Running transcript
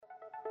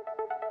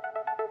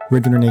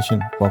Ridgener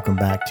Nation, welcome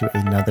back to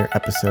another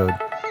episode,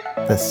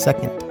 the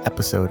second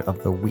episode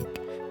of the week.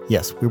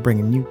 Yes, we're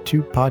bringing you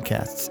two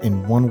podcasts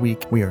in 1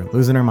 week. We are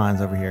losing our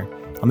minds over here.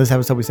 On this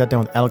episode, we sat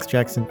down with Alex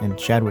Jackson and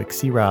Chadwick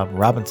C-Rob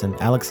Robinson.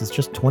 Alex is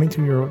just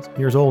 22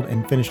 years old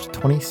and finished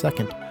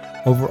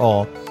 22nd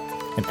overall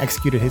and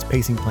executed his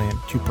pacing plan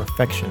to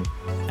perfection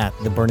at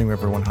the Burning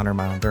River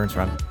 100-mile endurance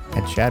run.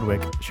 And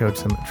Chadwick showed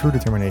some true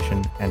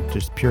determination and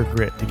just pure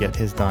grit to get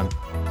his done.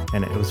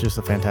 And it was just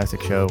a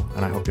fantastic show,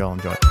 and I hope you all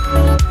enjoy it.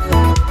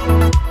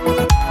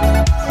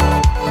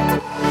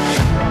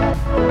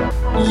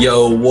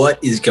 Yo,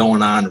 what is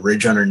going on,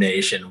 Ridge Runner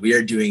Nation? We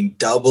are doing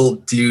double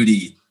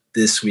duty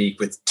this week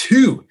with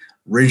two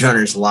Ridge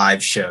Runners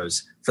live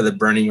shows for the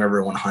Burning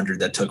River 100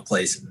 that took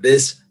place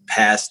this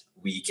past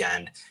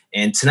weekend.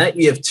 And tonight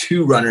we have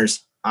two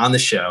runners on the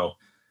show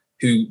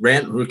who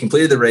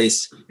completed the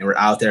race and were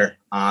out there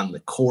on the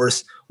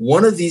course.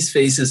 One of these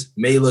faces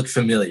may look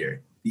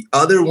familiar. The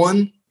other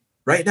one,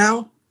 right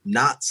now,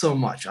 not so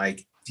much.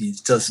 He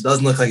just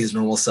doesn't look like his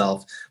normal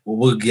self. Well,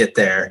 we'll get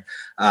there.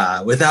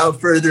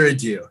 Without further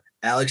ado,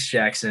 Alex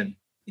Jackson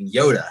and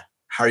Yoda,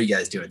 how are you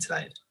guys doing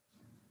tonight?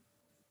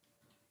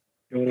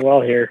 Doing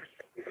well here.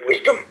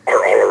 Wisdom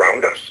are all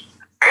around us.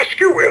 Ask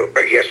your will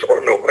a yes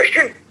or no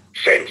question.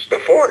 Sense the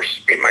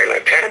force in my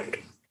left hand.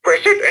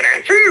 Press it and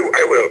answer you,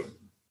 I will.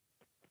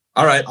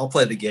 All right, I'll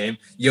play the game.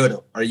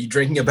 Yoda, are you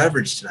drinking a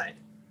beverage tonight?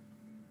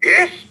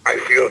 Yes, I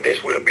feel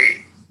this will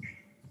be.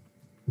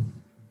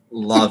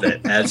 Love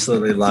it.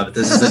 Absolutely love it.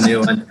 This is a new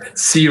one.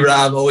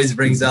 C-Rob always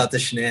brings out the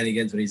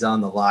shenanigans when he's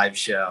on the live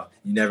show.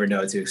 You never know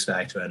what to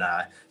expect when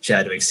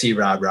Chadwick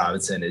C-Rob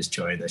Robinson is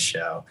joining the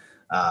show.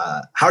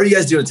 How are you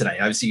guys doing tonight?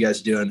 Obviously, you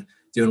guys are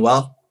doing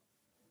well.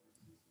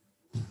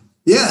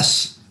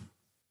 Yes.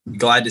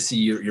 Glad to see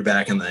you're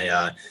back in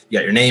the you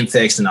got your name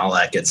fixed and all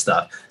that good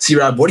stuff.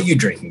 C-Rob, what are you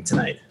drinking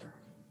tonight?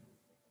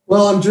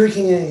 Well, I'm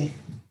drinking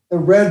a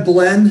red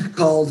blend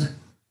called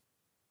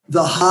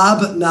the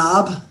Hob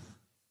Knob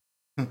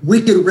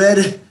Wicked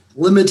Red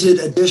Limited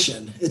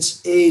Edition.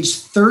 It's aged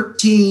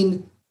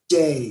 13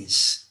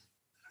 days.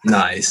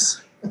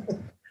 Nice.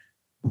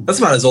 That's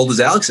about as old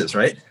as Alex is,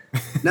 right?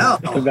 No.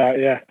 Just about,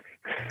 yeah.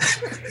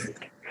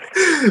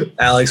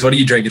 Alex, what are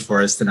you drinking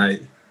for us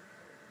tonight?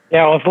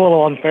 Yeah, well, it's a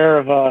little unfair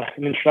of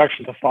an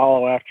introduction to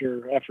follow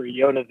after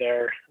Yoda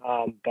there,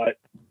 but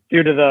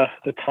due to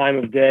the time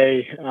of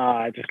day,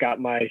 I just got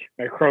my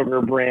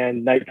Kroger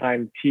brand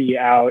nighttime tea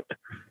out,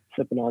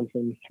 sipping on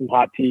some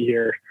hot tea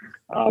here.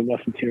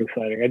 Nothing too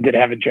exciting. I did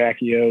have a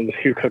Jackie O's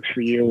Who Cooks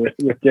For You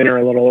with dinner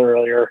a little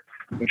earlier,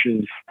 which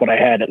is what I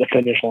had at the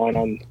finish line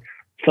on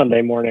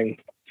Sunday morning.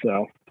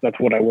 So that's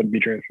what I would be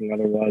drinking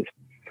otherwise.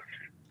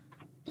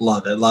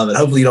 Love it.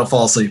 Hopefully you don't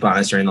fall asleep on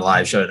us during the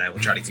live show tonight.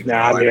 We'll try to keep it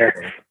I'm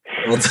here.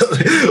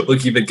 We'll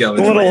keep it going.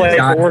 A little late,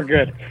 but we're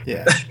good.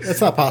 Yeah,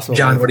 that's not possible.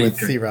 John, what are you with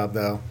C-Rob,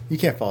 though? You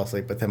can't fall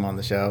asleep with him on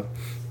the show.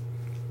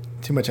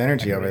 Too much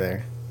energy over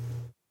there.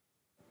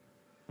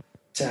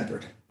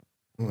 Tempered.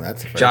 Ooh,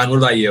 that's a first. John, what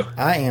about you?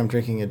 I am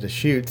drinking a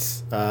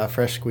Deschutes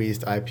fresh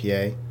squeezed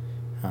IPA.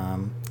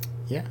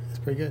 Yeah, it's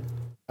pretty good.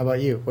 How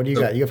about you? What do you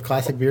got? You have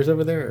classic beers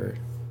over there? Or?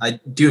 I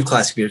do have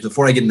classic beers.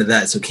 Before I get into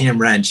that, so Cam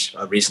Wrench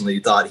recently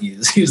thought he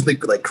was the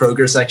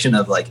Kroger section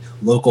of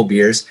local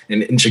beers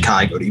in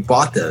Chicago. And he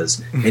bought those,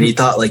 and he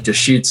thought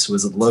Deschutes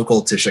was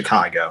local to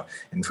Chicago.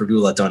 And for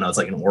people that don't know, it's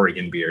an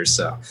Oregon beer.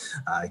 So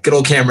good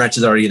old Cam Wrench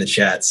is already in the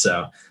chat.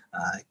 So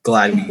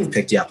glad we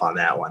picked you up on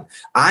that one.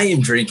 I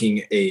am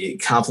drinking a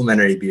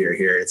complimentary beer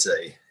here. It's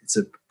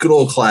a good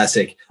old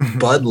classic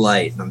Bud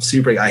Light. And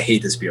I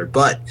hate this beer,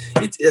 but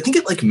I think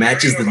it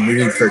matches the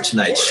mood for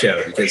tonight's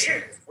show because.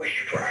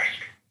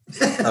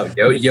 Oh,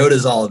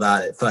 Yoda's all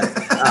about it, but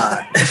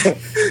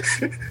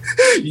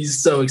he's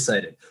so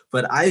excited.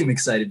 But I am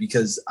excited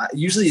because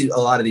usually a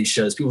lot of these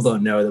shows, people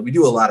don't know that we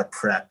do a lot of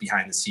prep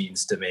behind the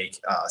scenes to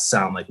make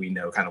sound like we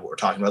know kind of what we're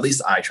talking about. At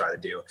least I try to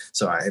do.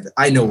 So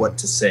I know what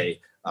to say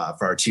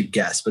for our two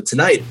guests. But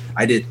tonight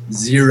I did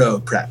zero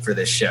prep for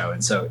this show.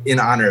 And so in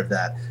honor of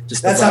that,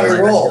 that's how we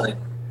roll.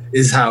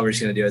 Is how we're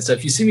just going to do it. So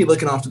if you see me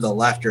looking off to the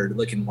left or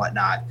looking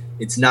whatnot,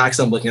 it's not because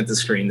I'm looking at the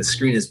screen. The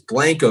screen is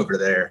blank over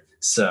there.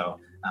 So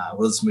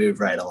we'll just move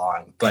right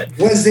along. But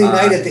Wednesday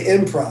night at the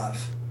Improv.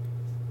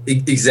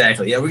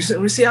 Exactly. Yeah,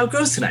 we'll see how it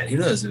goes tonight. Who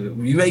knows?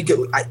 We may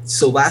go.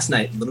 So last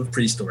night, little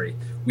pre-story,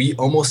 we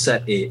almost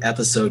set a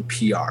episode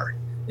PR,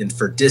 and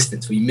for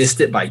distance, we missed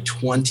it by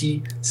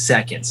 20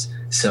 seconds.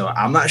 So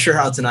I'm not sure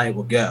how tonight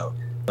will go,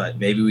 but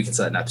maybe we can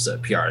set an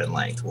episode PR in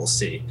length. We'll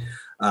see.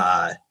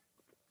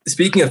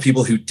 Speaking of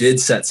people who did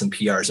set some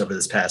PRs over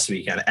this past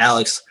weekend,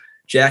 Alex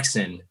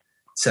Jackson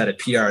set a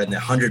PR in the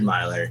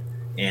 100-miler,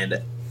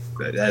 and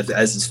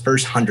as his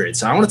first 100.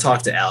 So I want to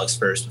talk to Alex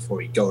first before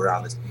we go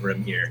around this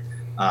room here.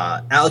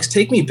 Alex,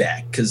 take me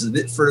back, because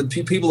for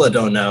people that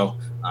don't know,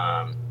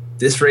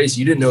 this race,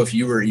 you didn't know if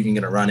you were even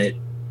going to run it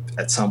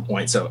at some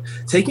point. So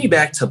take me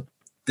back to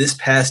this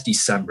past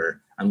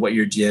December on what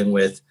you're dealing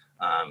with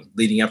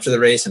leading up to the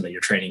race and then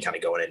your training kind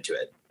of going into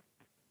it.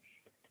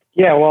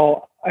 Yeah,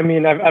 well, I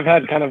mean, I've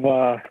had kind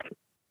of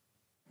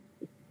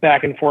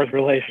back and forth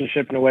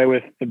relationship in a way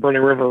with the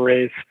Burning River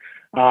race.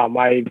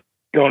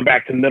 Going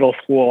back to middle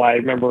school, I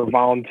remember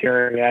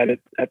volunteering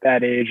at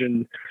that age,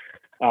 and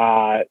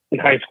in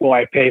high school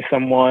I paced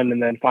someone,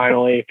 and then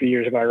finally a few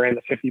years ago I ran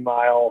the 50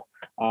 mile.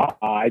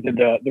 I did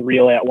the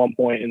relay at one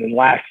point, and then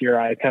last year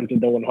I attempted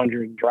the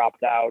 100 and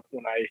dropped out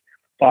when I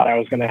thought I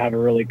was going to have a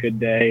really good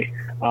day.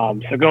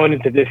 So going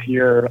into this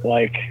year,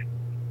 like,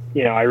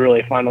 I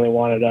really finally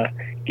wanted to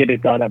get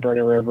it done at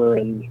Burning River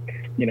and,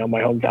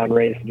 my hometown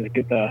race, and just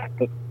get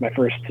my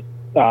first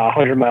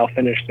 100-mile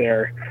finish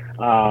there.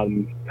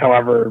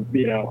 However,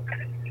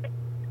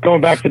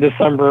 going back to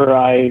December,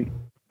 I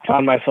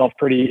found myself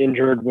pretty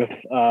injured with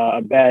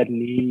a bad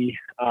knee.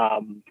 I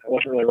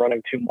wasn't really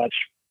running too much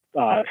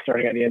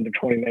starting at the end of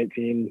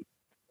 2019,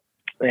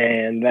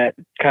 and that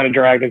kind of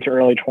dragged into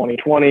early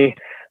 2020.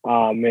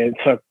 It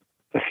took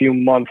a few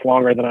months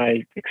longer than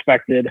I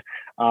expected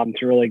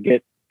to really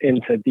get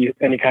into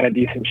any kind of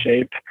decent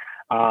shape.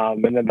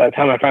 And then by the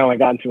time I finally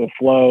got into a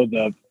flow,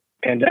 the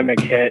pandemic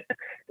hit,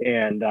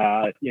 and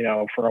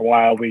for a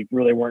while we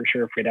really weren't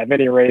sure if we'd have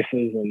any races,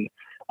 and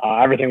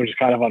everything was just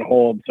kind of on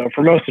hold. So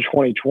for most of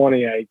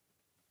 2020, I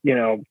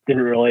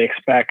didn't really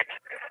expect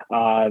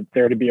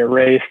there to be a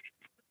race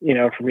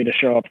for me to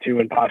show up to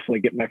and possibly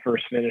get my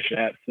first finish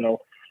at. So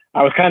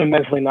I was kind of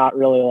mentally not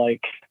really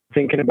like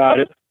thinking about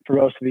it for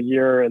most of the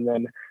year, and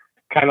then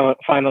kind of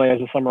finally as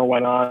the summer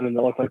went on and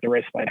it looked like the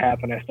race might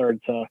happen, I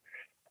started to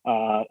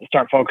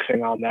start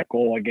focusing on that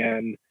goal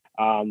again.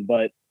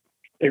 But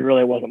it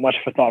really wasn't much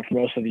of a thought for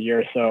most of the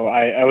year. So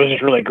I was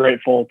just really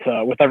grateful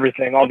with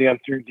everything, all the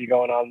uncertainty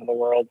going on in the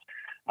world,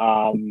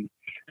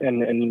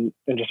 and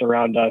just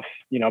around us,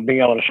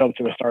 being able to show up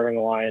to a starting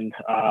line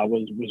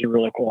was a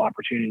really cool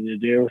opportunity to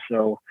do.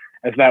 So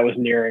as that was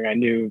nearing, I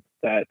knew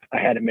that I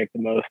had to make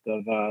the most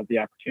of the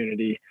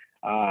opportunity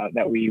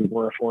that we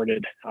were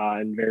afforded,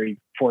 and very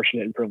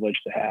fortunate and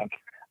privileged to have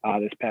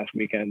this past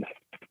weekend.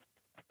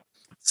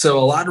 So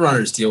a lot of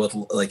runners deal with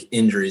like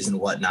injuries and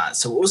whatnot.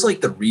 So what was like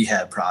the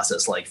rehab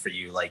process like for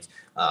you? Like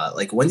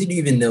when did you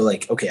even know,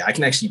 like, okay, I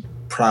can actually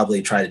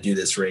probably try to do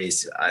this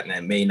race and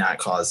it may not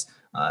cause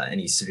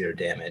any severe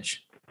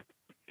damage?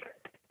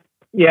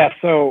 Yeah.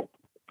 So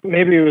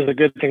maybe it was a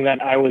good thing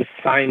that I was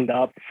signed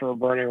up for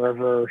Burning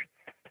River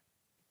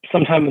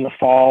sometime in the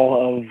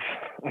fall of,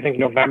 I think,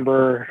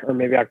 November or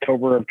maybe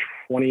October of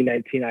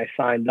 2019. I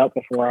signed up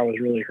before I was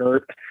really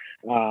hurt,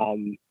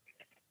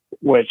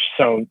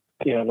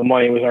 the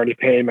money was already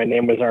paid. My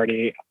name was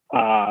already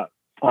on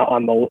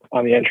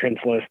the entrance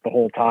list the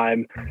whole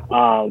time.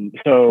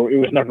 So it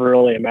was never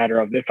really a matter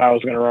of if I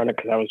was going to run it,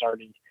 because I was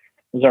already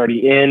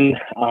in.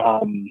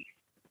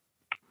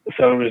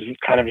 So it was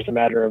kind of just a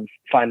matter of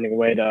finding a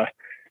way to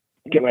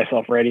get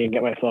myself ready and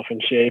get myself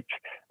in shape.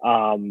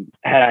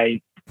 Had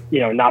I,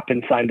 not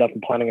been signed up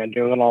and planning on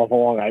doing it all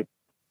along,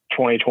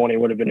 2020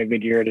 would have been a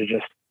good year to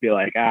just be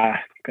like,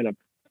 gonna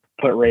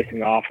put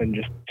racing off and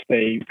just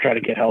try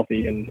to get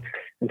healthy and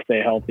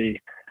stay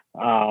healthy.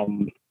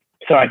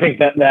 So I think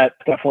that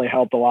definitely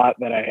helped a lot,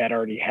 that I had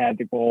already had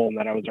the goal and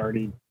that I was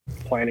already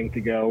planning to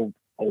go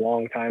a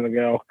long time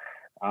ago.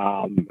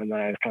 And then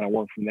I just kind of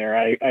worked from there.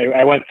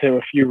 I went to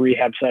a few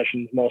rehab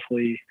sessions,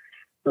 mostly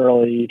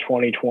early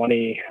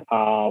 2020.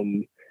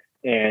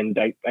 And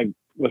I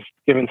was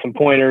given some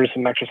pointers,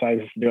 some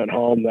exercises to do at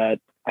home that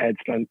I had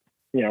spent,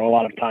 a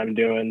lot of time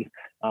doing.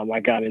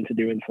 I got into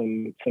doing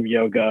some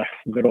yoga,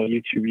 some good old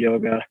YouTube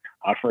yoga,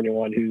 for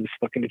anyone who's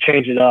looking to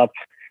change it up,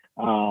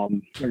 or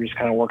just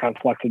kind of work on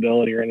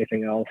flexibility or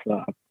anything else.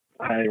 I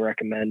highly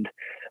recommend,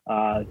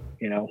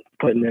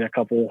 putting in a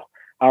couple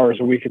hours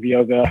a week of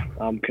yoga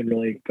can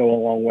really go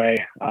a long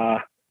way.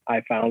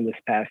 I found this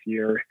past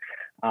year,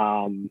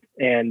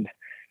 and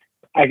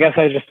I guess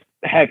I just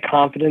had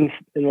confidence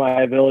in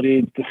my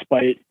ability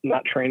despite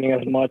not training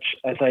as much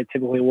as I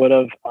typically would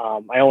have.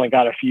 I only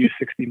got a few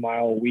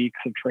 60-mile weeks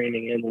of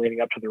training in leading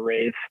up to the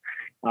race.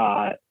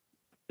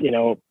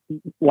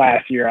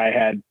 Last year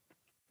I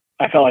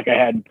felt like I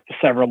had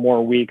several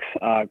more weeks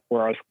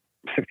where I was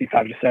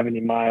 65 to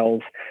 70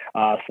 miles,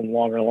 some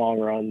longer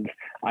long runs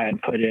I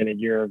had put in a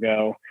year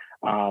ago.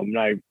 And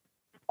I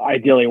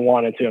ideally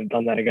wanted to have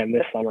done that again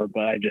this summer,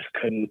 but I just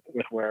couldn't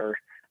with where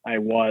I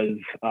was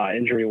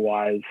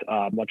injury-wise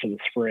much of the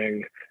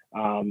spring.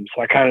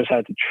 So I kind of just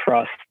had to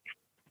trust,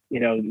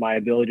 my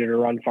ability to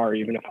run far,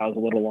 even if I was a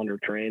little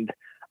undertrained.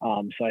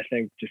 So I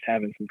think just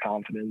having some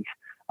confidence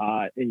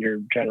in your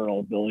general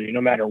ability, no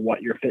matter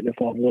what your fitness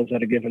level is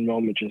at a given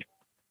moment, just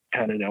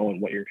kind of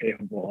knowing what you're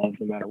capable of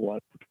no matter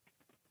what.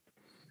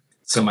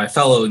 So my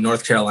fellow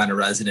North Carolina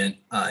resident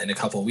in a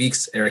couple of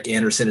weeks, Eric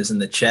Anderson, is in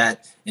the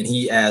chat, and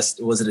he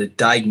asked, was it a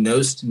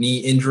diagnosed knee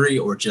injury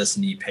or just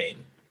knee pain?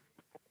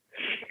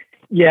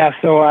 Yeah,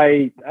 so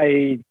I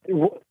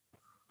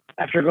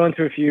after going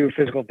through a few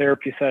physical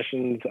therapy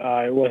sessions,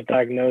 I was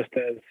diagnosed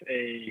as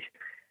a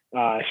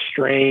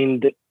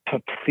strained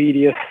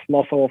popliteus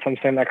muscle, if I'm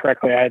saying that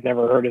correctly. I had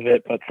never heard of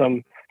it, but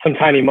some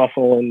tiny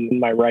muscle in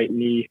my right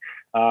knee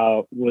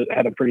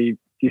had a pretty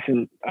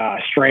decent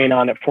strain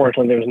on it.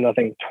 Fortunately, there was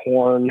nothing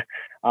torn.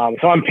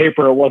 So on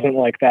paper, it wasn't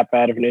like that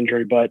bad of an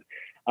injury, but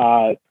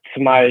to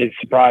my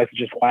surprise, it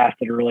just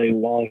lasted a really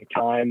long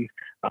time.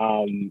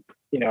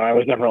 You know, I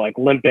was never like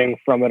limping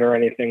from it or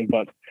anything,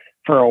 but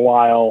for a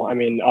while, I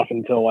mean, up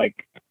until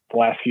like the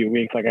last few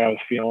weeks, like I was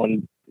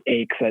feeling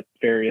aches at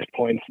various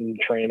points in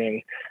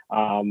training.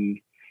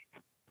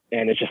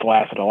 And it just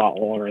lasted a lot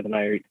longer than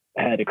I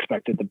had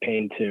expected the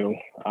pain to.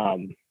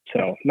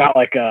 So not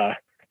like a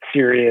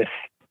serious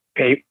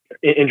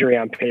injury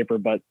on paper,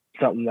 but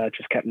something that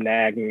just kept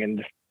nagging and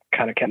just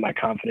kind of kept my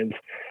confidence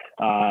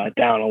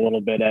down a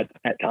little bit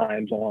at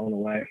times along the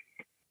way.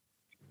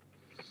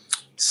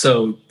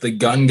 So the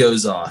gun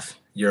goes off.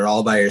 You're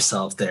all by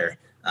yourself there.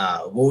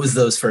 What was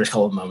those first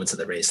couple of moments of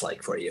the race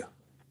like for you?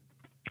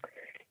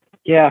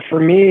 Yeah, for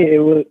me, it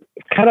was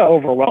kind of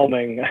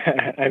overwhelming.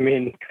 I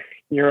mean,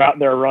 you're out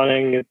there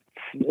running. It's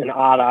an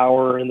odd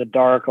hour in the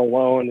dark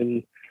alone,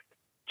 and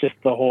just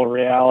the whole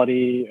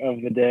reality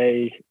of the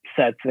day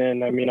sets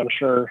in. I mean, I'm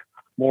sure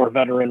more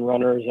veteran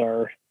runners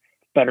are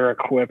better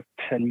equipped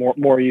and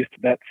more used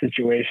to that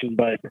situation,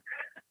 but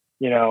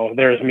you know,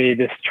 there's me,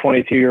 this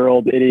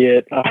 22-year-old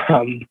idiot,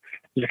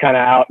 just kind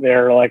of out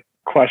there like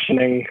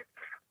questioning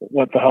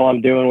what the hell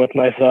I'm doing with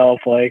myself,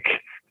 like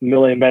a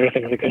million better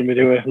things I could have been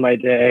doing with my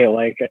day.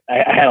 Like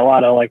I had a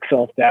lot of like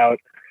self-doubt,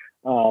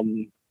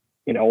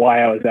 you know,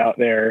 why I was out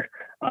there.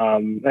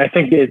 I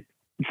think it's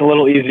a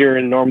little easier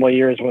in normal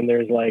years when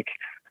there's like,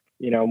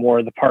 you know, more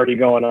of the party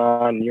going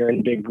on, you're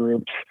in big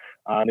groups,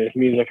 there's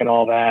music and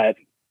all that.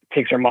 It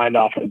takes your mind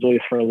off at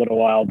least for a little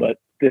while, but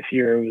this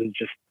year it was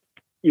just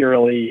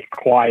eerily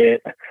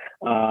quiet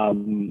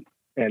and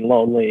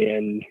lonely,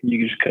 and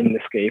you just couldn't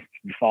escape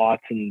the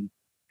thoughts and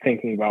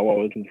thinking about what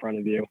was in front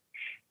of you.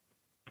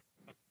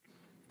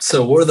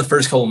 So what were the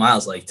first couple of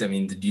miles like? I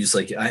mean, did you just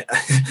like,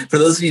 for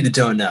those of you that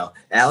don't know,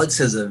 Alex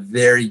has a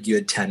very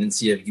good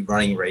tendency of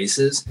running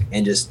races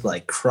and just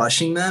like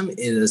crushing them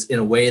in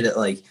a way that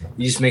like,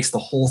 he just makes the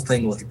whole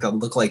thing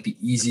look like the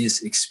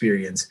easiest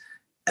experience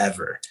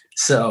ever.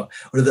 So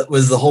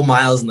was the whole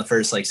miles in the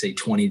first, like say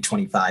 20,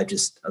 25,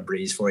 just a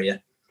breeze for you?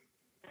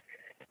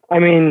 I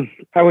mean,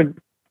 I would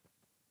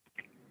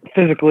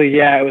physically,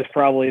 yeah, it was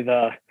probably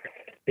the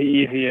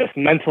easiest.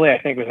 Mentally,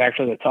 I think it was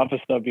actually the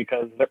toughest though,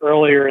 because the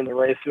earlier in the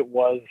race, it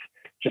was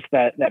just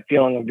that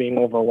feeling of being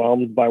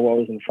overwhelmed by what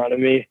was in front of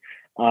me,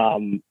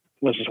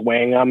 was just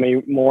weighing on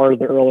me more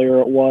the earlier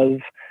it was.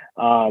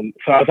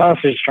 So I was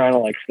honestly just trying to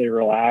like stay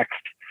relaxed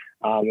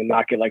and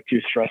not get like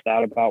too stressed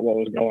out about what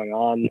was going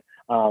on.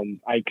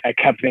 I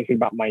kept thinking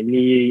about my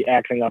knee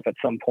acting up at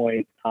some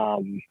point,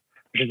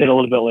 which I did a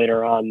little bit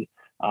later on.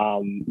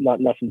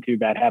 Nothing too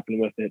bad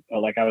happened with it,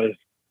 but like I was,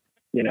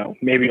 you know,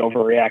 maybe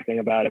overreacting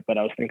about it, but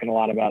I was thinking a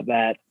lot about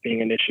that being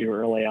an issue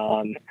early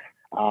on.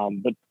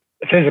 But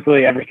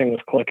physically, everything was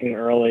clicking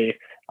early.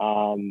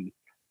 A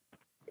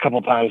couple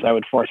of times I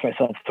would force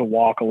myself to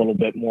walk a little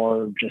bit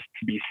more just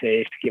to be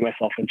safe, to keep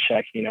myself in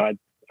check. You know,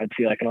 I'd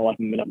see like an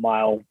 11-minute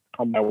mile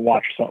on my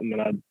watch or something,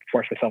 and I'd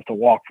force myself to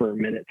walk for a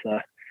minute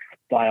to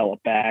dial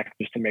it back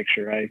just to make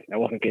sure I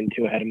wasn't getting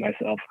too ahead of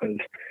myself, because,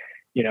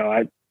 you know,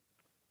 I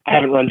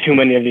haven't run too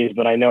many of these,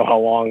 but I know how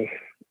long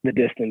the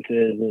distance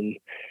is, and,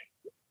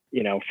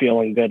 you know,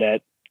 feeling good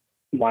at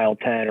mile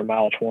 10 or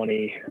mile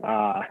 20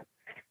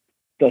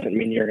 doesn't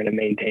mean you're going to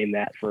maintain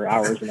that for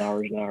hours and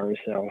hours and hours.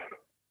 So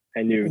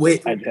I knew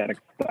I just had to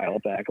dial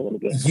it back a little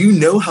bit. You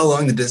know how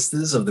long the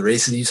distance is of the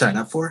races you sign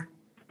up for?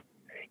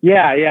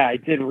 Yeah, I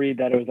did read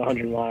that it was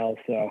 100 miles,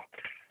 so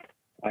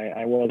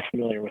I was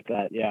familiar with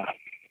that, yeah.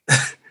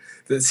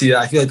 See,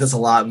 I feel like that's a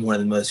lot more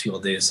than most people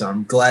do, so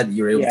I'm glad that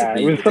you were able to read.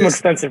 Yeah, it was some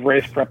extensive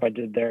race prep I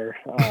did there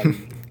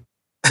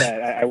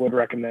that I would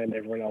recommend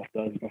everyone else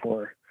does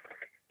before.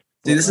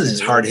 Dude, this is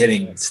just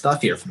hard-hitting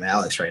stuff here from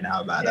Alex right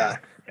now about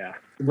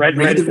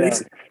read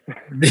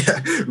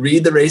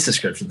the race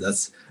description.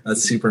 That's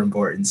super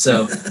important.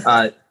 So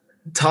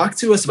talk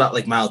to us about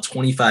like mile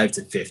 25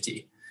 to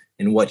 50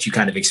 and what you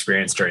kind of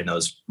experienced during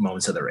those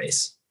moments of the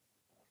race.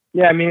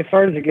 Yeah, I mean, it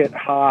started to get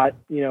hot,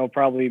 you know,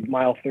 probably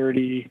mile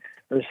 30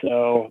 or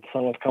so. The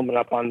sun was coming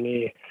up on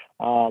me.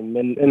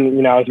 And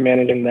you know, I was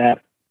managing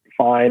that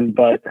fine,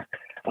 but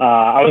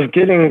I was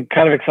getting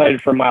kind of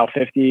excited for mile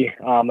 50.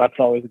 That's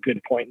always a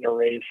good point in a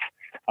race.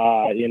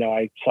 You know,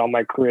 I saw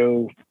my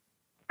crew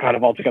kind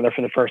of all together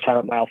for the first time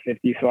at mile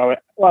 50. So I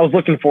was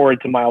looking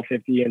forward to mile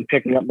 50 and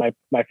picking up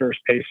my first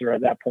pacer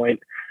at that point.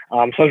 So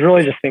I was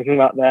really just thinking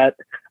about that.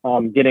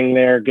 Getting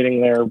there,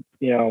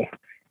 you know,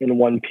 in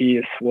one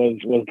piece was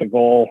the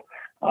goal.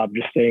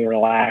 Just staying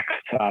relaxed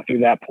through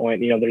that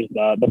point. You know, there's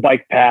the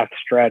bike path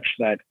stretch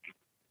that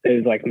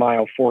is like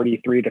mile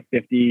 43 to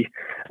 50.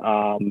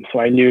 So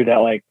I knew that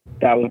like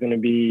that was going to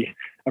be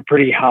a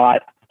pretty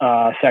hot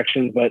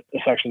section, but a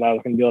section that I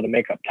was going to be able to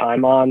make up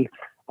time on.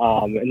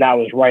 And that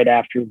was right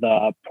after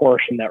the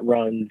portion that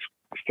runs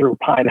through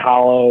Pine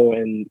Hollow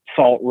and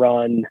Salt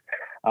Run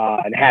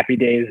and Happy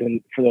Days.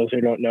 And for those who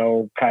don't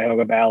know,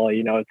 Cuyahoga Valley,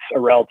 you know, it's a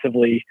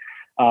relatively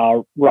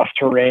rough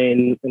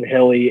terrain and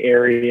hilly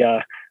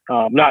area.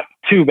 Not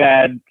too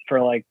bad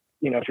for like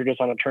if you're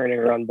just on a training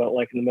run, but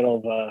like in the middle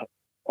of a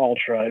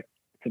ultra, it's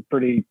a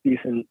pretty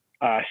decent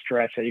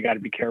stretch that you got to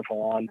be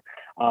careful on.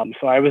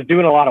 So I was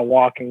doing a lot of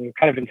walking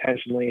kind of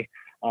intentionally,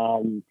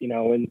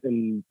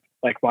 in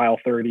like mile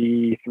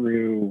 30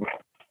 through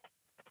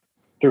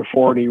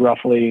 40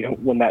 roughly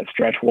when that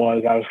stretch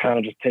was. I was kind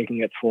of just taking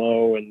it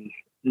slow and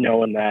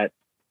knowing that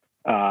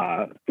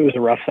it was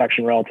a rough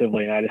section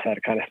relatively, and I just had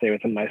to kind of stay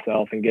within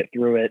myself and get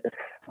through it,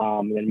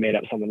 and then made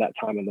up some of that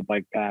time on the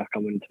bike path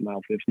coming into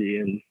mile 50.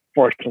 And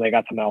fortunately, I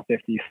got to mile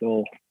 50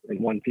 still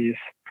in one piece.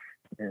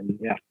 And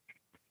yeah.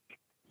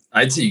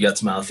 I'd say you got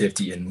to mile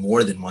 50 in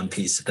more than one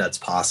piece if that's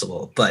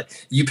possible.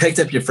 But you picked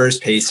up your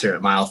first pacer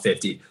at mile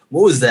 50.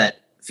 What was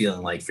that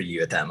feeling like for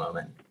you at that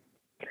moment?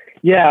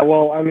 Yeah,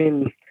 well, I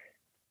mean,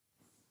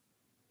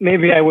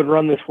 maybe I would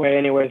run this way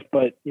anyways,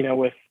 but,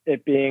 with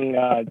it being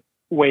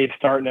wave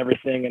start and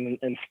everything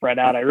and spread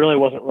out, I really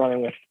wasn't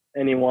running with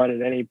anyone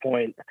at any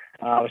point.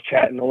 I was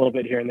chatting a little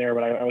bit here and there,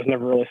 but I was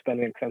never really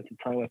spending extensive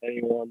time with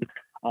anyone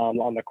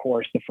on the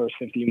course the first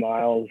 50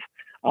 miles.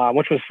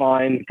 Which was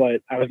fine,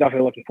 but I was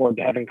definitely looking forward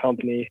to having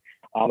company.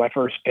 My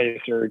first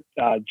pacer,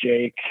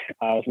 Jake,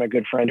 was my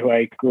good friend who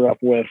I grew up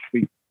with.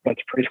 We went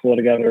to preschool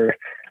together.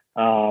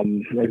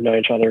 We've known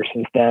each other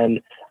since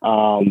then.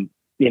 So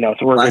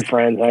we're good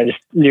friends. I just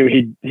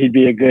knew he'd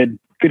be a good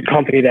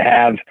company to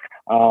have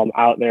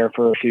out there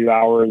for a few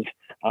hours.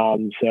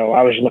 So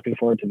I was looking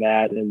forward to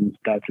that, and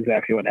that's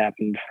exactly what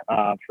happened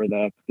for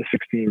the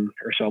 16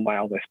 or so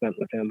miles I spent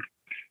with him.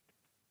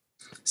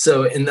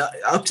 So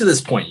up to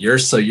this point, you're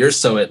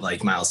so at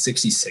like mile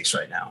 66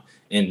 right now.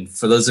 And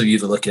for those of you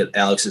that look at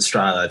Alex's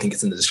Strava, I think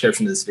it's in the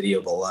description of this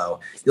video below,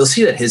 you'll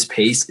see that his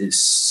pace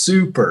is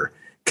super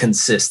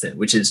consistent,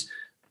 which is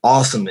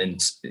awesome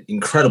and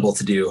incredible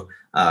to do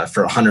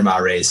for a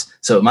 100-mile race.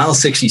 So at mile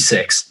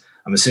 66,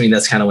 I'm assuming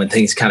that's kind of when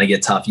things kind of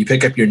get tough. You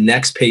pick up your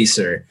next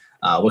pacer.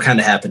 What kind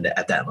of happened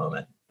at that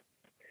moment?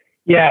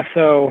 Yeah,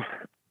 so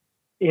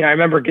I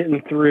remember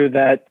getting through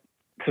that.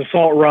 So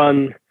Salt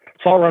Run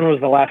was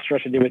the last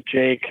stretch I did with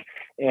Jake,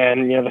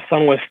 and the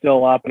sun was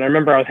still up, and I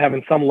remember I was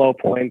having some low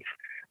points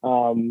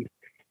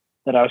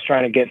that I was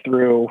trying to get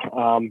through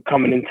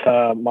coming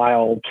into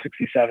mile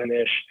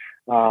 67-ish,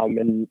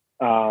 and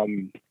that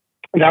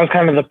was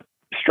kind of the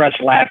stretch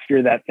last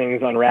year that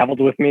things unraveled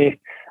with me.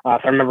 So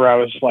I remember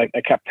I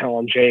kept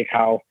telling Jake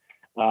how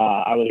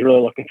I was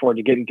really looking forward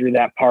to getting through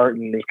that part,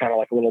 and it was kind of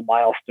like a little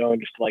milestone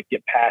just to like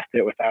get past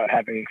it without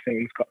having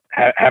things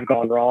have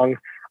gone wrong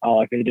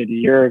like they did a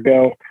year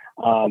ago.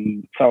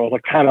 So I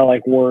was kind of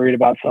worried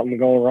about something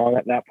going wrong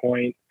at that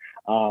point.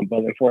 But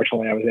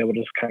unfortunately I was able to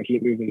just kind of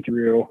keep moving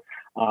through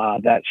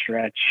that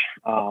stretch.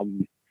 My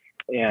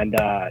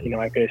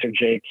pacer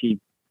Jake, he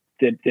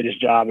did his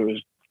job. It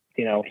was,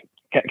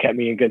 kept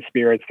me in good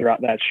spirits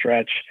throughout that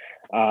stretch.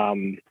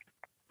 And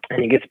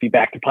he gets me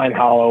back to Pine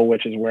Hollow,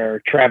 which is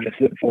where Travis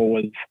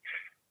Zipfel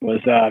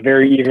was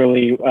very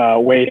eagerly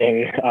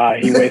waiting.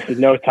 He wasted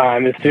no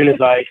time. As soon as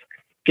I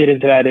get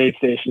into that aid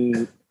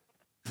station,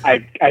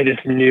 I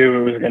just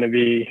knew it was going to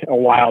be a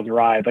wild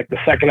ride. Like the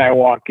second I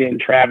walk in,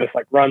 Travis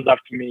runs up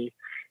to me,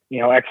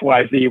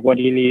 XYZ, what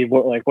do you need?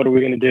 What are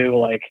we going to do?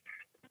 All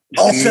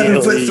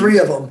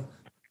 7'3" of them.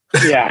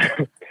 Yeah.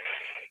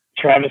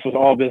 Travis was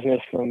all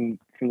business from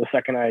the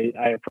second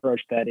I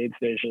approached that aid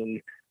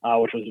station,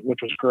 which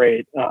was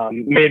great.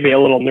 Made me a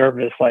little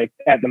nervous,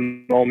 at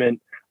the moment.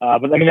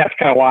 But I mean, that's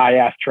kind of why I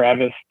asked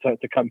Travis to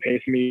come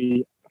pace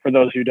me. For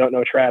those who don't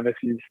know Travis,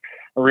 he's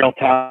a real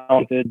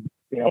talented,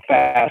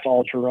 fast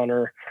ultra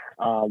runner.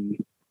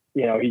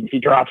 He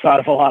drops out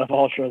of a lot of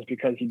ultras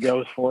because he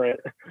goes for it,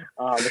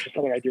 which is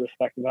something I do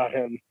respect about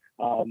him.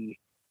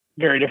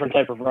 Very different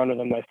type of runner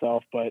than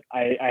myself, but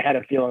I had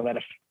a feeling that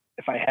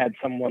if I had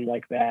someone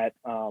like that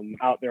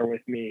out there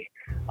with me,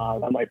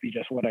 that might be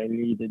just what I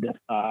needed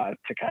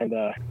to kind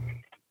of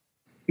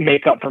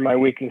make up for my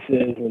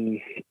weaknesses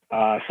and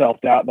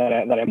self-doubt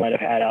that I might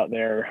have had out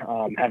there.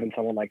 Having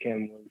someone like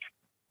him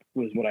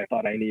was what I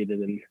thought I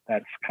needed, and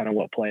that's kind of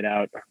what played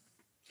out.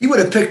 He would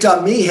have picked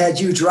up me had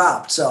you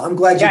dropped, so I'm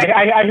glad you. Yeah,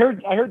 I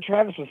heard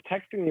Travis was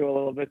texting you a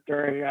little bit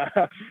during.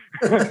 I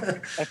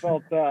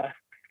felt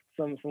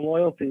some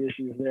loyalty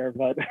issues there,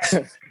 but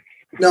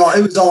no,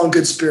 it was all in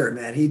good spirit,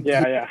 man.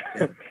 Yeah.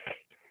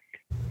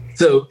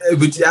 So,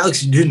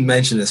 Alex, you didn't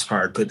mention this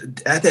part, but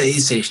at that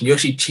aid station, you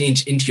actually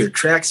changed into your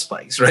track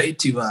spikes, right,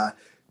 to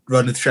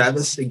run with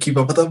Travis and keep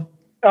up with him?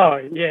 Oh,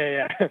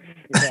 yeah.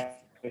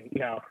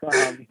 No,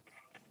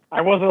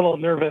 I was a little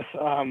nervous.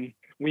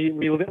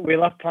 We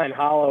left Pine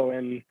Hollow,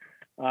 and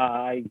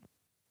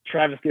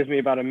Travis gives me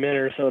about a minute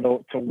or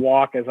so to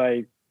walk as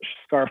I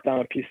scarf down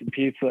a piece of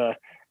pizza,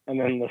 and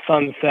then the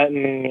sun's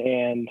setting,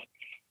 and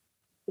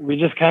we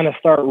just kind of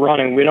start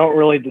running. We don't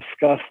really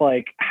discuss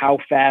how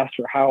fast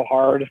or how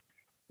hard.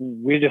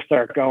 We just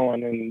start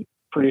going, and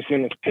pretty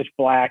soon it's pitch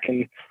black,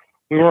 and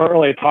we weren't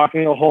really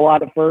talking a whole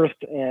lot at first.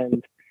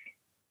 And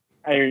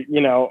I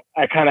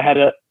kind of had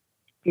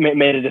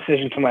made a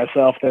decision to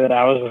myself that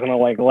I was going to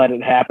let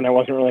it happen. I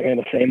wasn't really going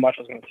to say much.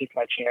 I was going to take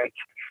my chance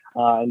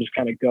and just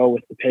kind of go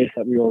with the pace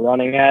that we were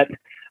running at.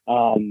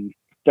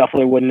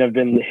 definitely wouldn't have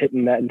been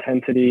hitting that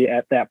intensity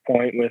at that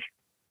point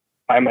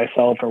by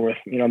myself or with,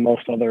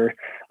 most other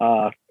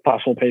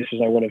possible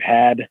pacers I would have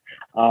had.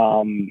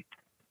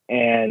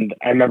 And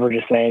I remember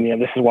just saying,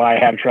 this is why I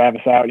have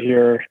Travis out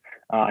here.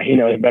 He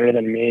knows better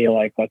than me.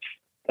 Like, let's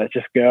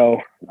just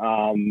go.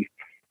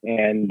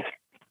 And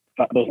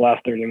those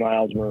last 30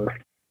 miles were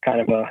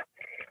kind of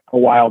a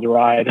wild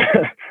ride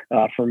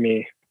for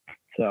me.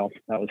 So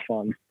that was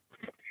fun.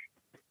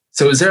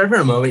 So is there ever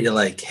a moment you're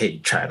like, hey,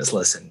 Travis,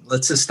 listen,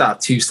 let's just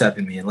stop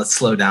two-stepping me and let's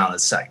slow down a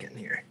second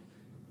here?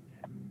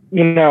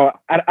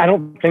 I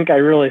don't think I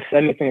really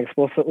said anything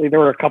explicitly. There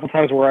were a couple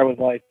times where I was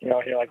like,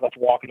 hey, like, let's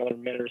walk another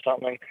minute or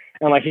something.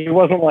 And like, he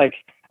wasn't like,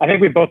 I think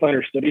we both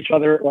understood each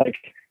other. Like,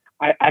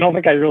 I don't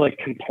think I really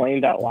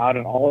complained out loud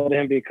at all at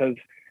him, because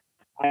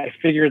I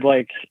figured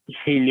like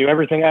he knew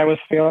everything I was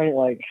feeling.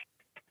 Like,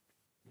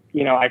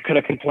 I could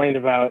have complained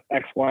about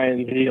X, Y,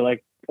 and Z.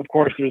 Like, of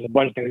course, there's a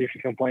bunch of things you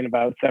can complain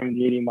about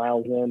 70, 80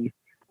 miles in.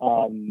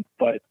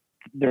 But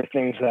there are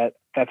things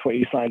that's what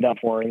you signed up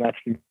for, and that's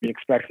to be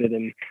expected.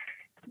 And,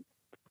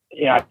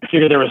 I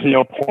figured there was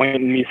no point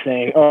in me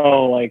saying,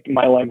 oh, like,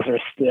 my legs are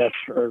stiff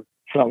or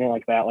something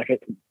like that. Like,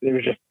 it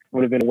was just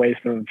would have been a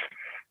waste of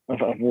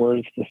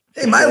words.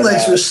 Hey, my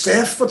legs were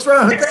stiff. What's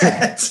wrong with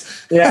that?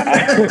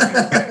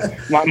 Yeah.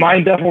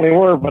 Mine definitely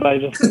were, but I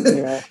just,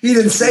 he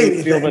didn't say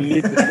anything. Feel the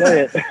need to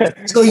say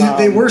it. So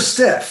they were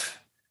stiff.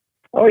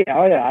 Oh yeah.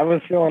 I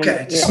was feeling.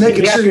 Okay, just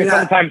making sure you're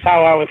not. Sometimes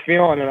how I was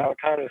feeling, and I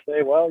would kind of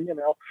say, well,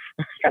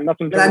 got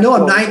nothing. And I know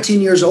I'm 19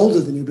 years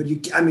older than you, but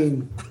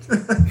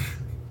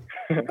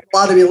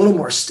allowed to be a little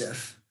more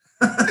stiff.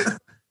 I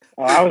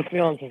was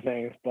feeling some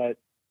things, but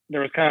there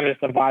was kind of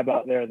just a vibe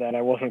out there that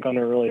I wasn't going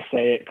to really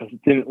say it because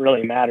it didn't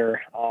really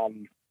matter,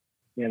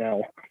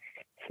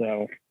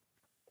 So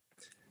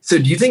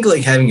do you think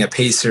like having a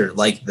pacer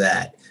like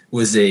that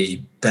was a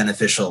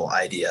beneficial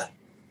idea?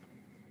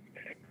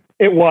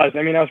 It was.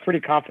 I mean, I was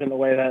pretty confident the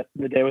way that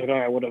the day was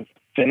going, I would have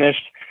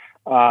finished.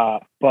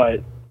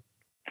 But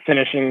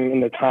finishing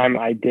in the time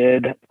I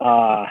did,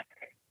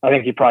 I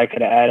think he probably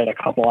could have added a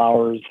couple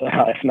hours,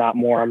 if not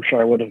more. I'm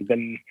sure I would have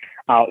been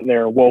out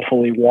there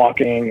woefully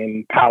walking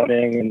and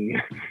pouting.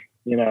 And,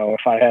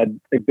 if I had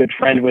a good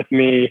friend with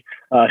me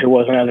who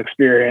wasn't as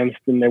experienced,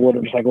 then they would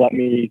have just like let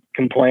me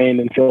complain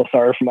and feel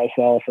sorry for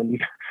myself.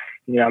 And,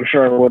 I'm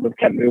sure I would have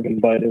kept moving,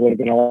 but it would have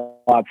been a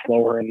lot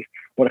slower and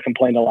would have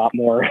complained a lot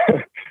more.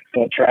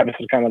 But Travis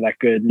is kind of that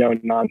good, no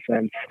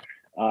nonsense,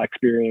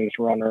 experienced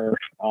runner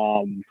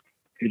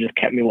who just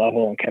kept me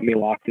level and kept me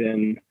locked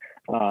in.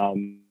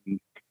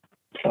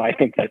 So I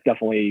think that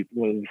definitely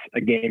was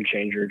a game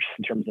changer just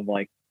in terms of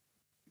like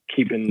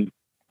keeping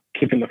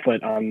the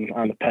foot on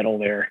the pedal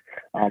there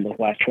those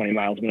last 20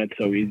 miles when it's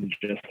so easy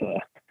to just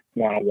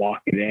want to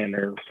walk it in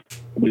or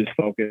lose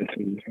focus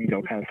and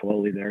go kind of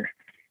slowly there.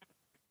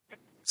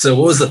 So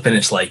what was the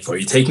finish like for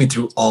you? Take me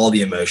through all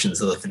the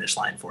emotions of the finish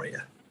line for you.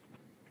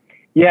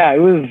 Yeah, it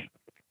was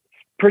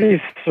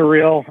pretty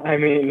surreal. I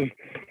mean,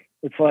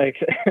 it's like,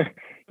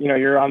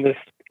 you're on this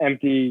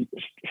empty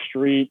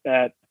street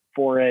at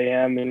 4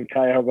 a.m. in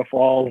Cuyahoga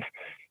Falls.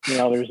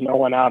 There's no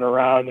one out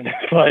around. And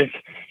it's like,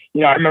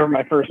 I remember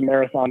my first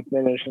marathon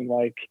finish and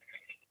like,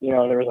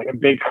 there was like a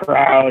big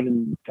crowd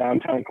in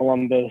downtown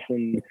Columbus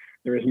and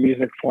there was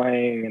music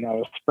playing and I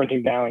was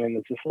sprinting down and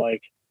it's just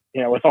like,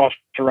 with ultra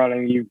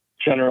running, you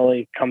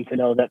generally come to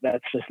know that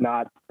that's just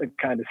not the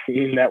kind of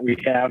scene that we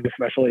have,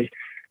 especially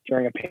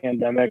during a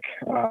pandemic.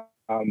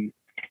 And,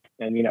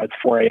 it's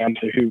 4 a.m.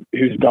 So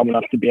who's dumb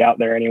enough to be out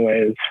there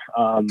anyways?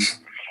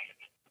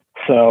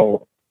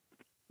 So,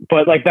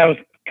 but like, that was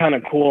kind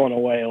of cool in a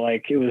way.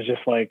 Like, it was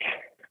just like,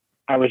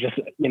 I was just,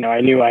 I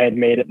knew I had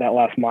made it that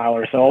last mile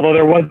or so, although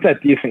there was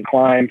that decent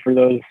climb. For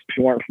those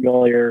who aren't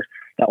familiar,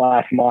 that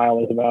last mile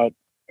is about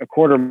a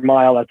quarter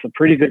mile. That's a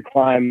pretty good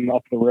climb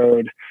up the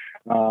road.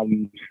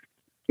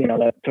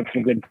 That took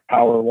some good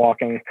power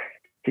walking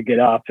to get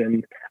up.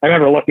 And I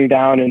remember looking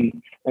down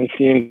and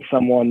seeing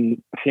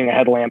a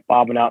headlamp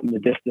bobbing out in the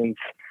distance.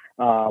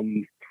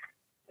 And,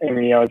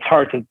 it's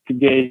hard to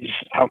gauge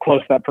how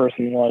close that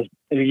person was.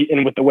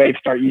 And with the wave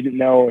start, you didn't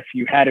know if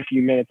you had a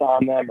few minutes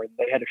on them or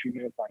they had a few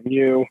minutes on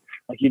you.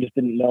 Like, you just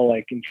didn't know,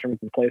 like, in terms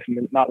of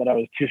placement. Not that I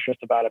was too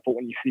stressed about it, but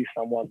when you see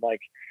someone,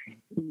 like,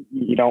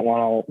 you don't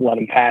want to let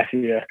them pass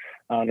you,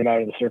 no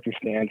matter the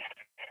circumstance.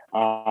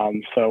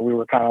 So we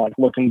were kind of like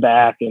looking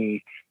back and,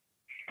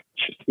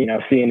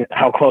 seeing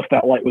how close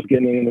that light was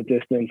getting in the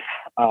distance.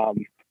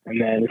 And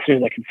then as soon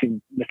as I could see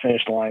the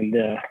finish line,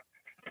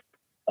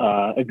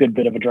 a good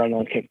bit of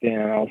adrenaline kicked in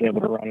and I was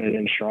able to run it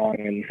in strong,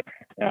 and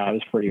it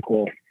was pretty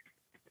cool.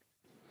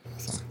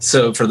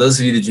 So for those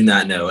of you that do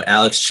not know,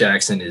 Alex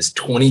Jackson is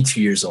 22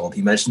 years old.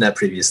 He mentioned that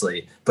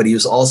previously, but he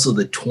was also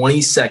the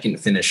 22nd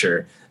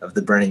finisher of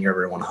the Burning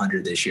River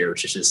 100 this year,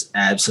 which is just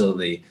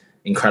absolutely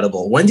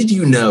incredible. When did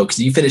you know, because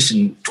you finished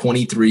in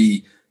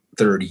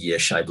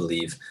 23:30-ish, I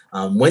believe.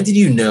 When did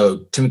you know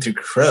Tim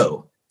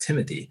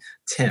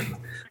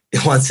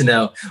wants to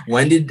know,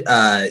 when did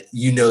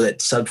you know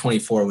that sub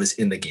 24 was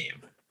in the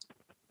game?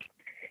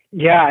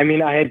 Yeah, I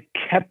mean, I had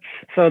kept,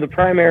 so the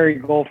primary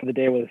goal for the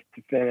day was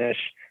to finish.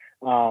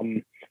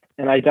 And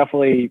I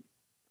definitely,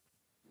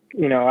 I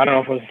don't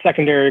know if it was a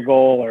secondary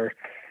goal or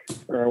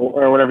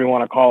whatever you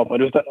want to call it, but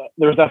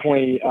there was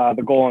definitely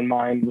the goal in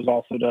mind was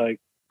also to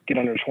get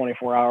under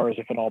 24 hours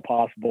if at all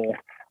possible.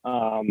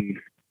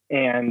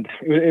 And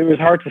it was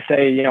hard to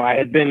say, I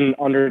had been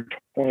under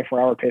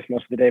 24-hour pace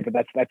most of the day, but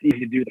that's easy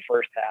to do the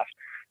first half.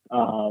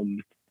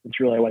 It's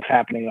really what's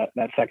happening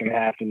that second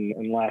half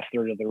and last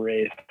third of the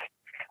race.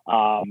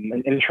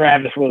 And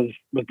Travis was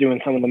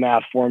doing some of the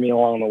math for me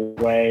along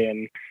the way,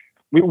 and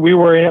we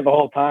were in it the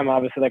whole time.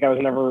 Obviously, like I was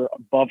never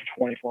above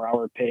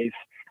 24-hour pace.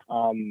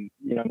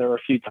 There were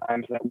a few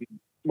times that we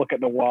look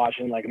at the watch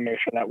and like make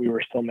sure that we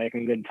were still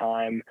making good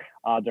time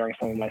during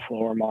some of my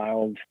slower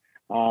miles.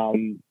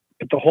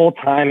 But the whole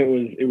time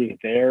it was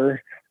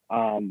there.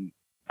 I'm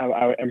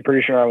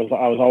pretty sure I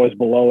was always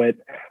below it.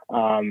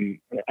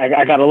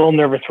 I got a little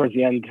nervous towards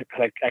the end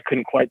because I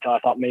couldn't quite tell. I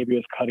thought maybe it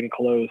was cutting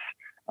close.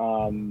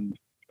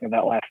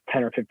 That last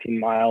 10 or 15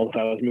 miles,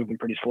 I was moving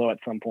pretty slow at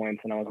some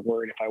points, and I was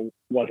worried if I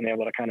wasn't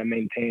able to kind of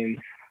maintain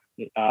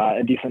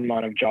a decent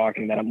amount of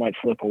jogging that it might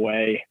slip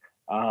away.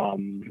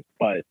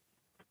 But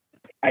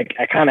I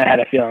kind of had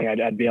a feeling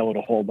I'd be able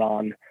to hold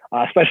on,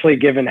 especially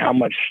given how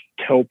much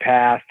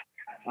towpath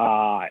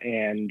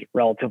and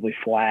relatively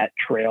flat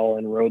trail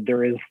and road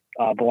there is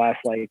the last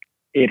like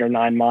 8 or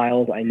 9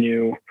 miles. I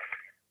knew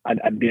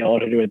I'd be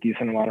able to do a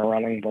decent amount of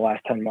running the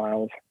last 10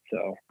 miles.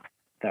 So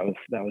that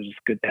was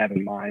just good to have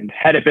in mind.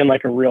 Had it been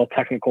like a real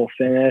technical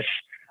finish,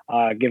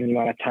 given the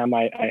amount of time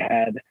I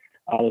had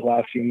those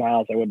last few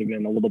miles, I would have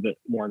been a little bit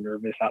more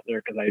nervous out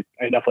there because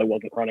I definitely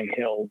wasn't running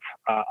hills,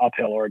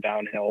 uphill or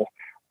downhill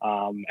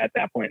at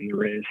that point in the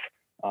race.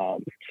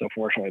 So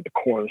fortunately, the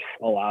course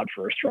allowed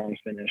for a strong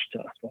finish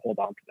to hold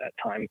on to that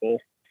time goal.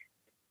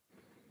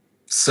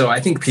 So I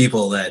think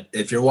people that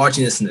if you're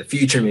watching this in the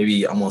future,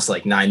 maybe almost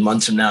like 9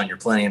 months from now, and you're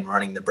planning on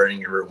running the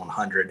Burning River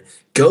 100,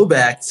 go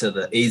back to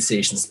the aid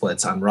station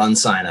splits on Run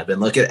Sign Up and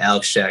look at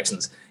Alex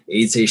Jackson's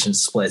aid station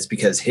splits,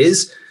 because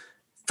his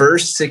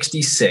first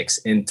 66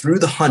 and through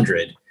the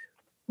 100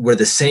 were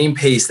the same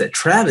pace that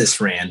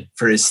Travis ran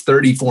for his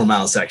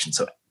 34-mile section.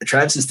 So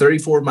Travis's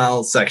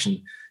 34-mile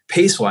section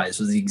pace-wise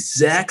was the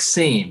exact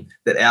same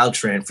that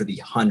Alex ran for the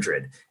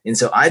 100. And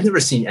so I've never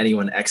seen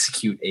anyone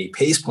execute a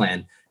pace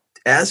plan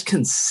as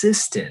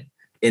consistent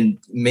and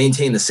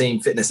maintain the same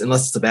fitness,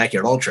 unless it's a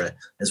backyard ultra,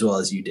 as well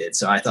as you did.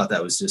 So I thought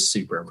that was just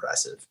super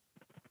impressive.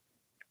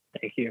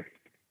 Thank you.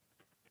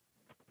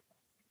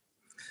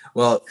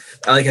 Well,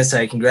 like I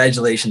said,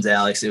 congratulations,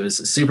 Alex. It was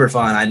super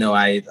fun. I know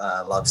I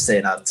love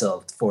staying up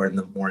till 4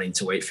 a.m.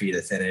 to wait for you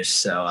to finish.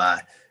 So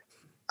I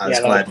was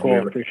glad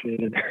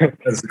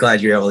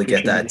you were able to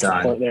get that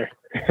done.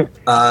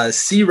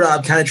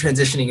 C-Rob, kind of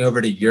transitioning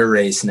over to your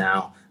race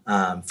now.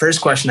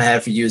 First question I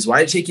have for you is, why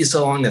did it take you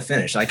so long to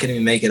finish? I couldn't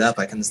even make it up.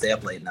 I couldn't stay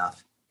up late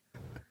enough.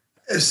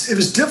 It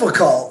was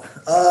difficult.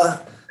 I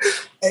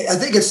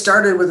think it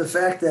started with the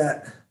fact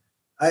that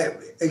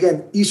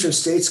Eastern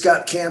States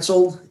got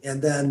canceled.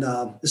 And then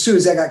as soon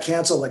as that got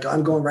canceled, like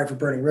I'm going right for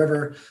Burning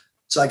River.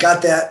 So I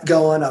got that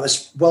going. I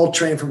was well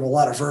trained from a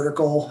lot of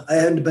vertical. I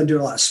hadn't been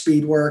doing a lot of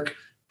speed work,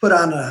 put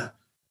on a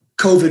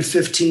COVID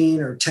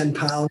 15 or 10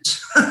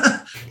 pounds,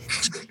 a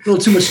little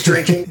too much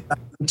drinking.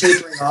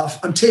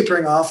 I'm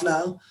tapering off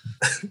now.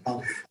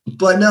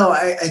 But no,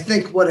 I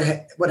think what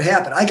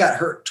happened, I got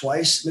hurt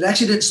twice. It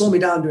actually didn't slow me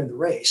down during the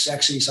race,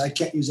 actually, so I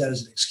can't use that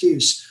as an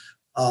excuse.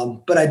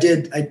 But I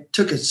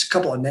took a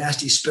couple of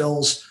nasty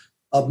spills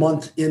a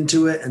month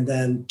into it, and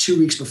then 2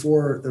 weeks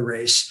before the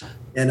race.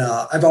 And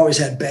I've always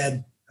had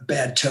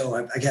bad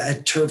toe. I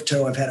had turf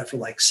toe. I've had it for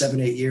like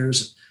 7-8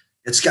 years.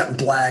 It's gotten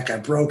black.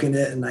 I've broken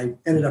it, and I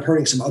ended up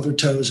hurting some other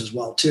toes as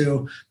well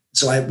too.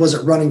 So I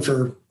wasn't running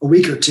for a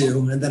week or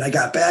two, and then I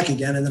got back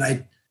again, and then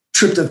I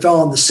tripped and fell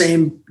on the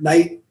same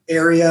night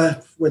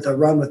area with a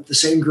run with the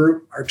same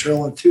group, our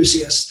trail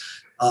enthusiasts.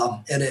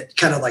 And it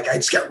kind of like, I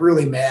just got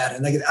really mad.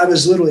 And I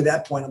was literally at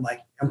that point, I'm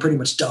like, I'm pretty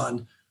much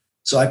done.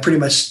 So I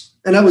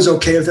was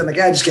okay with it. Like,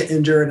 I just get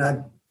injured,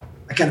 and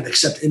I kind of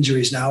accept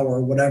injuries now or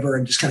whatever,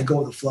 and just kind of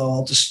go with the flow.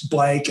 I'll just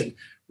bike and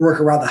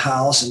work around the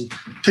house and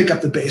pick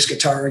up the bass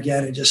guitar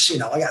again. And just,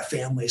 I got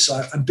family,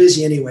 so I'm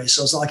busy anyway.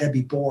 So it's not like I'd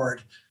be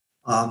bored.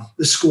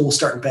 The school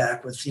starting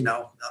back with,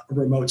 a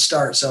remote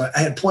start. So I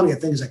had plenty of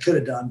things I could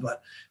have done,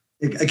 but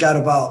I got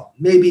about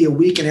maybe a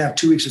week and a half,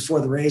 2 weeks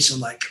before the race,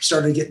 and like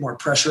started to get more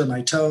pressure in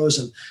my toes,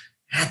 and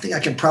I think I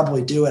can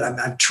probably do it.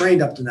 I'm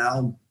trained up to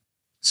now.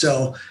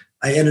 So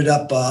I ended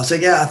up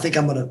saying, yeah, I think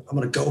I'm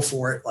going to go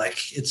for it. Like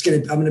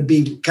I'm going to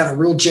be kind of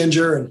real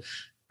ginger, and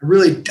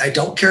I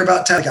don't care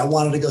about time. Like, I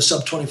wanted to go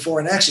sub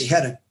 24, and actually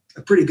had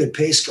a pretty good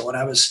pace going.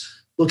 I was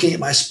looking at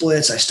my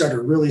splits. I started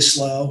really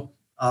slow.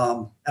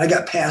 And I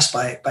got passed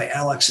by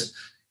Alex at,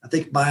 I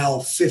think,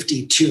 mile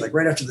 52, like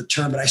right after the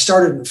turn, but I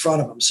started in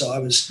front of him. So I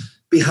was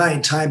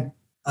behind time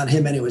on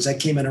him anyways. I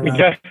came in We around.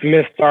 just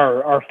missed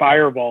our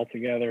fireball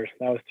together.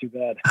 That was too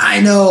bad.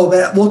 I know,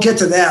 but we'll get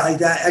to that. Like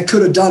that, I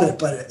could have done it,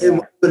 but it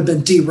would have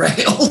been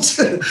derailed.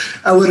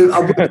 I would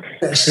have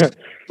missed.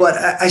 But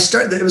I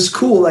started. It was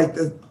cool. Like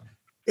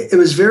it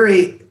was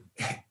very.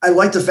 I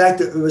like the fact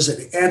that it was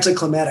an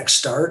anticlimactic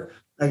start.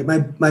 Like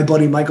my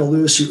buddy Michael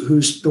Lewis,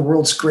 who's the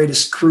world's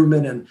greatest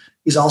crewman, and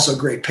he's also a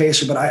great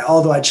pacer. But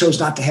although I chose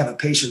not to have a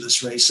pacer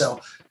this race, so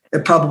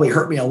it probably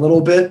hurt me a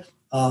little bit.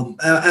 And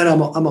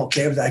I'm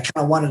okay with that. I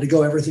kind of wanted to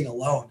go everything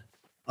alone.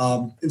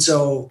 And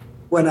so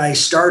when I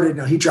started,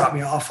 he dropped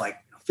me off like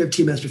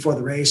 15 minutes before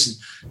the race,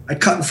 and I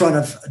cut in front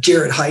of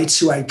Jared Heights,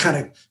 who I kind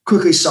of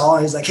quickly saw.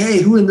 He's like,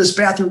 "Hey, who in this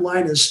bathroom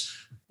line is,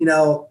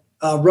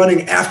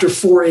 running after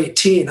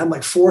 4:18?" I'm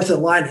like fourth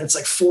in line, and it's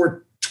like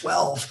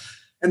 4:12.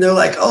 And they're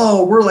like,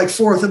 "Oh, we're like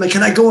fourth." I'm like,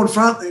 "Can I go in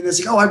front?" And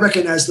it's like, "Oh, I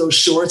recognize those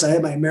shorts." I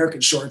had my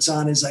American shorts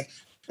on. He's like,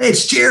 "Hey,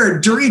 it's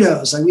Jared,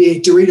 Doritos." Like we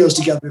ate Doritos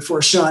together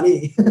before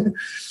Shawnee.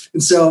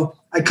 And so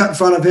I cut in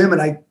front of him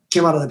and I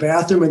came out of the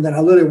bathroom, and then I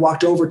literally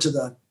walked over to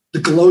the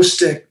glow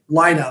stick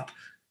lineup,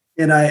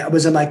 and I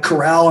was in my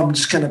corral. I'm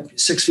just kind of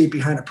 6 feet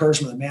behind a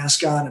person with a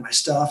mask on and my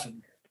stuff,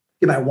 and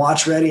get my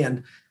watch ready.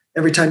 And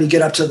every time you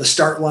get up to the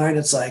start line,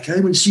 it's like, "Hey,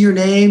 when you see your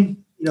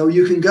name,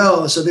 you can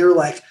go." So they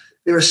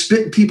were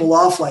spitting people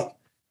off like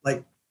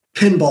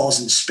pinballs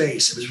in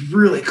space. It was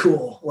really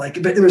cool.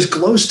 But there was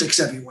glow sticks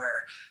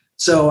everywhere.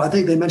 So I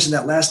think they mentioned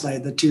that last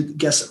night, the two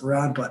guests that were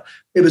on, but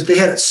they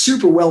had it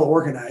super well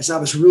organized. I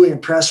was really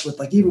impressed with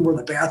even where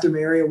the bathroom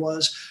area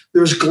was.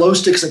 There was glow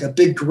sticks, like a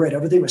big grid.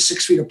 Everything was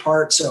 6 feet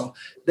apart. So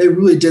they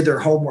really did their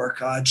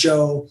homework.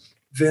 Joe,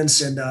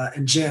 Vince,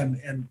 and Jim,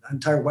 and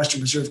entire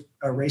Western Reserve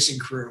racing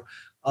crew.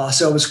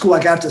 So it was cool.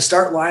 I got to the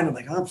start line. I'm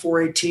like, I'm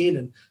 4:18,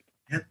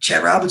 and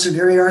Chad Robinson,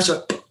 here you are.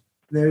 So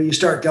there you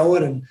start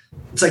going, and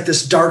it's like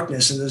this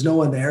darkness, and there's no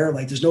one there.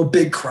 Like there's no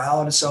big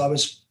crowd. So I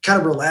was kind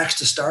of relaxed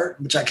to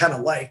start, which I kind of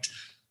liked.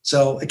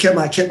 So it kept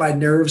my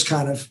nerves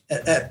kind of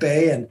at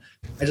bay. And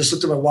I just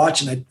looked at my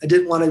watch, and I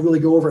didn't want to really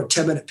go over a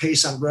 10-minute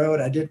pace on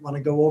road. I didn't want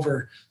to go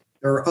over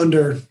or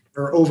under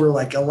or over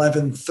like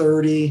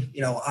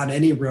 11:30, on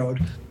any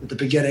road at the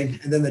beginning.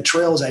 And then the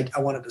trails, I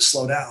wanted to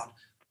slow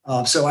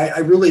down. So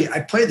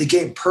I played the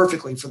game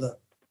perfectly for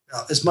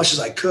as much as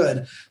I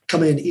could,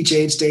 coming in each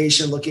aid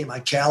station, looking at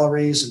my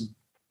calories, and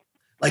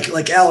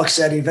like Alex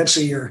said,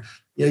 eventually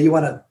you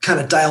want to kind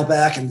of dial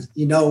back, and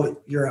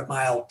you're at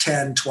mile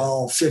 10,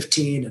 12,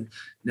 15, and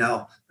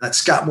that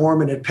Scott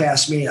Mormon had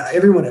passed me.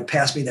 Everyone had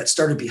passed me that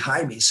started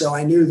behind me, so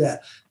I knew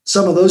that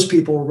some of those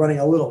people were running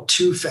a little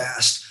too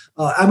fast.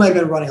 I might have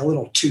been running a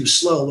little too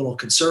slow, a little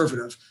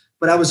conservative,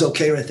 but I was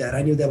okay with that.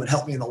 I knew that would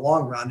help me in the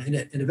long run, and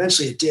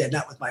eventually it did.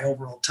 Not with my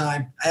overall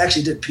time. I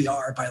actually did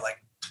PR by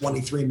like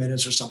 23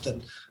 minutes or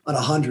something on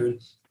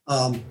 100.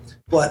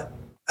 But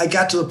I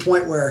got to the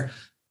point where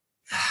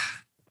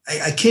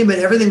I came in,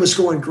 everything was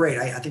going great.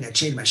 I think I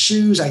changed my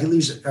shoes. I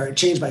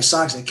changed my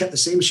socks. I kept the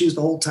same shoes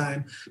the whole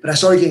time, but I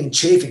started getting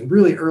chafing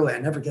really early. I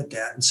never get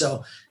that. And so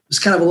it was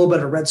kind of a little bit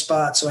of a red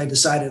spot. So I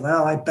decided,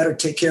 well, I better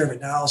take care of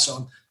it now. So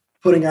I'm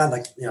putting on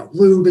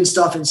lube and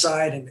stuff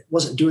inside, and it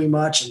wasn't doing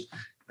much. And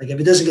if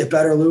it doesn't get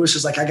better, Lewis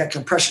is like, I got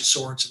compression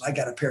shorts, and I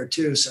got a pair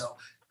too. So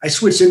I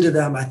switched into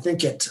them, I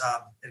think at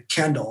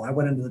Kendall. I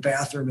went into the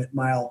bathroom at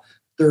mile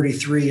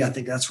 33. I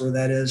think that's where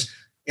that is.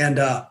 And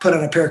put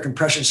on a pair of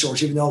compression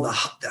shorts, even though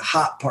the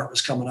hot part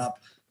was coming up.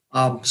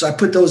 So I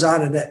put those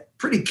on, and that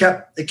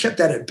kept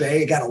that at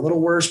bay. It got a little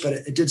worse, but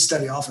it did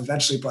steady off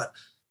eventually. But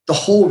the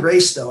whole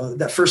race, though,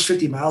 that first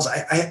 50 miles,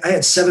 I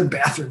had 7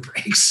 bathroom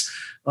breaks.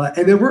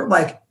 And they weren't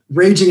like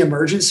raging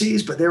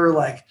emergencies, but they were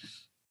like,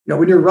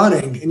 when you're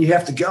running and you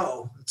have to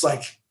go, it's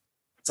like,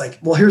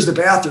 well, here's the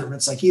bathroom.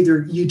 It's like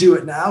either you do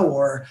it now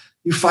or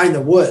you find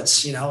the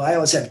woods. I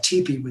always have a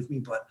teepee with me,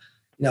 but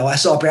I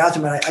saw a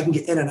bathroom and I can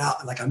get in and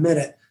out in like a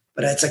minute.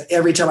 But it's like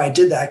every time I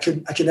did that,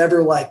 I could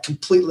never like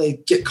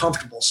completely get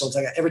comfortable. So it's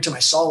like every time I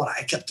saw one,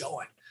 I kept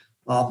going.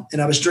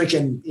 And I was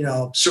drinking,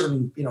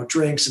 certain,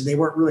 drinks, and they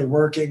weren't really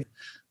working.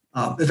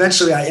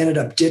 Eventually, I ended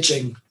up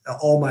ditching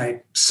all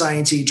my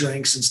Science-y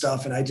drinks and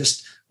stuff, and I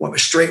just went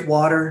with straight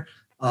water.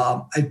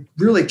 I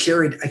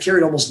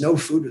carried almost no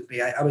food with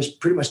me. I was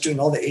pretty much doing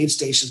all the aid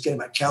stations, getting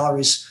my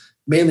calories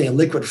mainly in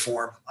liquid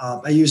form.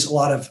 I use a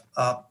lot of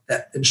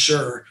that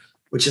Ensure,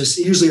 which is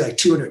usually like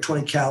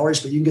 220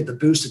 calories, but you can get the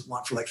boosted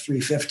one for like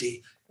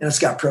 350, and it's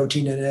got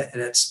protein in it,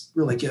 and it's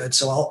really good.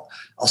 So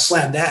I'll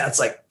slam that. It's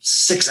like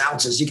 6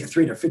 ounces. You get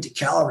 350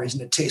 calories,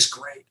 and it tastes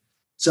great.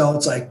 So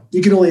it's like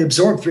you can only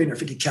absorb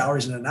 350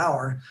 calories in an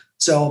hour.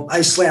 So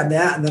I slam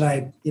that, and then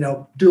I,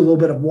 do a little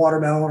bit of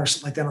watermelon or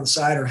something like that on the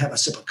side, or have a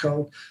sip of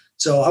Coke.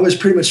 So I was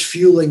pretty much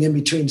fueling in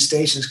between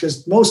stations,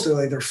 because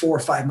mostly they're 4 or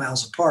 5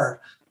 miles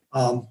apart.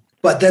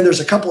 But then there's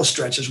a couple of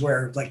stretches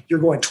where like you're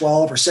going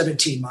 12 or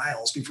 17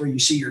 miles before you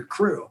see your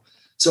crew.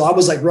 So I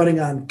was like running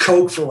on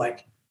Coke for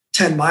like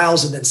 10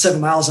 miles, and then 7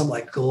 miles, I'm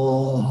like,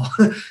 oh,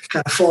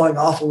 kind of falling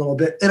off a little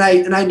bit. And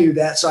I knew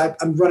that. So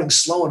I'm running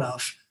slow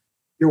enough.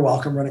 You're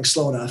welcome. Running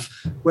slow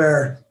enough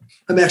where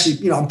I'm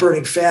actually, I'm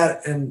burning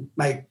fat, and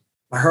my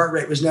My heart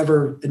rate was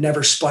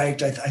never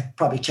spiked. I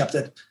probably kept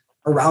it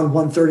around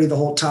 130 the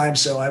whole time.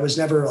 So I was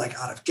never like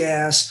out of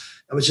gas.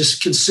 I was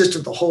just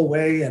consistent the whole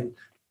way. And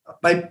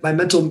my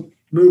mental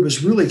mood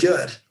was really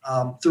good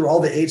through all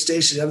the aid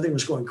stations. Everything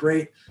was going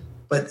great.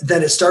 But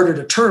then it started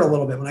to turn a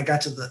little bit when I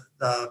got to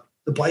the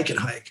bike and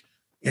hike.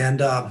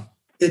 And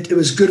it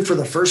was good for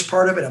the first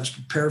part of it. I was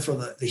prepared for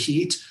the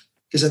heat,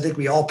 because I think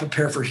we all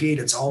prepare for heat.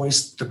 It's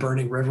always the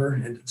burning river.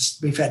 And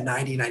we've had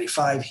 90,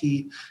 95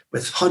 heat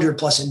with 100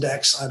 plus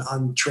index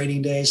on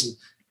training days. And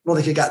I don't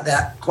think it got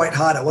that quite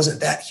hot. It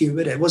wasn't that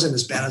humid. It wasn't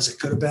as bad as it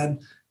could have been.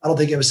 I don't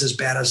think it was as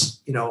bad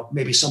as,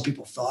 maybe some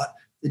people thought.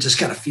 It just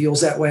kind of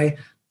feels that way,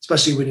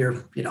 especially when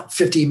you're,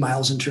 15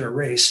 miles into a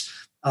race.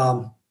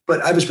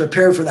 But I was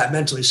prepared for that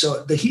mentally.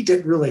 So the heat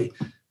didn't really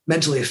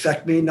mentally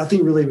affect me.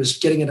 Nothing really was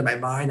getting into my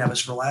mind. I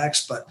was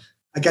relaxed, but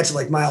I got to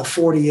like mile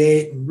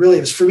 48. And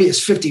really for me,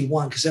 it's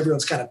 51 because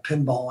everyone's kind of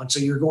pinballing. So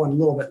you're going a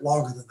little bit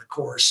longer than the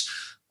course.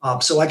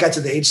 So I got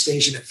to the aid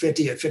station at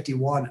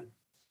 51. And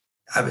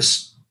I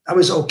was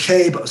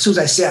okay. But as soon as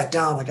I sat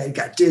down, like I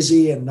got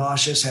dizzy and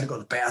nauseous, had to go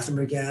to the bathroom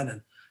again.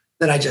 And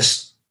then I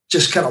just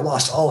kind of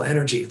lost all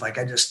energy. Like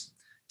I just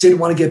didn't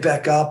want to get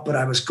back up, but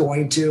I was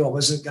going to. I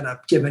wasn't going to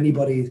give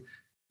anybody,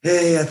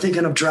 hey, I'm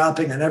thinking of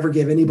dropping. I never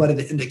gave anybody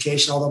the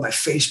indication, although my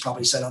face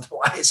probably said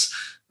otherwise.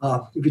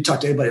 If you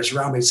talk to anybody that's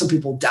around me, some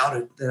people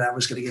doubted that I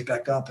was going to get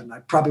back up, and I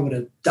probably would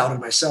have doubted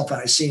myself had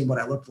I seen what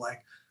I looked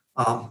like.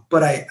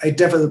 But I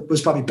definitely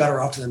was probably better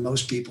off than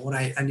most people,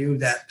 and I knew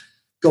that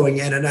going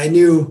in, and I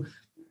knew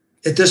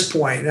at this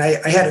point, and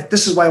I had it.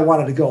 This is why I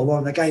wanted to go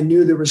alone. Like I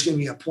knew there was going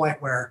to be a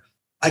point where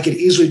I could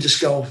easily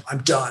just go, I'm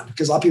done,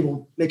 because a lot of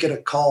people make it a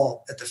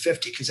call at the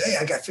 50 because, hey,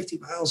 I got 50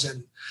 miles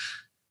in.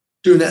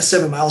 Doing that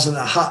 7 miles in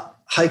a hot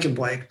hiking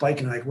bike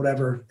and like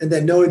whatever. And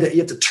then knowing that you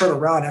have to turn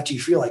around after you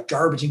feel like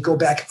garbage and go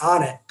back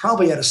on it,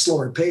 probably at a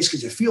slower pace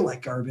because you feel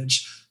like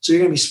garbage. So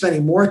you're going to be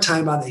spending more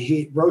time on the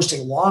heat,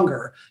 roasting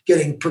longer,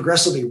 getting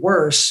progressively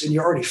worse, and you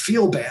already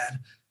feel bad.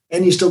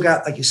 And you still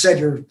got, like you said,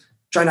 you're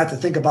trying not to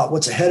think about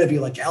what's ahead of you,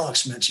 like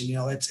Alex mentioned.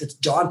 It's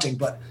daunting,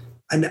 but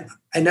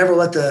I never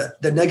let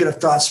the negative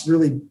thoughts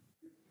really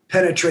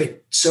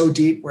penetrate so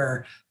deep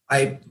where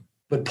I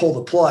would pull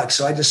the plug.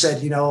 So I just said,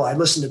 I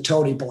listened to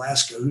Tony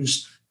Belasco,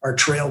 who's our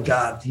trail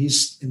god.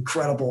 He's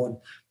incredible. And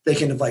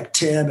thinking of like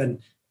Tim and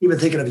even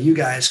thinking of you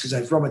guys, because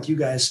I've run with you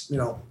guys,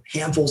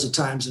 handfuls of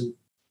times and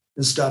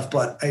stuff.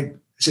 But I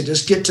said,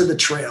 just get to the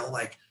trail,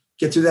 like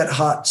get through that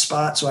hot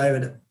spot. So I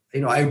would,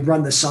 I'd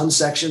run the sun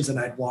sections and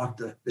I'd walk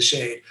the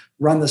shade,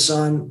 run the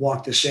sun,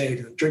 walk the shade,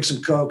 and drink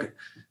some Coke. And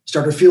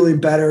started feeling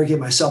better, give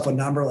myself a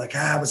number like,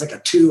 I was like a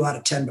 2 out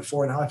of 10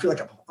 before. Now I feel like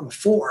I'm a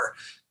 4.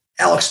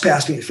 Alex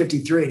passed me at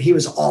 53 and he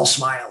was all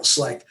smiles.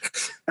 Like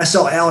I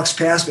saw Alex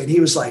pass me and he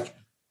was like,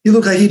 he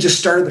looked like he just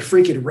started the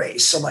freaking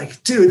race. I'm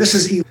like, dude, this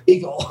is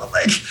illegal.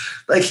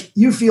 like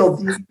you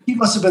feel, he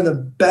must have been the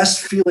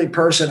best feeling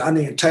person on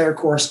the entire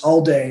course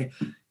all day,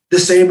 the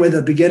same way at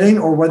the beginning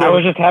or whether. I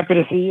was just happy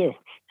to see you.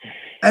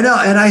 I know.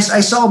 And I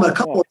saw him a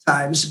couple of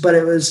times, but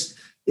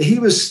he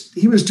was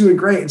doing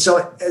great. And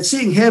so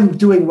seeing him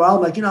doing well,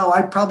 I'm like,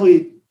 I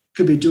probably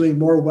could be doing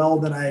more well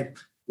than I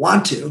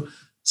want to.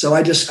 So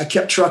I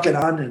kept trucking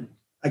on, and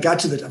I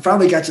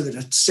finally got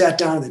to sat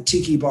down in the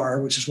Tiki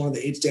Bar, which is one of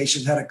the aid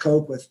stations, had a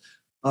Coke with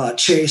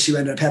Chase, who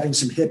ended up having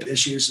some hip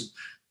issues. And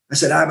I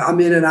said, I'm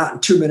in and out in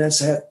 2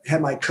 minutes. I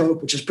had my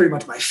Coke, which is pretty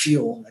much my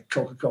fuel, like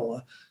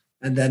Coca-Cola.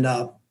 And then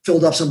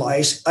filled up some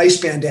ice.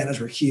 Ice bandanas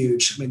were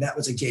huge. I mean, that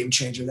was a game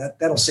changer.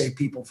 That'll save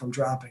people from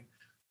dropping.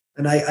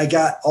 And I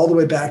got all the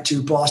way back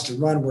to Boston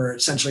Run, where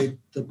essentially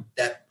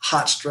that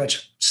hot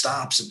stretch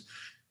stops. And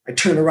I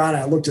turned around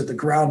and I looked at the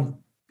ground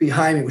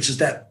behind me, which is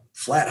that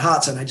flat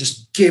hots, and I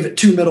just gave it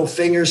 2 middle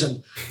fingers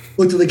and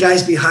looked at the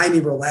guys behind me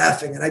were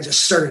laughing, and I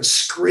just started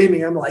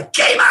screaming. I'm like,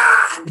 game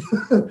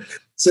on!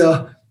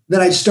 So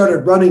then I started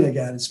running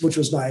again, which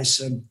was nice.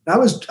 And I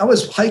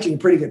was hiking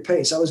pretty good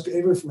pace. I was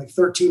even from like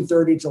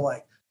 13:30 to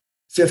like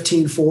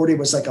 15:40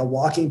 was like a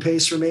walking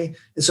pace for me.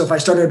 And so if I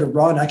started to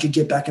run, I could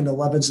get back into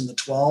 11s and the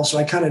 12s. So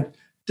I kind of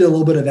did a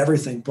little bit of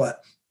everything.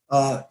 But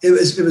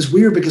it was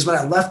weird because when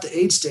I left the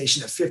aid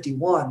station at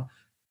 51,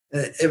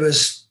 it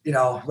was,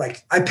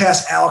 like I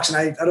passed Alex and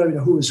I don't even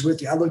know who was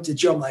with you. I looked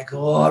at you. I'm like,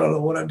 oh, I don't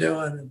know what I'm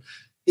doing. And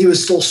he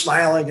was still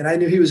smiling and I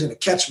knew he was going to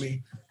catch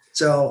me.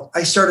 So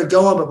I started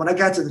going, but when I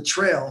got to the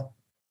trail,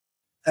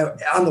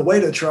 on the way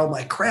to the trail, I'm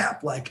like,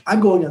 crap, like I'm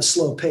going at a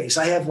slow pace.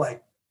 I have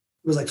it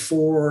was like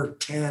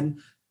 4:10.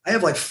 I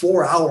have like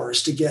 4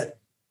 hours to get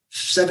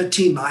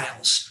 17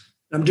 miles.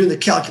 And I'm doing the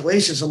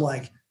calculations. I'm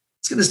like,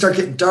 it's going to start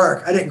getting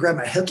dark. I didn't grab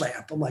my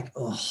headlamp. I'm like,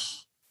 oh.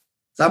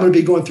 So I'm going to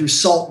be going through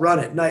Salt Run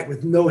at night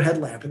with no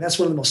headlamp. And that's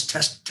one of the most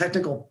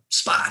technical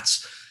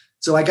spots.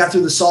 So I got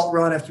through the Salt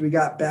Run after we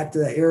got back to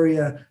that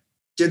area,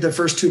 did the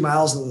first 2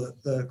 miles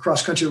of the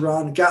cross country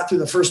run, got through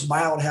the first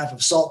mile and a half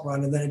of Salt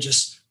Run. And then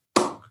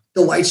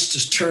the lights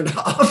just turned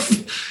off.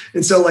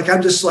 And so like,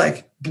 I'm just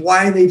like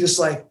blindly just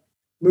like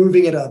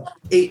moving at a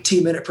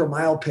 18 minute per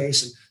mile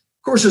pace. And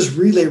of course there's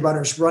relay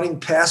runners running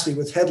past me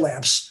with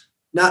headlamps,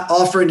 not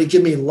offering to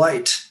give me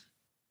light.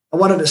 I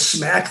wanted to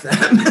smack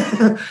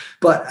them,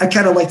 but I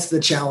kind of liked the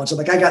challenge. I'm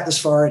like, I got this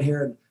far in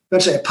here, and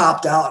eventually I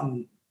popped out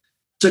and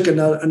took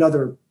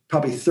another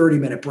probably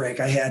 30-minute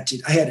break. I had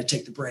to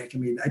take the break. I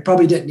mean, I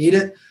probably didn't need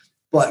it,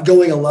 but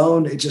going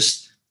alone,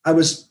 I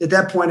was at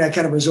that point, I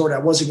kind of resorted.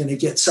 I wasn't going to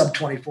get sub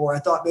 24. I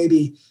thought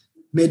maybe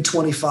mid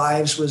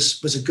 25s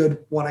was a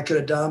good one I could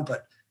have done,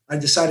 but I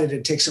decided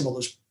to take some of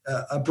those,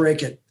 a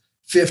break at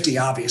 50.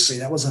 Obviously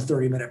that was a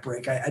 30-minute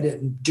break. I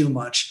didn't do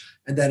much.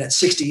 And then at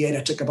 68,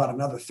 I took about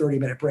another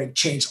 30-minute break,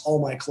 changed all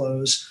my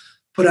clothes,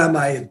 put on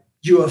my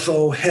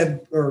UFO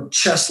head or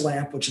chest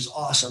lamp, which is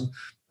awesome.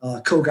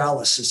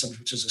 Kogala system,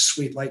 which is a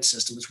sweet light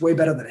system. It's way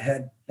better than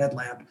a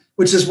headlamp,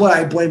 which is what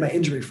I blame my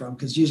injury from,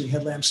 because using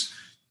headlamps,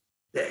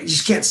 you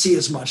just can't see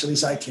as much. At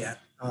least I can't.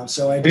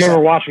 So I remember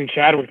watching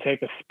Chadwick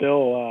take a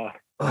spill on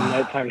a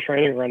nighttime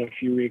training run a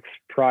few weeks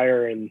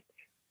prior, and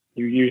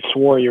you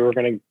swore you were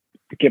going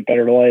to get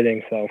better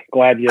lighting. So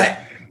glad you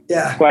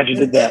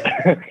did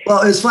that.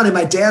 Well, it's funny.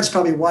 My dad's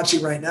probably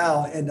watching right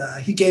now, and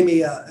he gave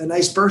me a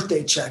nice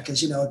birthday check,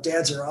 because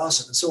dads are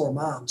awesome, and so are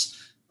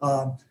moms.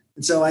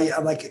 And so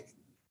I'm like,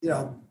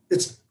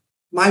 it's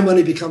my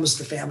money becomes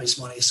the family's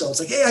money. So it's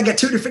like, hey, I got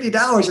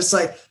 $250. It's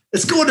like,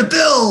 it's going to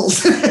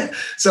bills.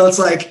 So it's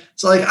like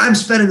I'm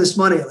spending this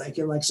money.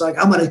 So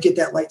I'm going to get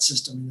that light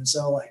system. And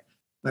so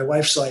my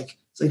wife's like,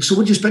 so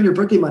what'd you spend your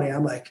birthday money?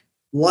 I'm like,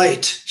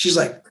 light. She's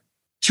like,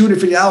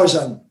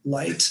 $250 on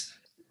light.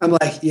 I'm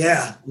like,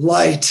 yeah,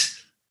 light.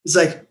 It's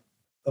like,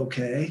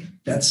 okay,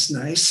 that's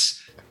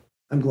nice.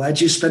 I'm glad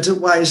you spent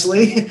it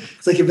wisely.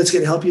 It's like, if it's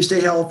going to help you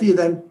stay healthy,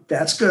 then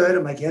that's good.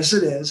 I'm like, yes,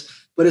 it is.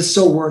 But it's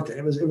so worth it.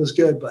 It was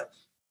good. But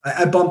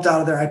I bumped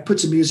out of there. I put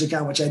some music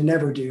on, which I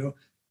never do.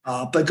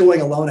 But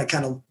going alone, I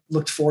kind of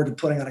looked forward to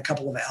putting on a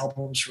couple of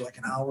albums for like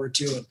an hour or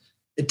two. And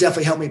it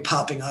definitely helped me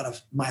popping out of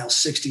mile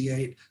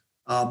 68.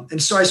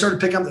 And so I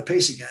started picking up the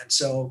pace again.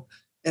 So,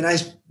 and I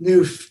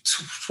knew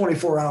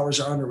 24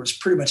 hours or under was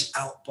pretty much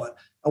out, but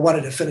I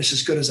wanted to finish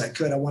as good as I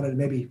could. I wanted to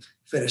maybe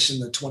finish in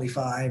the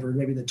 25 or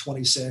maybe the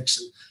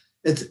 26.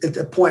 And at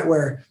the point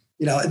where,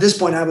 at this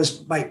point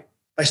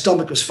my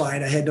stomach was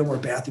fine. I had no more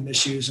bathroom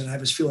issues, and I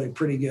was feeling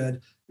pretty good.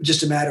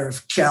 Just a matter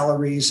of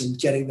calories and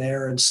getting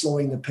there and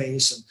slowing the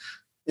pace.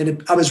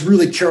 I was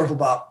really careful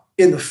about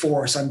in the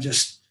force.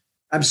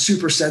 I'm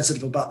super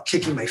sensitive about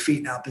kicking my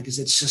feet now, because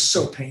it's just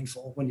so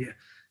painful when you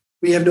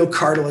have no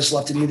cartilage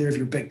left in either of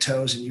your big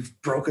toes and you've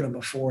broken them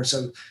before.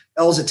 So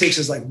all it takes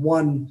is like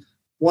one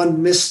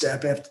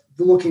misstep after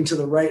looking to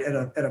the right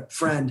at a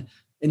friend,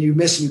 and you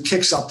miss and you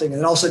kick something, and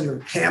then all of a sudden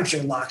your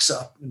hamstring locks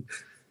up.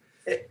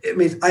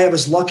 I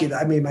was lucky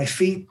that my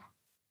feet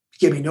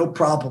gave me no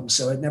problems,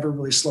 so it never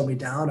really slowed me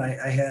down.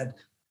 I had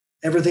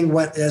everything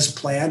went as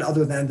planned,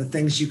 other than the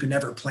things you can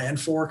never plan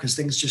for, because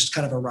things just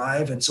kind of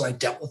arrive. And so I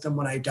dealt with them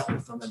when I dealt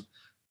with them. And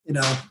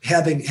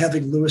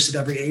having Lewis at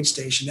every aid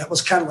station, that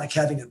was kind of like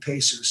having a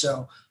pacer.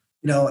 So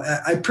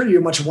I pretty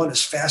much went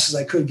as fast as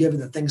I could, given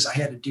the things I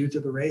had to do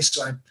through the race.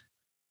 So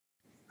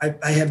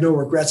I have no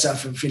regrets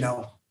of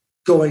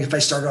going if I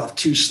started off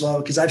too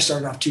slow, because I've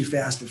started off too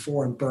fast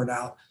before and burned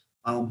out.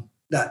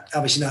 Not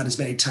as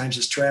many times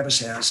as Travis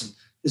has and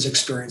his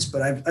experience,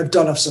 but I've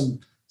done off some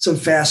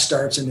fast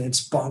starts, and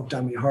it's bonked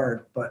on me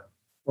hard. But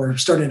we're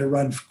starting to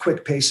run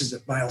quick paces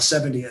at mile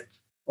 70 at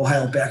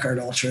Ohio Backyard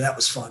Ultra. That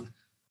was fun.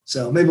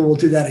 So maybe we'll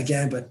do that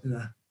again, but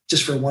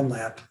just for one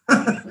lap.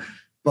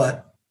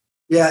 But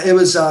yeah, it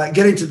was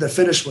getting to the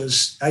finish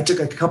I took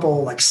a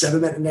couple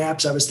 7-minute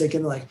naps. I was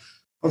thinking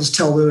I'll just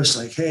tell Lewis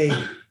hey,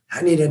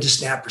 I need to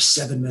just nap for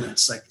 7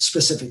 minutes.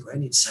 Specifically, I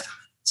need 7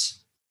 minutes.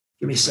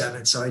 Give me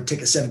 7. So I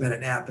take a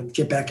 7-minute nap and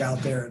get back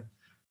out there. And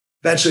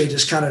eventually it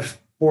just kind of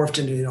morphed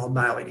into,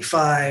 mile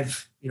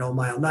 85,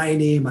 mile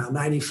 90, mile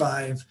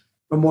 95,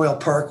 Memorial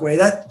Parkway,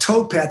 that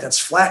tow path that's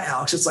flat,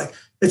 Alex.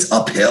 It's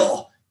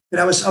uphill.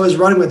 And I was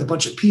running with a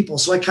bunch of people.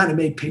 So I kind of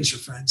made pacer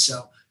friends.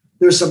 So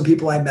there's some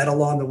people I met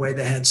along the way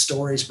that had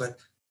stories, but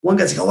one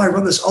guy's like, oh, I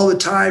run this all the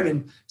time.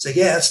 And it's like,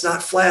 yeah, it's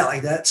not flat.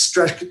 Like that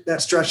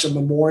stretch of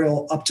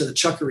Memorial up to the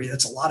Chuckery,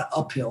 that's a lot of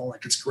uphill.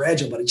 It's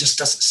gradual, but it just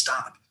doesn't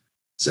stop.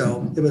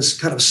 So it was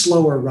kind of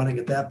slower running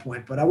at that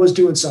point, but I was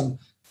doing some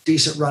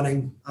decent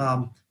running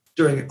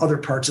during other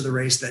parts of the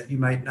race that you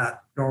might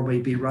not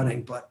normally be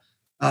running. But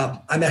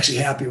I'm actually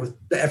happy with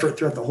the effort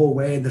throughout the whole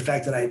way, and the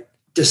fact that I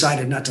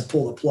decided not to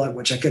pull the plug,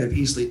 which I could have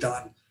easily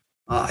done.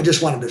 I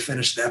just wanted to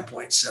finish at that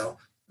point. So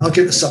I'll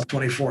get the sub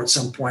 24 at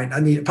some point. I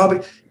need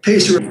probably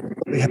pacer.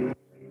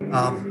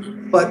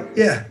 But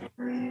yeah.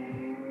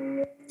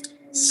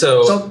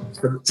 So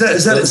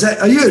is that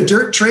are you a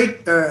dirt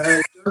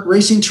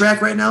racing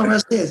track right now,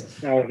 Wesley? I was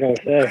going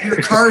to say.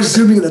 Your car is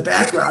zooming in the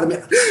background.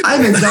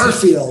 I'm in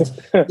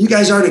Garfield. You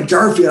guys aren't in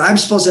Garfield. I'm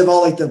supposed to have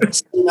all the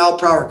 16 mile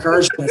per hour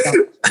cars.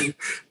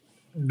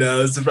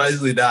 No,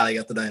 surprisingly not. I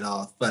got the night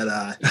off.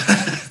 But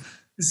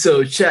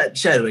so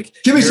Chadwick,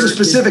 give me some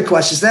specific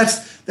questions.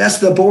 That's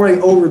the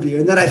boring overview.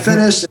 And then I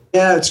finished. And,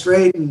 yeah, it's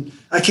great. And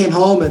I came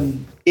home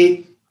and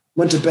ate,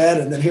 went to bed,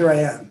 and then here I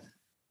am.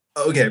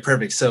 Okay,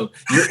 perfect. So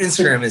your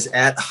Instagram is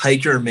at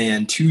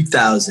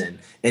HikerMan2000,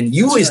 and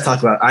you always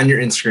talk about on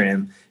your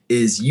Instagram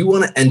is you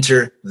want to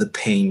enter the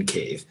pain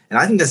cave. And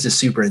I think that's just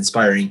super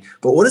inspiring.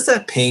 But what does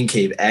that pain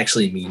cave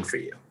actually mean for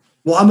you?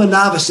 Well, I'm a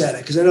novice at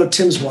it because I know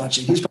Tim's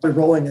watching. He's probably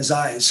rolling his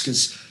eyes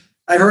because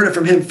I heard it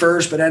from him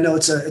first, but I know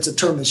it's a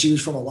term that's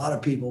used from a lot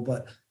of people.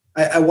 But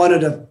I wanted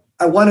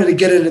to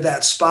get into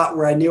that spot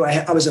where I knew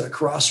I was at a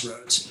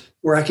crossroads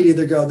where I could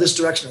either go this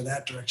direction or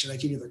that direction. I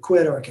could either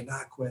quit or I could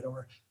not quit,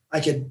 or I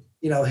could,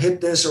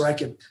 hit this, or I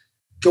could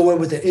go in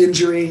with an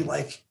injury.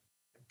 Like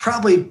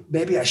probably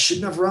maybe I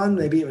shouldn't have run.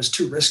 Maybe it was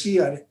too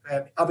risky. I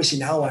obviously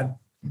now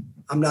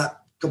I'm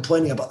not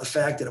complaining about the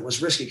fact that it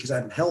was risky because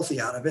I'm healthy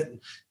out of it and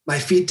my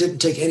feet didn't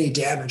take any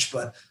damage,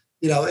 but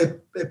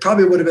it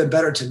probably would have been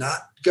better to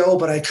not go,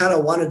 but I kind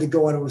of wanted to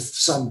go in with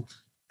some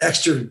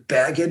extra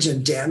baggage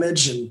and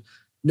damage and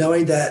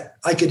knowing that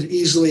I could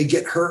easily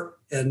get hurt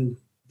and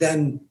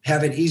then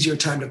have an easier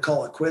time to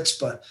call it quits.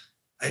 But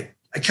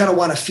I kind of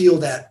want to feel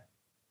that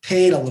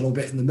pain a little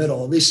bit in the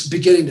middle, at least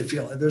beginning to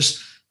feel it.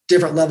 There's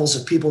different levels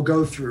that people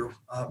go through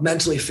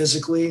mentally,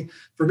 physically.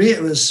 For me,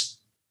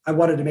 I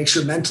wanted to make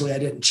sure mentally I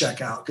didn't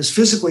check out because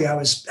physically I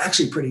was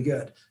actually pretty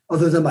good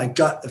other than my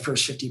gut the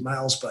first 50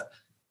 miles, but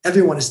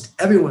everyone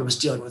was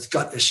dealing with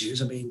gut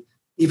issues. I mean,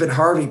 even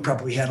Harvey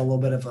probably had a little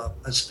bit of a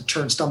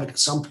turned stomach at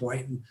some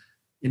point, and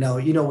you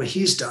know what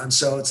he's done.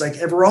 So it's like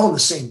we're all in the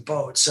same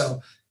boat.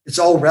 So it's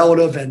all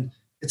relative, and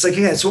it's like,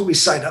 yeah, it's what we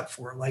signed up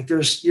for. Like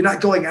you're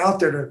not going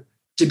out there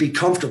to be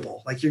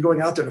comfortable. Like you're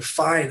going out there to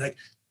find. Like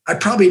I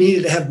probably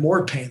needed to have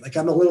more pain. Like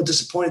I'm a little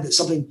disappointed that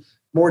something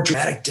more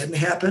dramatic didn't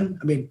happen.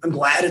 I mean, I'm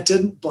glad it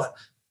didn't, but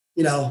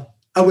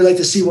I would like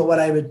to see what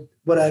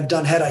I've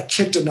done had I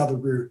kicked another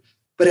route.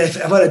 But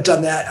if I would have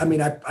done that, I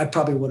mean, I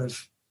probably would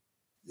have.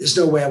 There's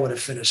no way I would have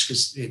finished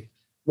because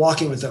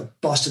walking with a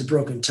busted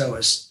broken toe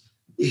is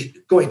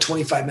going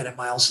 25-minute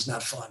miles is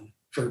not fun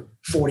for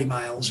 40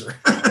 miles. Or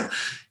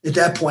at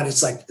that point,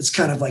 it's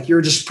kind of like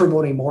you're just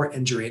promoting more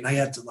injury, and I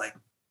have to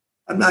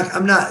I'm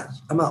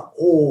not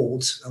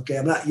old, okay,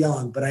 I'm not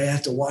young, but I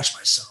have to watch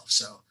myself.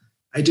 So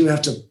I do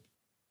have to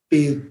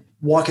be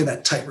walking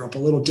that tightrope a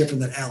little different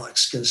than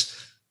Alex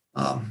because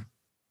I'm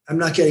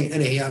not getting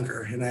any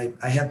younger, and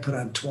I have put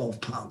on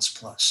 12 pounds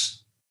plus.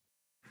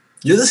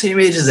 You're the same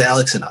age as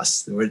Alex and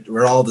us.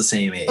 We're all the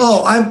same age.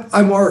 Oh,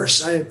 I'm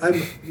worse.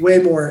 I'm way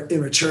more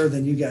immature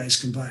than you guys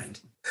combined.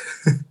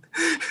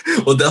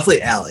 Well,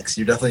 definitely Alex.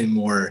 You're definitely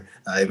more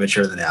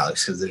immature than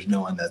Alex because there's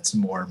no one that's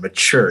more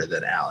mature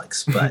than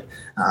Alex. But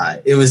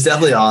it was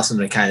definitely awesome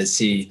to kind of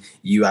see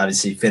you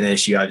obviously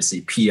finish. You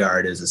obviously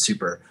PR'd. It was a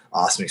super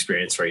awesome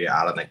experience for you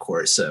out on the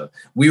course. So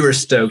we were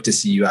stoked to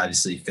see you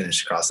obviously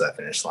finish across that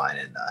finish line,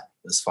 and it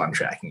was fun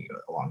tracking you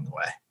along the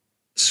way.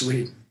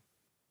 Sweet.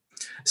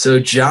 So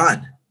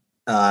John,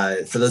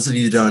 for those of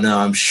you who don't know,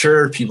 I'm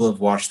sure people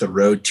have watched the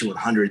Road to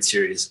 100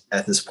 series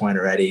at this point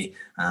already.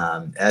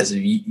 As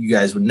you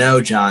guys would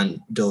know,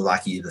 John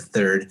Dolaki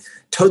III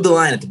towed the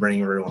line at the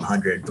Burning River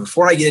 100.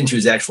 Before I get into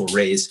his actual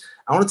race,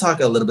 I want to talk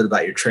a little bit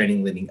about your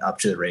training leading up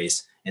to the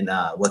race and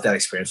what that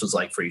experience was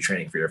like for you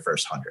training for your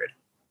first 100.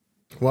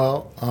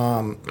 Well,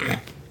 I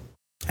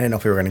didn't know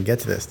if we were going to get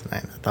to this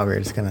tonight. I thought we were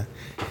just going to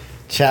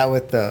chat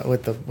with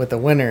the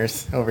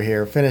winners over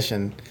here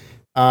finishing.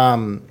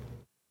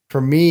 For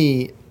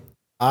me,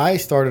 I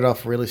started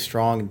off really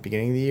strong at the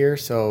beginning of the year.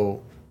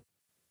 So,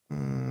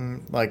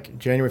 like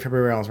January,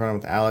 February, I was running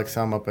with Alex.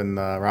 I'm up in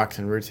the Rocks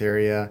and Roots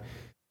area.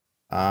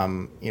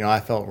 I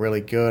felt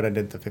really good. I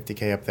did the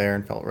 50K up there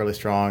and felt really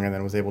strong, and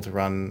then was able to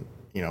run,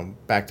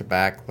 back to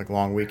back, like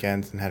long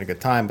weekends, and had a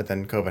good time. But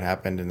then COVID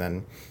happened, and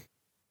then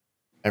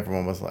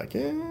everyone was like,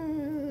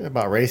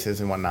 about races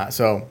and whatnot.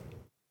 So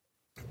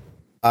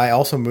I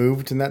also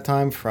moved in that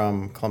time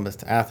from Columbus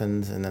to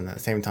Athens, and then at the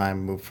same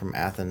time moved from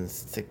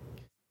Athens to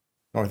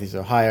Northeast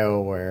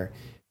Ohio, where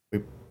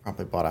we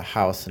probably bought a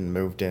house and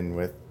moved in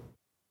with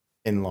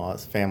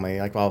in-laws, family,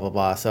 like blah, blah,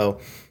 blah. So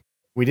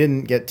I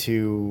didn't get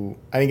to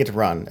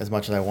run as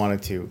much as I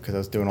wanted to because I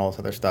was doing all this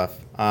other stuff.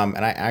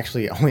 And I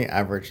actually only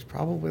averaged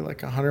probably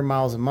like 100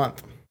 miles a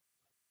month.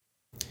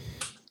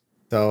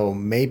 So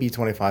maybe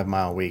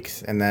 25-mile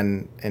weeks. And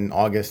then in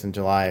August and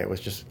July, it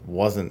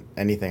wasn't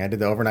anything. I did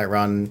the overnight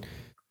run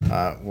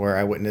where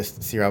I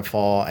witnessed C-Rob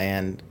fall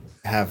and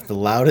have the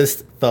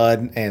loudest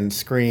thud and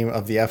scream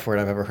of the F word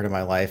I've ever heard in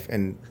my life.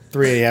 And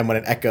 3 a.m. when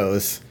it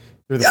echoes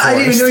through the forest. I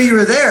didn't even know you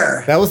were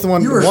there. That was the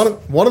one.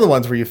 One of the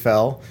ones where you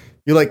fell.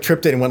 You like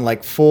tripped it and went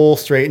like full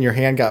straight, and your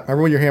hand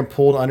remember when your hand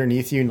pulled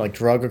underneath you and like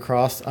drug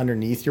across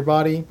underneath your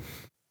body?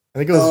 I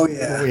think it was. Oh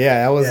yeah.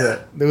 Yeah, that was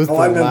it. It was the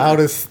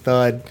loudest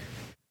thud.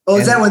 Oh,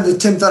 is that when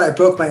Tim thought I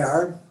broke my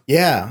arm?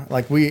 Yeah,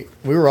 like we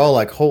were all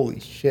like, "Holy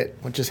shit,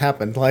 what just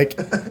happened?" Like,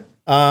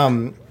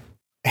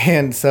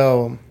 and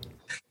so,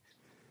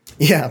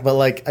 yeah, but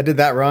like I did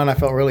that run, I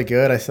felt really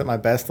good. I set my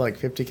best like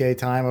 50K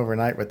time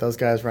overnight with those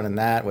guys running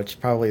that,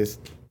 which probably is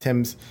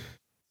Tim's.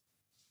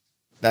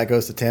 That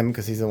goes to Tim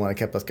because he's the one that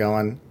kept us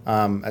going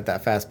at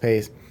that fast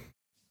pace.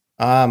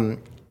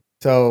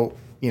 So,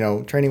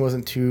 training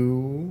wasn't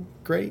too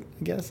great,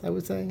 I guess I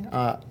would say.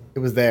 It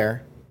was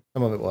there.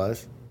 Some of it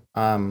was.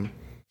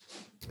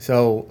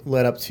 So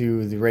led up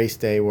to the race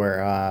day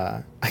where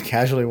I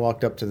casually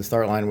walked up to the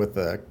start line with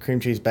a cream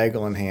cheese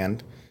bagel in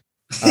hand.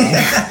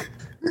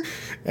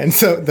 And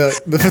so the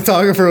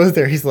photographer was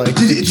there. He's like,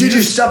 did you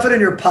just stuff it in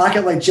your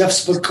pocket like Jeff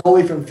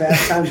Spicoli from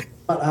Fast Times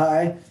at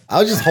High? I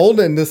was just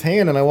holding this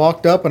hand, and I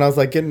walked up, and I was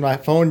like getting my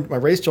phone, my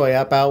RaceJoy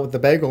app out with the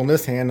bagel in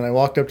this hand, and I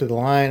walked up to the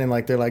line, and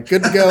like they're like,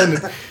 good to go. And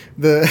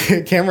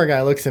the camera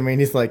guy looks at me,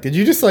 and he's like, did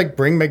you just like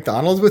bring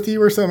McDonald's with you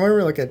or something,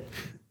 or like a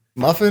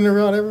muffin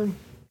or whatever?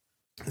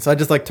 So I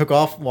just like took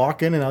off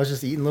walking, and I was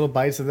just eating little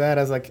bites of that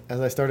as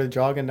I started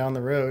jogging down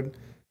the road.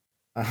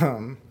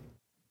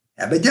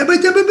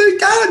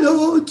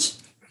 McDonald's.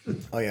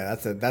 Oh yeah,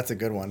 that's a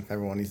good one.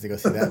 Everyone needs to go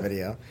see that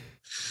video.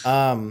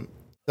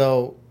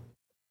 So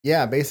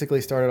yeah,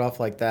 basically started off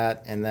like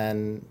that, and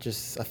then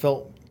just I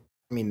felt,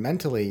 I mean,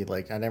 mentally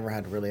like I never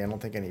had really, I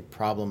don't think, any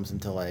problems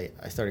until I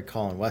started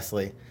calling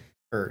Wesley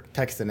or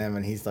texting him,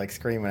 and he's like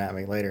screaming at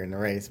me later in the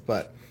race.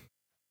 But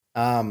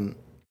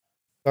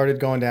started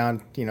going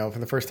down, you know, for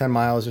the first 10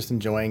 miles, just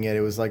enjoying it.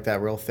 It was like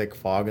that real thick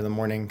fog in the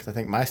morning because I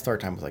think my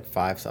start time was like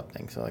 5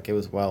 something, so like it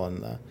was well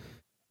in the,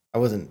 I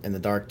wasn't in the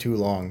dark too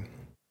long.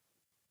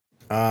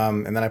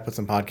 And then I put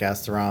some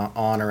podcasts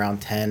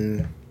around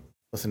 10,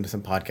 listened to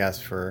some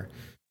podcasts for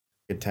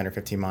a good 10 or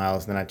 15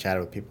 miles. And then I chatted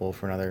with people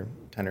for another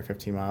 10 or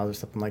 15 miles or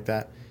something like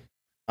that.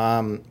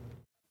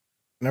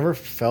 Never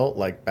felt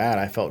like bad.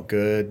 I felt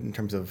good in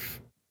terms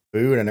of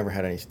food. I never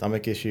had any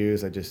stomach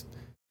issues. I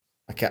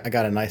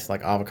got a nice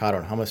like avocado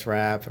and hummus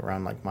wrap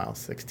around like miles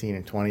 16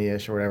 and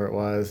 20-ish or whatever it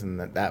was. And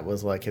that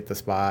was like hit the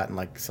spot and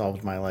like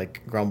solved my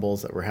like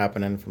grumbles that were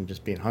happening from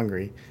just being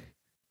hungry.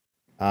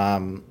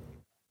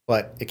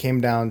 But it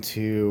came down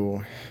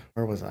to,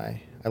 where was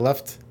I? I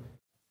left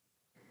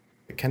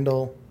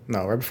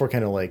right before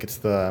Kendall Lake. It's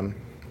the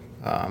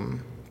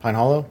Pine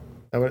Hollow,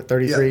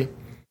 33. Yeah.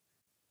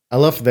 I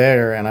left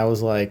there, and I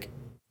was like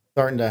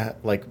starting to,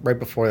 like right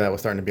before that,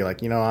 was starting to be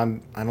like, you know,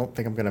 I don't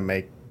think I'm going to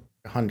make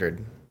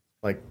 100.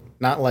 Like,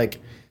 not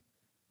like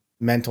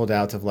mental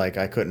doubts of like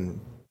I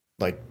couldn't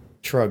like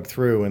shrug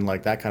through and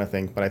like that kind of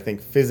thing. But I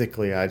think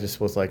physically, I just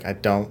was like, I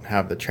don't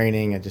have the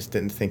training. I just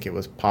didn't think it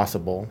was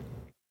possible.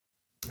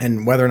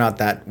 And whether or not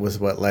that was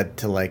what led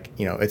to like,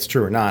 you know, it's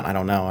true or not, I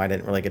don't know. I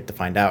didn't really get to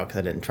find out because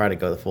I didn't try to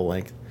go the full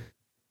length.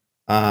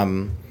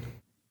 But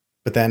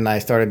then I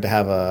started to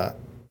have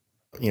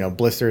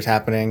blisters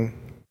happening.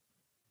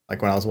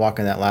 Like when I was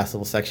walking that last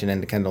little section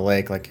into Kendall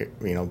Lake, like,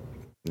 you know,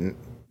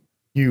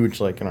 huge,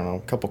 like, I don't know,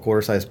 a couple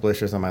quarter-sized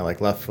blisters on my like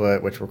left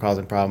foot, which were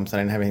causing problems. I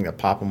didn't have anything to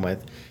pop them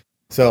with.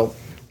 So,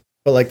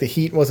 but like the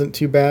heat wasn't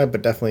too bad,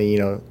 but definitely, you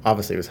know,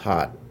 obviously it was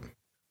hot,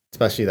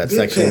 especially that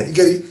section. You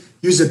gotta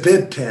use a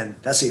bib pin.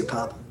 That's how you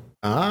pop them.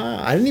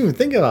 I didn't even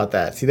think about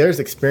that. See, there's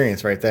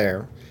experience right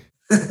there.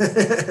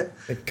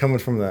 Like, coming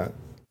from the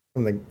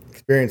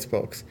experienced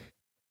folks.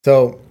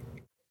 So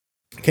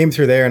came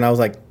through there, and I was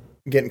like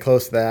getting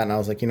close to that, and I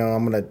was like, you know,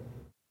 I'm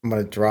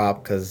gonna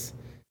drop because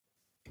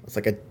it's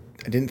like I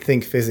didn't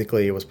think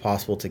physically it was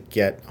possible to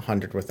get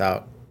 100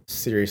 without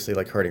seriously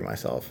like hurting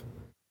myself.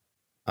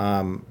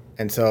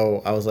 And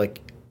so I was like,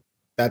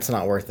 that's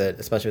not worth it,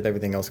 especially with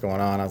everything else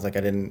going on. I was like, I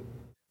didn't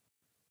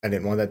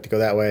want that to go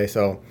that way.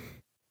 So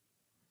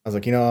I was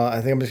like, you know, I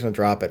think I'm just going to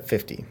drop at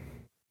 50.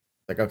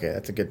 Like, okay,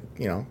 that's a good,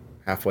 you know,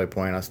 halfway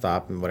point. I'll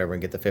stop and whatever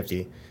and get to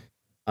 50.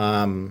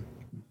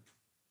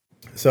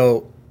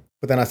 So,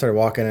 but then I started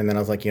walking, and then I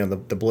was like, you know,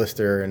 the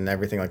blister and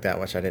everything like that,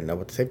 which I didn't know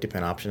about the safety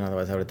pin option.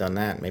 Otherwise I would have done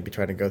that, maybe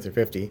tried to go through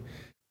 50.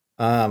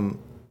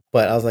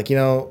 But I was like, you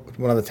know,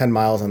 one of the 10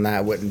 miles on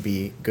that wouldn't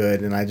be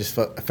good. And I just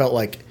felt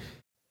like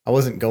I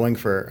wasn't going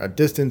for a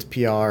distance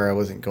PR. I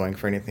wasn't going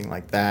for anything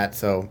like that.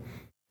 So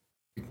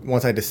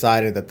once I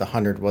decided that the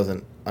 100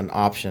 wasn't an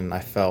option,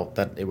 I felt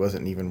that it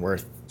wasn't even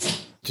worth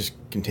just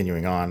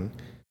continuing on.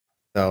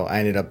 So I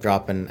ended up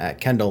dropping at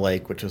Kendall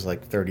Lake, which was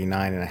like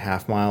 39 and a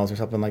half miles or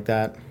something like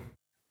that.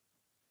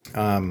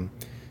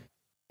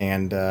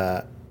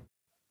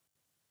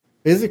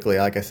 Physically,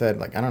 like I said,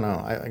 like, I don't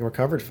know, I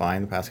recovered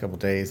fine the past couple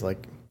of days.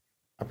 Like,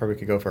 I probably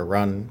could go for a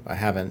run. I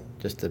haven't,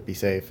 just to be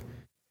safe.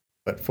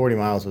 But 40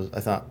 miles was,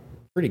 I thought,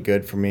 pretty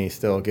good for me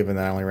still, given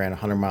that I only ran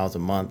 100 miles a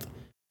month,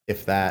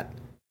 if that,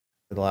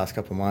 for the last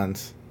couple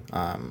months.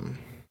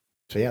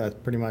 So yeah, that's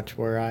pretty much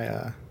where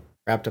I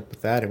wrapped up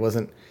with that. It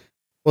wasn't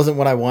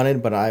what I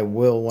wanted, but I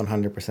will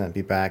 100%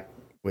 be back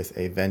with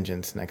a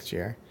vengeance next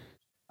year,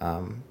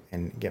 and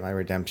get my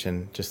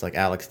redemption just like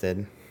Alex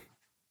did.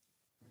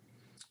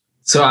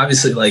 So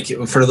obviously, like,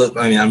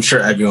 I'm sure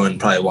everyone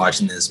probably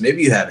watching this,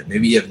 maybe you haven't,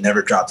 maybe you have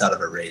never dropped out of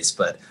a race,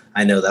 but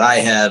I know that I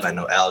have, I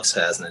know Alex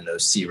has, and I know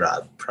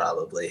C-Rob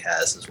probably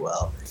has as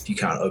well, if you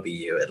count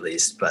OBU at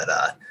least. But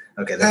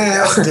okay, there we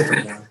go. That's a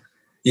different one.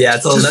 Yeah,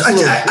 it's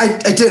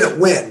I didn't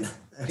win.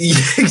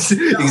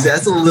 Exactly,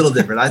 that's a little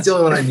different. That's the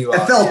only one I knew.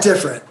 It felt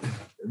different.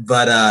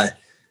 But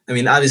I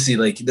mean, obviously,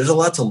 like, there's a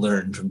lot to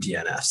learn from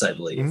DNFs, I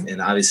believe. Mm-hmm.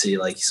 And obviously,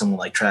 like, someone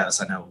like Travis,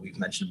 I know we've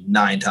mentioned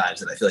 9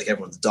 times, and I feel like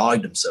everyone's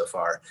dogged him so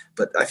far.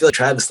 But I feel like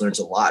Travis learns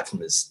a lot from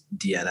his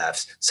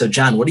DNFs. So,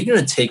 John, what are you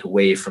going to take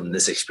away from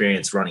this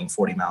experience running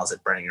 40 miles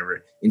at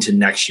Brenninger into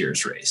next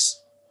year's race?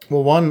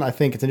 Well, one, I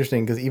think it's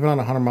interesting because even on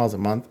 100 miles a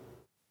month,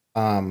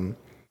 I'm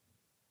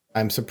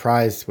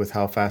surprised with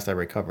how fast I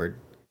recovered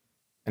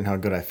and how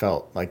good I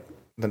felt. Like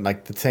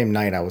the same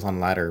night I was on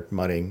ladder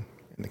mudding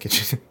in the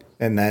kitchen,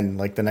 and then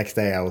like the next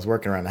day I was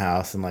working around the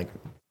house and like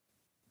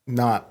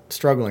not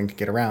struggling to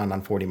get around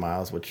on 40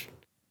 miles, which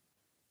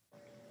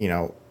you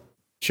know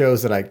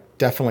shows that I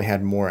definitely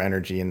had more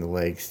energy in the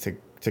legs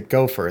to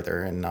go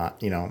further and not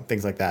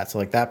things like that. So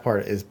like that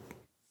part is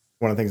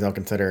one of the things I'll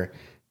consider.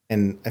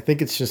 And I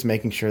think it's just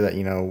making sure that,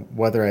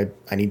 whether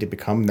I need to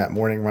become that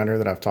morning runner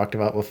that I've talked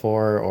about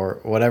before or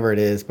whatever it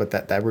is, but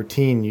that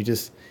routine, you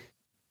just,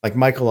 like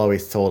Michael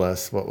always told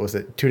us, what was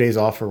it, 2 days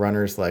off for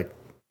runners, like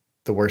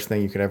the worst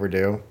thing you could ever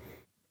do.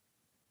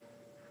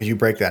 Because you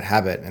break that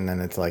habit and then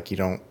it's like you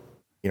don't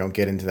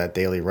get into that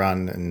daily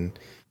run and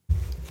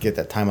get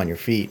that time on your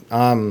feet.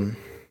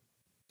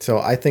 So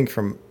I think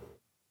from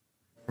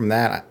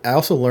that, I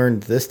also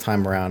learned this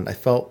time around, I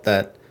felt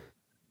that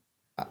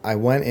I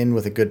went in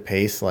with a good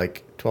pace,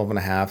 like 12 and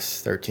a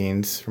halfs,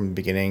 13s from the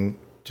beginning,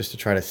 just to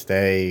try to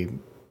stay,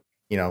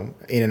 in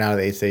and out of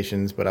the aid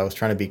stations. But I was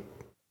trying to be,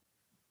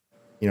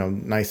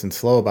 nice and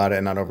slow about it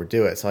and not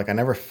overdo it. So like, I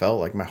never felt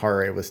like my heart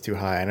rate was too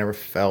high. I never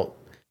felt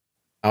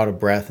out of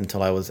breath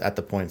until I was at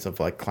the points of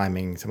like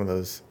climbing some of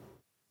those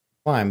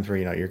climbs where,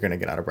 you're going to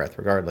get out of breath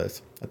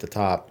regardless at the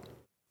top.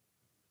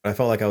 But I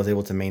felt like I was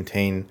able to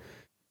maintain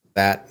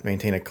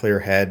a clear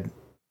head.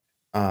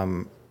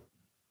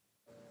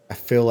 I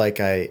feel like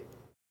I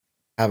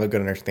have a good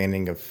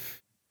understanding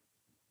of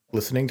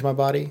listening to my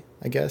body,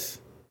 I guess.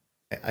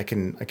 I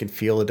can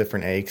feel the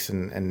different aches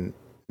and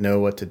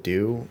know what to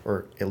do,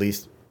 or at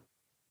least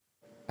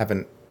have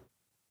an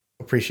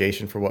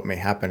appreciation for what may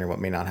happen or what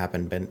may not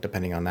happen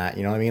depending on that.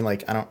 You know what I mean?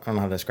 Like I don't know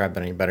how to describe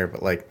it any better,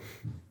 but like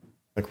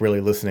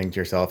really listening to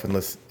yourself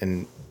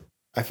and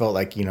I felt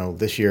like,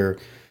 this year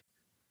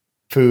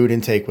food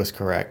intake was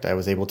correct. I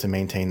was able to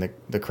maintain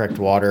the correct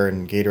water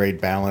and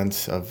Gatorade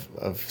balance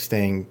of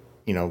staying,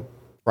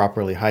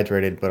 properly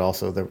hydrated, but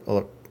also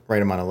the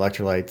right amount of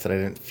electrolytes, that I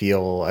didn't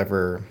feel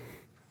ever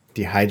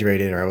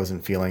dehydrated, or I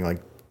wasn't feeling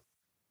like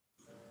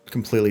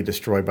completely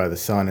destroyed by the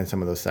sun in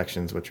some of those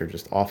sections, which are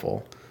just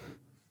awful.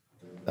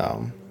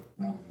 So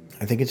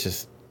I think it's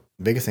just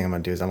the biggest thing I'm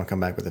going to do is I'm going to come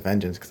back with a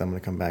vengeance, because I'm going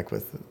to come back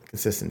with a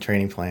consistent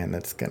training plan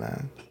that's going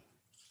to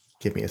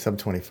give me a sub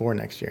 24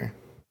 next year.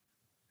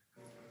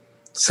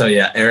 So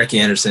yeah, Eric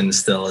Anderson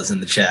still is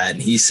in the chat,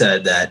 and he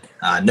said that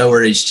no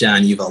worries,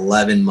 John, you have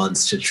 11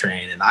 months to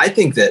train. And I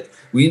think that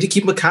we need to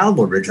keep him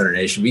accountable, Ridge Runner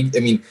Nation.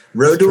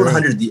 Road to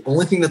 100, the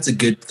only thing that's a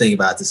good thing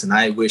about this, and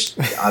I wish,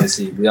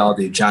 obviously, we all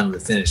do, John would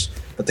have finished,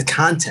 but the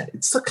content,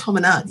 it's still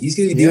coming out. He's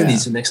going to be doing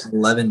these for the next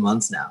 11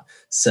 months now.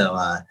 So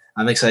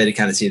I'm excited to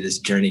kind of see this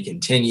journey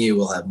continue.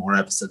 We'll have more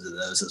episodes of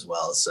those as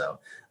well. So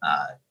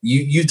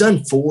you've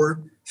done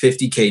 4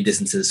 50K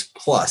distances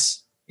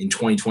plus in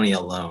 2020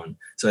 alone.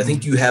 So I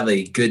think you have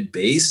a good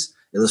base.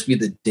 It'll just be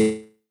the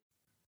daily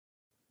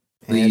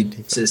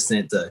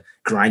consistent, the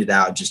grind it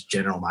out, just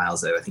general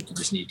miles that I think you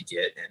just need to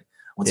get. And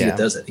once you get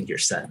those, I think you're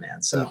set,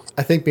 man. So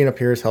I think being up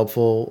here is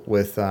helpful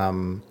with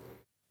the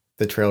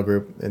trail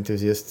group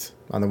enthusiasts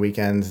on the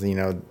weekends.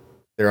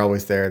 They're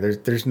always there.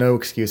 There's no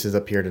excuses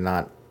up here to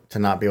not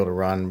be able to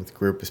run with the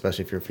group,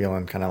 especially if you're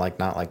feeling kind of like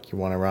not like you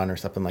want to run or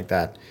something like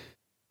that.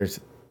 There's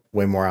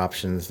way more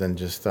options than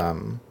just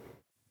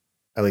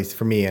at least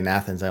for me in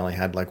Athens, I only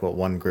had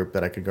one group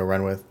that I could go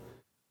run with.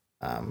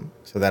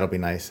 So that'll be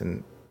nice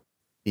and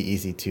be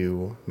easy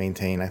to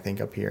maintain, I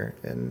think, up here.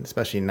 And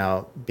especially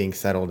now being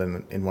settled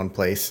in one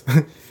place,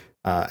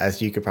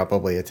 as you could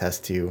probably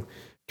attest to,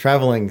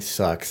 traveling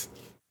sucks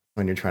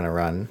when you're trying to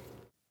run.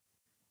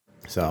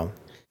 So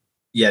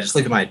yeah, just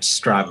look at my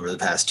Strava over the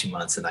past 2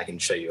 months and I can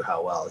show you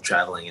how well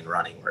traveling and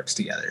running works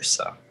together.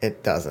 So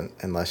it doesn't,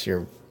 unless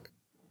you're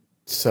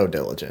so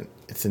diligent.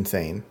 It's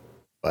insane,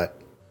 but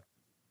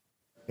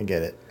I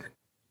get it.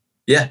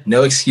 Yeah,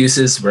 no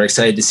excuses. We're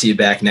excited to see you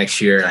back next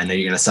year. I know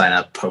you're going to sign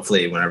up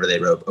hopefully whenever they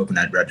open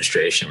that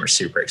registration. We're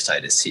super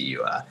excited to see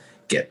you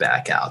get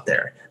back out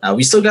there.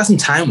 We still got some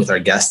time with our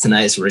guest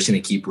tonight, so we're just going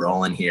to keep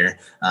rolling here.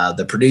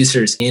 The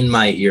producer's in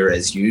my ear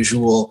as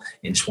usual,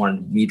 and just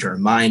wanted me to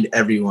remind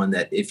everyone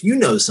that if you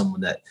know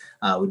someone that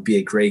would be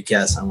a great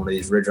guest on one of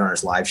these Ridge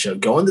Runners live show,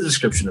 go in the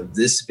description of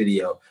this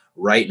video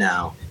right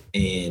now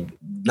and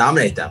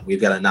nominate them.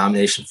 We've got a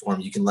nomination form.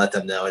 You can let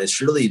them know, and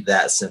it's really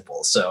that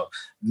simple. So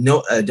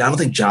no, I don't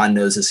think John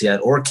knows this yet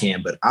or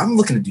can, but I'm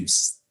looking to do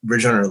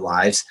Ridge Runner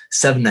lives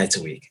 7 nights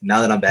a week.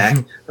 Now that I'm back,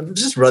 I'm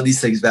just run these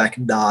things back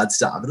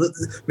nonstop.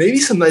 Maybe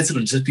some nights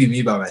it'll just be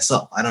me by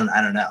myself. I don't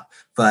know.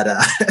 But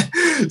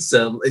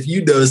so if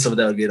you know someone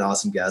that would be an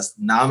awesome guest,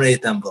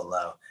 nominate them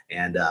below,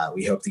 and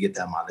we hope to get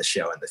them on the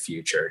show in the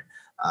future.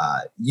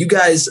 You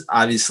guys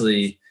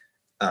obviously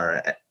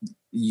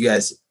you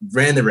guys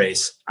ran the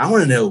race. I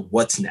want to know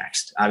what's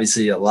next.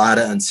 Obviously, a lot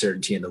of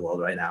uncertainty in the world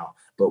right now,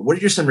 but what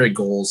are your summary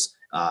goals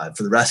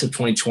for the rest of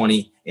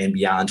 2020 and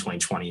beyond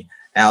 2020?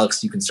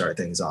 Alex, you can start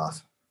things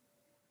off.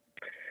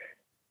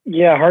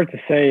 Yeah, hard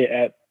to say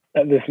at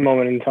this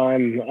moment in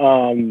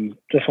time.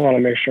 Just want to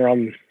make sure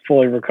I'm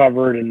fully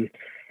recovered and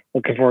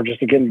looking forward just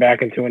to getting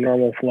back into a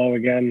normal flow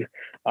again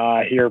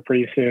here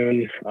pretty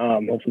soon.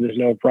 Hopefully there's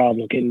no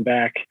problems getting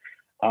back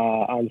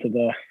onto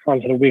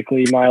the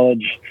weekly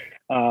mileage,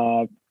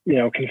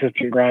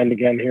 consistent grind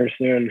again here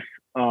soon.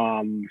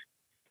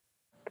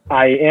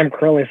 I am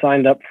currently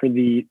signed up for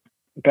the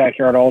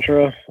Backyard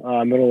Ultra,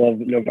 middle of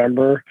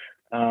November.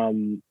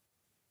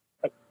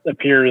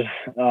 Appears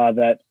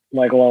that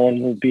Michael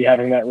Owen will be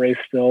having that race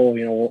still.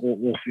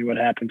 We'll see what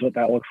happens, what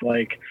that looks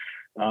like.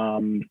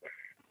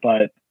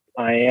 But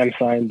I am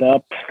signed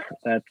up.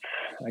 That's,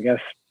 I guess,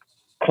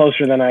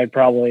 closer than I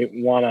probably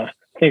want to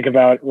think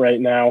about right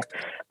now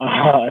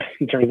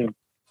in terms of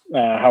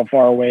how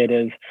far away it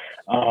is.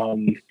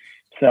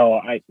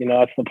 So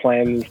that's the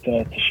plan, is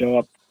to show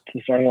up to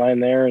the starting line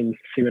there and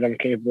see what I'm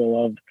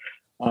capable of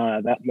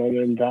that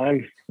moment in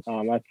time.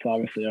 That's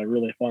obviously a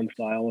really fun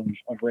style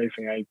of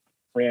racing. I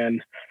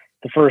ran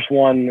the first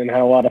one and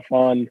had a lot of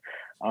fun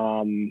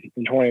in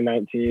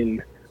 2019.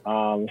 It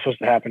was supposed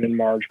to happen in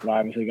March, but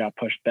obviously got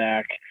pushed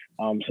back.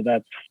 So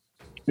that's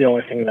the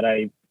only thing that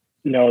I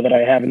know that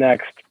I have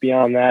next.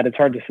 Beyond that, it's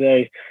hard to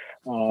say.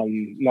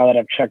 Now that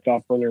I've checked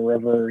off Burning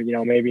River,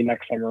 maybe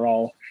next summer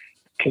I'll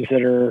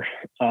consider,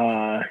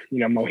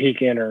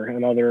 Mohican or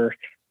another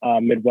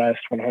Midwest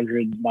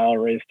 100-mile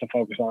race to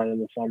focus on in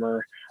the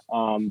summer.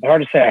 But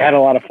hard to say. I had a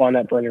lot of fun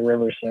at Burning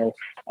River, so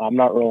I'm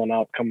not ruling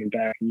out coming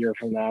back a year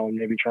from now and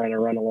maybe trying to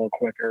run a little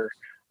quicker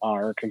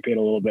or compete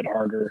a little bit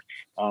harder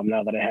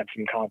now that I have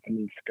some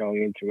confidence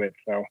going into it.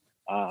 So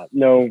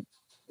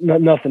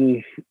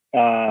nothing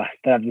that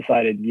I've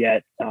decided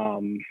yet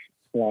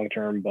long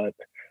term, but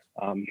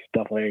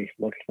definitely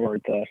looking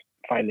forward to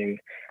finding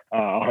a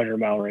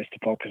 100-mile race to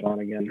focus on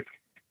again.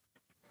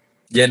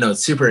 Yeah, no,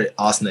 it's super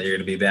awesome that you're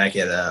going to be back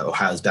at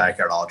Ohio's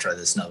Backyard Ultra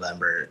this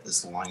November,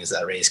 as long as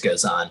that race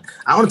goes on.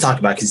 I want to talk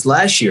about, because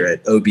last year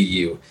at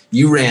OBU,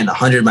 you ran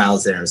 100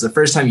 miles there. It was the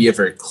first time you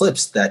ever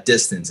eclipsed that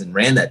distance and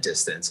ran that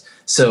distance.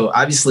 So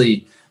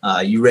obviously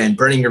you ran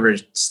Burning River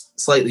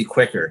slightly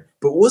quicker,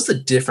 but what was the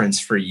difference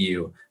for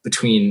you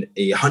between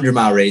a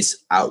 100-mile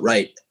race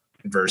outright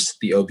versus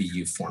the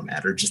OBU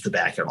format, or just the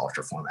Backyard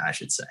Ultra format, I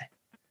should say?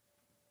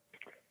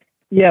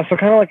 Yeah, so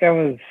kind of like I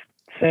was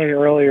saying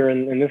earlier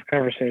in this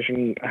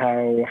conversation,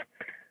 how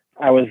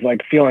I was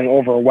like feeling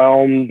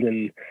overwhelmed,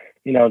 and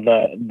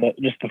the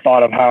just the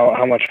thought of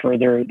how much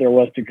further there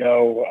was to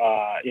go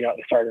at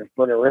the start of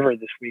Burning River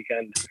this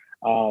weekend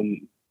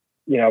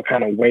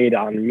kind of weighed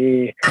on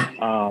me,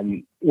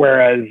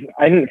 whereas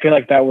I didn't feel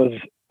like that was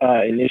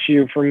an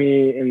issue for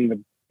me in the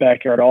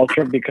Backyard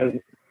Ultra, because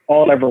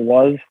all it ever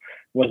was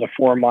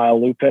a 4-mile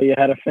loop that you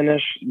had to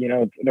finish.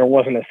 There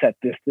wasn't a set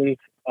distance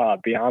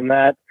beyond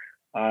that.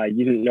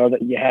 You didn't know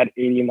that you had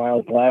 80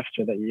 miles left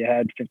or that you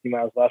had 50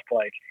 miles left.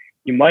 Like,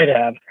 you might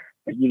have,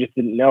 but you just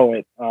didn't know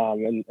it.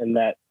 And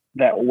that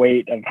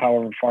weight of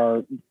however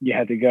far you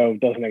had to go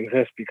doesn't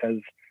exist, because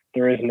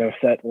there is no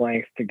set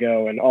length to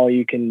go. And all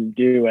you can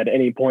do at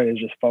any point is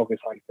just focus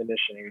on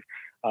finishing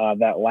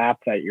that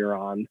lap that you're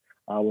on,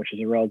 which is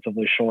a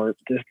relatively short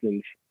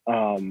distance.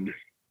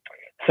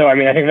 So, I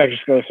think that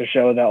just goes to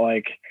show that,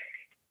 like,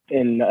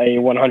 in a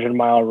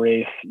 100-mile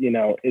race,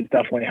 it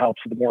definitely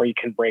helps. The more you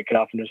can break it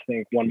up and just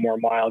think one more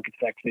mile gets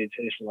that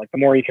expectation. Like, the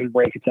more you can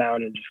break it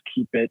down and just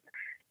keep it,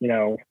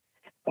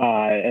 at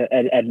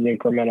an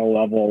incremental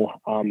level,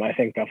 I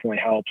think definitely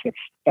helps.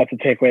 That's a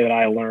takeaway that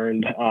I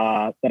learned,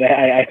 that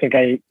I think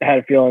I had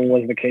a feeling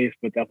was the case,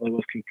 but definitely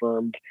was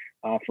confirmed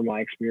from my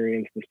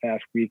experience this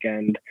past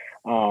weekend.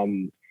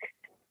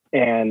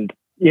 And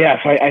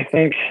yeah, so I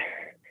think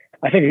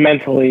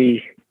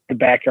mentally, the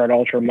Backyard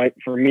Ultra might,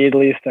 for me at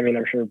least,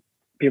 I'm sure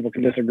people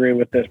can disagree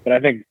with this, but I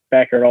think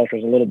Backyard Ultra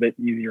is a little bit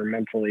easier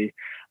mentally,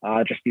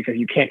 just because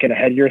you can't get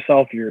ahead of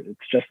yourself.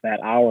 It's just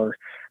that hour,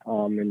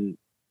 and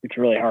it's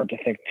really hard to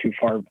think too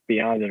far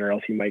beyond it, or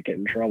else you might get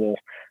in trouble.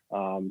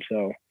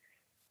 So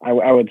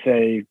I would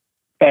say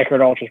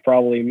Backyard Ultra is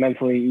probably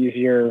mentally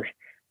easier.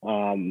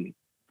 I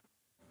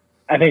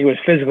think it was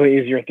physically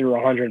easier through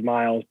 100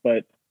 miles,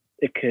 but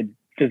it could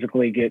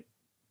physically get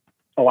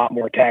a lot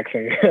more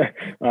taxing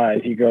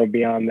as you go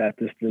beyond that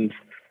distance.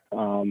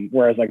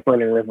 Whereas like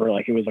Burning River,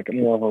 like, it was like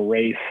more of a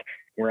race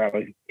where I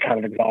was kind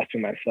of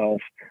exhausting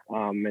myself.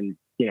 And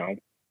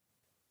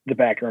the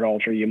Backyard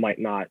Ultra, you might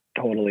not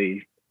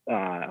totally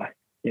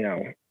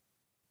zero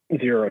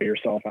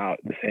yourself out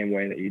the same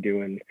way that you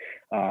do in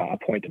a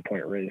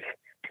point-to-point race.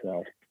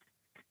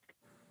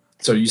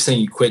 So you're saying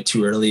you quit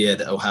too early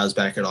at Ohio's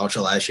Backyard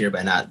Ultra last year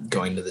by not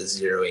going to the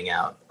zeroing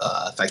out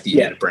effect that you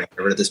did at Burning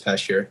River this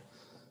past year?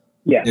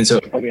 Yeah, and so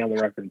put me on the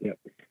record. Yep.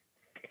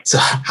 So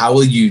how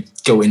will you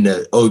go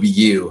into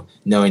OBU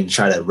knowing to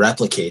try to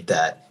replicate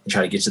that and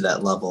try to get to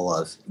that level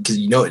of, because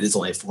it is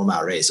only a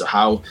 4-mile race. So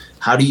how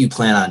do you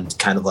plan on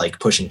kind of like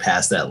pushing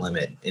past that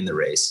limit in the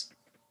race?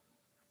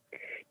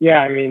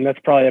 Yeah, that's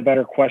probably a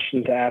better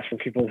question to ask for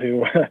people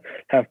who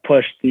have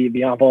pushed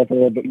the envelope a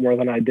little bit more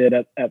than I did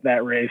at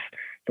that race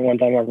the one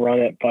time I've run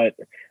it. But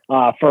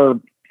for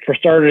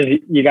starters,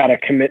 you got to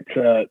commit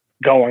to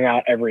going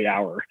out every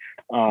hour.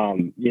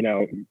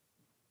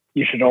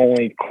 You should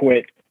only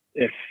quit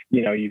if,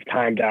 you've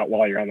timed out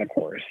while you're on the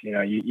course.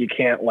 You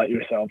can't let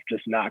yourself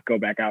just not go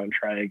back out and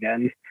try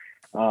again.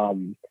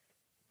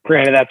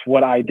 Granted, that's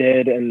what I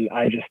did, and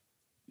I just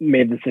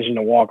made the decision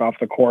to walk off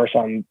the course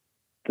on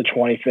the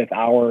 25th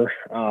hour,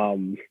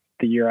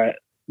 the year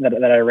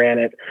that I ran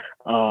it.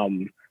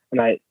 And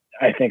I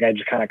think I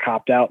just kind of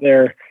copped out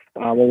there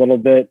a little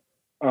bit.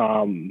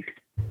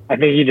 I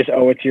think you just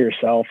owe it to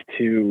yourself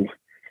to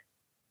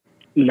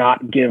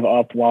not give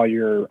up while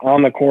you're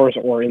on the course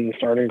or in the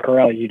starting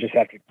corral. You just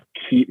have to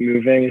keep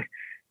moving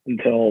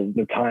until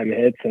the time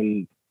hits,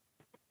 and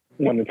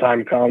when the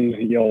time comes,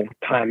 you'll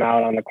time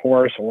out on the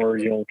course or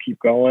you'll keep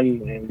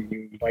going and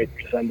you might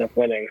just end up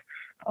winning.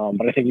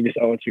 But I think you just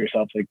owe it to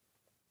yourself to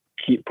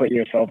keep putting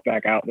yourself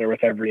back out there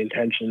with every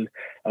intention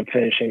of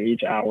finishing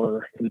each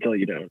hour until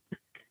you don't.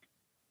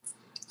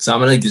 So I'm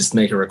going to just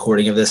make a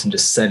recording of this and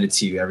just send it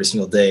to you every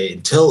single day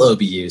until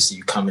OBU, so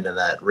you come into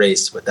that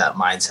race with that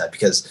mindset.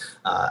 Because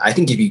I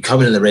think if you come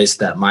into the race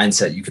with that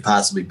mindset, you could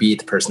possibly beat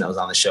the person that was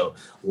on the show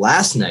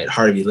last night,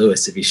 Harvey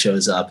Lewis, if he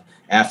shows up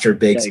after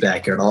Big's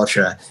Backyard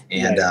Ultra.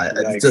 And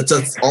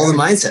it's all the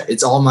mindset.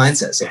 It's all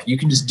mindset. So if you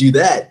can just do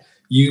that,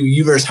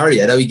 you versus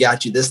Harvey. I know he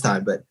got you this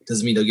time, but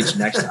doesn't mean he'll get you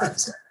next time.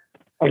 So.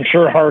 I'm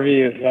sure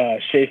Harvey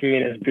is shaking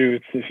in his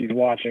boots if he's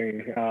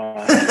watching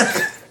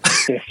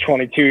this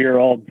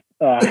 22-year-old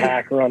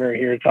hack runner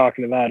here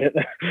talking about it.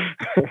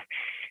 I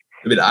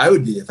mean, I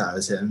would be if I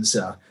was him.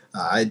 So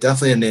I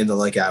definitely a name to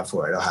look out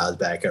for at Ohio's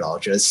Backyard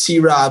Ultra.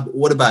 C-Rob,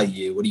 what about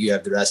you? What do you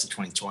have the rest of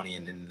 2020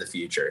 and in the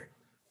future?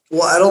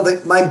 Well, I don't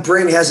think my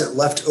brain hasn't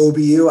left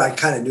OBU. I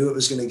kind of knew it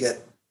was going to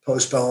get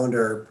postponed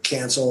or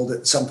canceled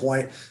at some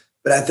point.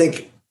 But I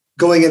think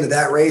going into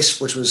that race,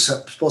 which was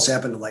supposed to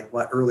happen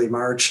in early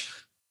March,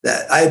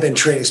 that I had been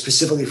training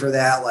specifically for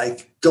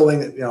that,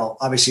 going,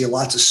 obviously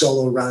lots of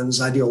solo runs.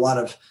 I do a lot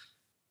of,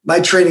 my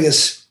training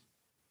is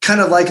kind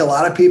of like a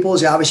lot of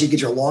people's. You obviously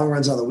get your long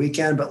runs on the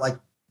weekend, but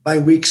my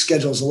week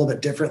schedule is a little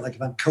bit different.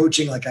 If I'm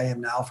coaching like I am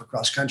now for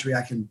cross country,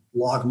 I can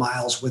log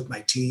miles with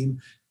my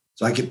team.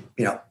 So I get,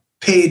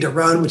 paid to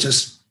run, which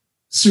is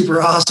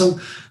super awesome.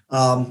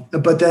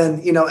 But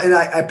then, and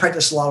I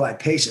practice a lot of my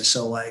paces.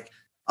 So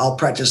I'll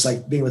practice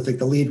being with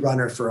the lead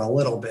runner for a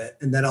little bit.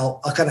 And then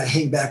I'll kind of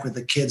hang back with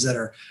the kids that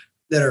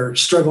are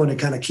struggling to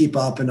kind of keep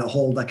up and to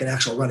hold an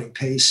actual running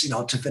pace,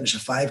 to finish a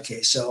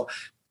 5K. So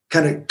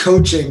kind of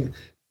coaching,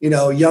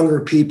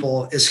 younger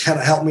people is kind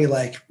of helped me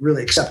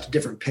really accept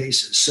different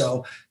paces.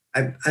 So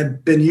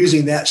I've been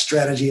using that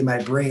strategy in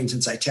my brain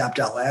since I tapped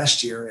out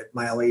last year at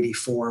mile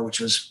 84, which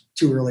was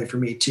too early for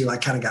me too. I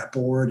kind of got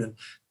bored and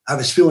I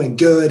was feeling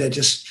good. You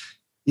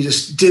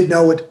just didn't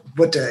know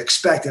what to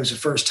expect. It was the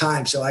first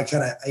time. So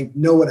I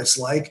know what it's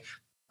like.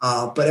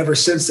 But ever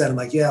since then, I'm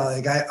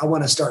I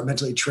want to start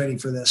mentally training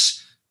for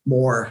this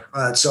more.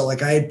 So I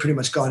had pretty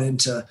much gone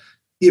into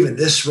even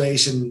this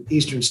race in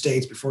Eastern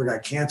States before it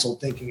got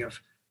canceled, thinking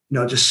of,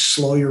 just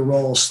slow your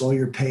roll, slow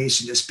your pace,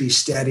 and just be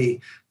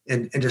steady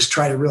and just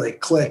try to really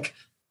click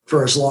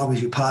for as long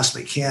as you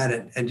possibly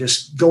can. And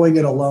just going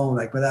it alone,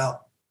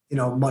 without,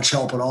 much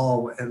help at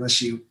all,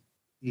 unless you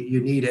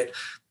need it.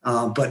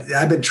 But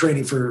I've been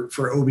training for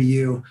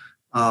OBU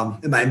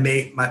and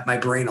my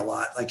brain a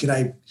lot.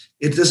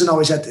 It doesn't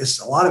always have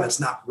to, a lot of it's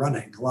not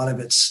running. A lot of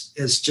it's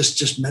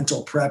just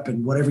mental prep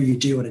and whatever you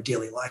do in a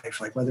daily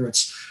life, whether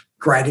it's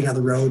grinding on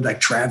the road,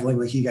 traveling,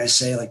 like you guys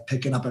say,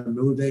 picking up and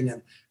moving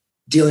and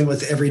dealing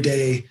with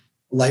everyday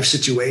life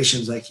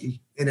situations.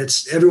 And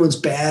it's everyone's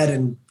bad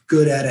and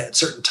good at it at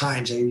certain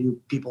times.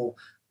 People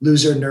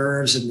lose their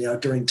nerves,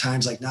 and during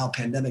times like now,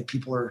 pandemic,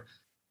 people are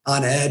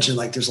on edge and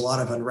there's a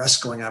lot of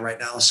unrest going on right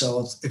now.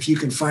 So if you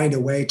can find a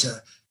way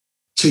to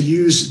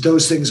use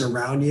those things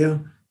around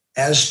you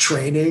as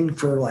training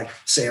for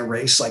say a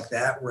race like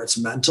that, where it's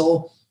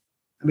mental,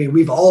 I mean,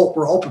 we're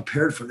all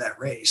prepared for that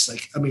race.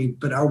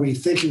 But are we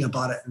thinking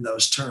about it in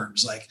those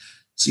terms?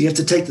 So you have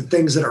to take the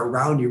things that are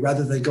around you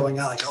rather than going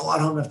out I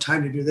don't have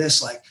time to do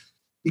this.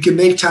 You can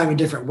make time in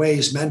different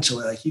ways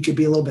mentally. You could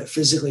be a little bit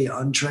physically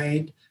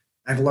untrained,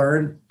 I've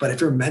learned, but if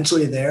you're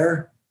mentally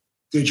there,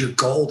 dude, you're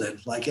golden.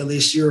 At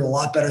least you're a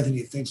lot better than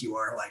you think you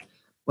are.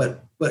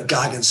 What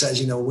Goggins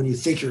says, when you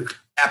think you're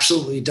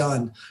absolutely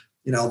done,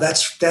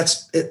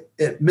 that's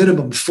at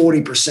minimum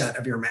 40%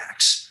 of your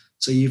max.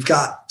 So you've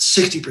got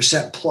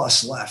 60%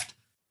 plus left.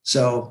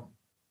 So,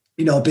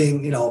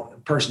 being, a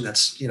person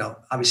that's,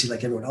 obviously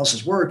everyone else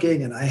is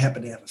working, and I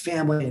happen to have a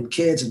family and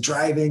kids and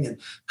driving and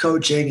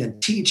coaching and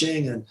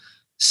teaching and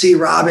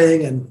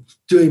C-robbing and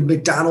doing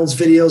McDonald's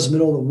videos in the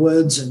middle of the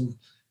woods and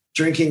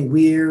drinking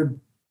weird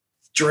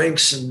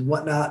drinks and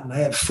whatnot. And I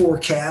have 4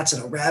 cats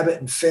and a rabbit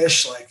and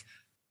fish.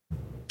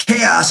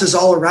 Chaos is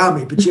all around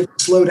me, but you have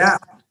to slow down.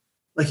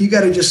 You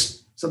got to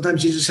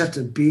sometimes you just have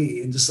to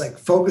be and just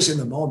focus in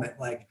the moment.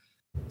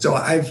 So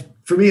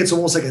for me, it's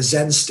almost like a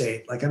Zen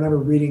state. I remember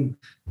reading,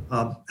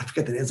 I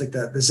forget the name, it's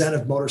the Zen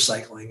of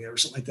motorcycling or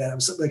something like that. It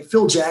was something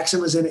Phil Jackson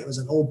was in it. It was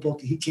an old book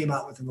that he came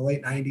out with in the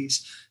late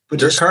 90s. But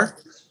Dirt car?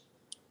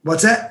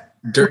 What's that?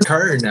 Dirt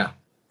car or no?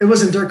 It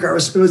wasn't dirt car. It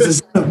was the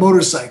Zen of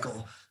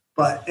motorcycle.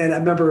 And I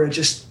remember it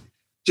just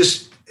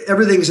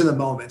everything's in the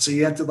moment. So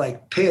you have to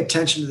like pay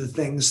attention to the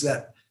things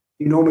that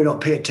you normally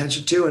don't pay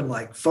attention to and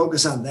like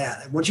focus on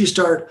that. And once you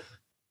start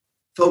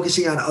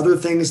focusing on other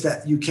things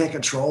that you can't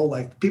control,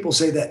 like people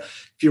say that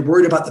if you're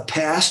worried about the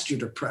past, you're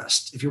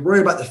depressed. If you're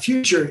worried about the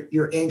future,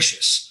 you're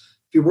anxious.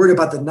 If you're worried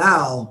about the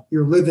now,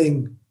 you're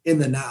living in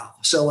the now.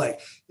 So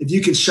like if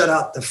you can shut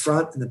out the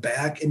front and the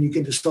back and you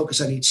can just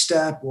focus on each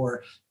step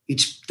or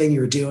each thing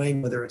you're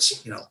doing, whether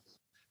it's,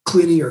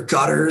 cleaning your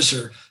gutters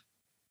or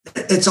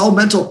it's all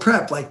mental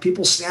prep. Like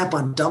people snap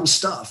on dumb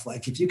stuff.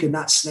 Like if you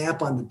cannot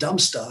snap on the dumb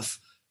stuff,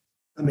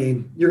 I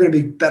mean, you're going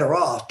to be better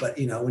off. But,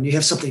 when you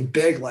have something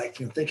big, like,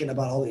 thinking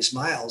about all these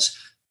miles,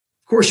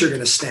 of course you're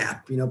going to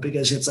snap,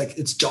 because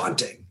it's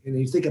daunting. And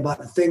you think about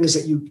the things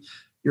that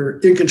you're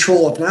in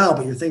control of now,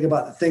 but you're thinking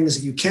about the things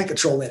that you can't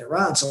control later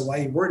on. So why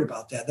are you worried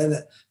about that? Then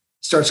it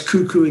starts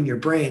cuckooing your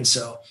brain.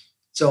 So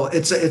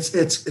it's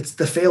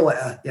the fail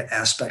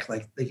aspect.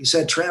 Like you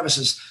said, Travis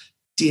has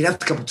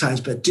DNF'd a couple of times,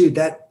 but dude,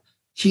 that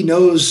he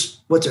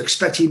knows what to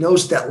expect. He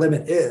knows what that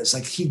limit is.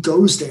 Like he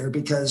goes there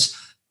because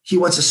he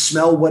wants to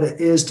smell what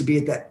it is to be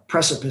at that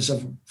precipice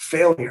of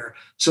failure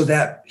so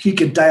that he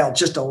can dial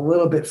just a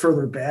little bit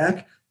further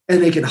back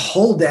and they can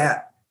hold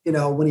that,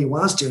 when he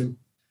wants to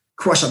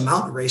crush a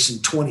mountain race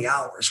in 20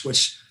 hours,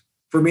 which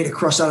for me to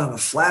crush that on a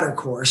flatter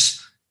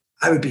course,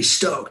 I would be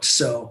stoked.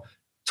 So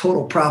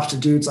total props to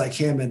dudes like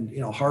him and,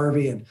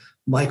 Harvey and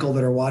Michael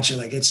that are watching.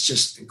 Like, it's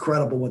just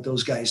incredible what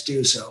those guys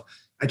do. So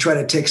I try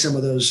to take some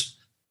of those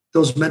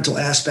mental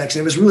aspects.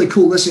 And it was really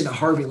cool listening to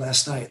Harvey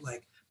last night.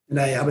 And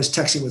I was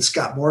texting with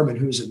Scott Mormon,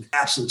 who's an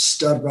absolute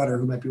stud runner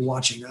who might be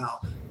watching now.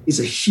 He's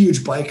a huge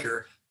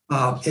biker.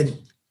 And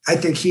I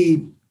think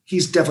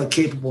he's definitely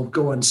capable of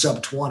going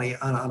sub 20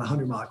 on a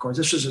 100-mile course.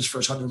 This was his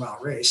first 100-mile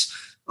race.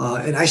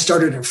 And I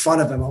started in front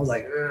of him. I was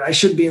like, I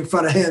shouldn't be in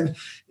front of him. And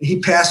he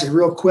passed me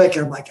real quick.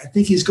 And I'm like, I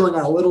think he's going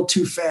on a little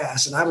too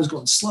fast. And I was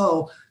going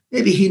slow.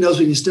 Maybe he knows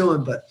what he's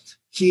doing, but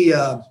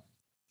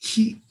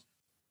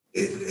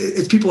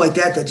it's people like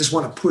that just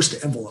want to push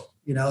the envelope,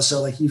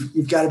 So like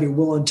you've got to be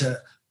willing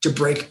to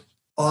break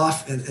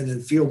off and then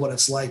feel what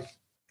it's like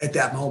at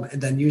that moment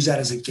and then use that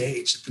as a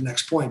gauge at the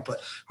next point. But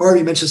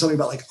Harvey mentioned something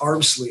about like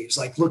arm sleeves,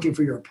 like looking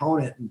for your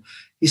opponent. And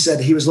he said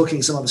he was looking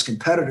at some of his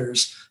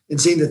competitors and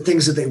seeing the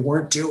things that they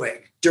weren't doing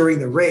during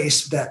the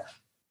race that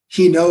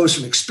he knows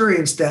from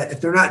experience that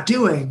if they're not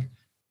doing,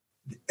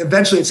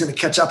 eventually it's going to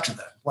catch up to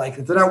them. Like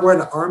if they're not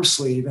wearing an arm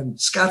sleeve, and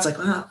Scott's like,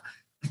 well,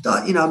 I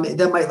thought,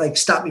 that might like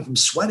stop me from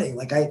sweating.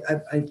 Like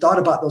I thought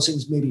about those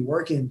things maybe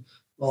working.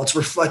 Well, it's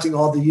reflecting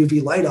all the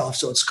UV light off.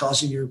 So it's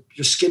causing your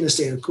skin to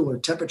stay at a cooler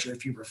temperature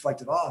if you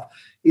reflect it off.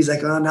 He's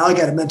like, oh, now I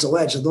got a mental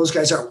edge. And those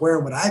guys aren't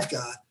wearing what I've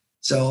got.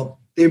 So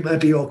they might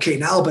be okay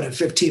now, but at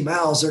 15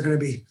 miles, they're going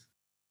to be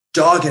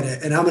dogging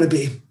it. And I'm going to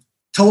be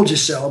told you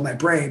so in my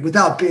brain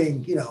without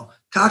being,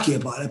 cocky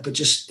about it, but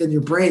just in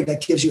your brain,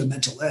 that gives you a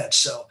mental edge.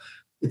 So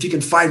if you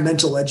can find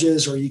mental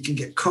edges or you can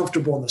get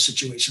comfortable in those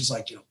situations,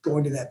 like,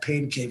 going to that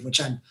pain cave,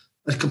 which I'm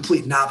a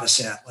complete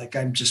novice at, like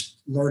I'm just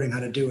learning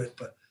how to do it.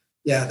 But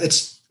yeah,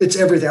 it's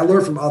everything. I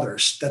learn from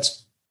others.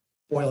 That's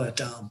boiling it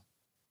down.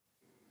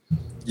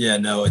 Yeah,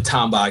 no,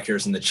 Tom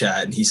Bacher's in the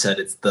chat, and he said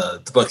it's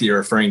the book that you're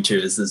referring to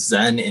is the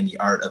Zen and the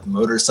Art of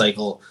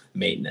Motorcycle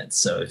Maintenance.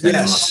 So if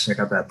anyone wants to check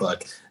out that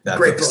book,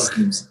 great book.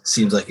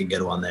 Seems like a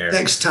good one there.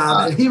 Thanks,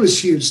 Tom. And he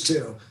was huge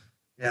too.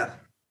 Yeah.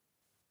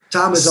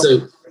 Tom is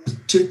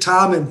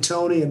Tom and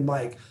Tony and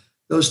Mike,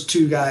 those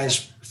three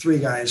guys,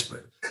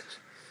 but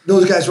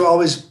those guys were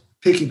always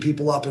picking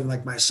people up and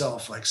like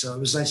myself. Like, so it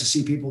was nice to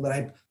see people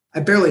that I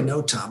barely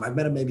know Tom. I've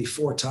met him maybe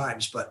 4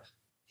 times, but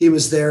he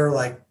was there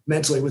like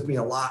mentally with me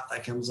a lot.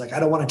 Like I was like, I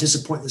don't want to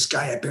disappoint this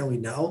guy I barely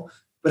know,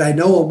 but I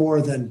know him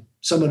more than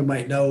someone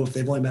might know if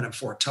they've only met him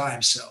 4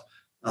 times. So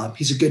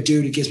he's a good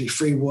dude. He gives me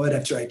free wood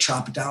after I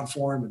chop it down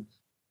for him and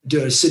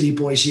do a city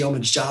boy's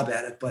yeoman's job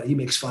at it, but he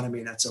makes fun of me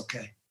and that's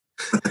okay.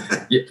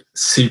 Yeah,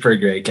 super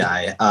great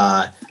guy.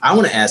 I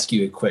want to ask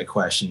you a quick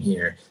question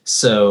here.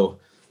 So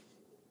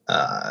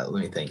let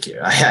me think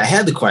here. I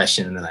had the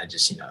question and then I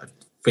just,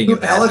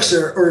 Alex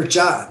or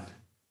John?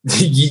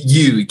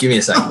 You give me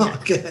a second.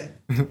 Okay.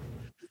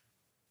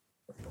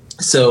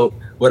 So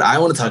what I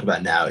want to talk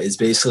about now is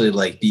basically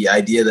like the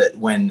idea that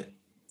when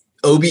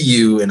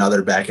OBU and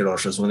other backyard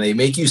ultras, when they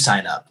make you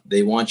sign up,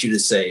 they want you to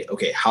say,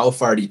 okay, how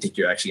far do you think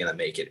you're actually going to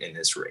make it in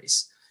this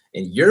race?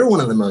 And you're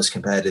one of the most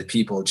competitive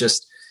people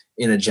just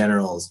in a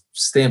general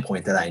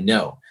standpoint that I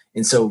know.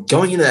 And so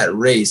going into that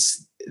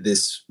race,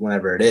 this,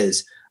 whenever it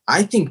is,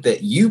 I think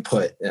that you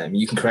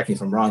can correct me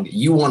if I'm wrong, that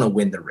you want to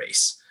win the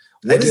race.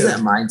 What is that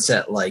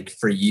mindset like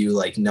for you?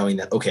 Like knowing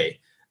that, okay,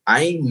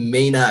 I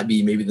may not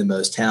be maybe the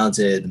most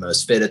talented, the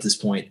most fit at this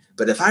point,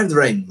 but if I have the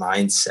right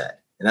mindset,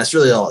 and that's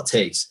really all it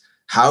takes,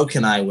 how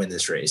can I win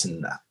this race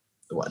and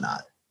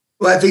whatnot?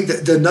 Well, I think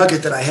that the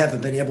nugget that I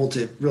haven't been able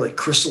to really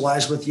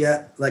crystallize with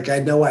yet, like I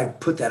know I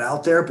put that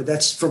out there, but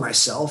that's for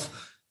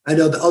myself. I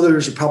know the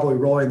others are probably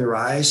rolling their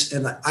eyes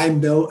and I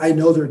know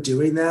they're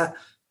doing that.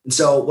 And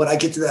so when I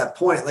get to that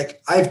point,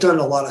 like I've done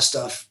a lot of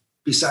stuff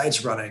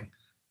besides running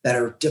that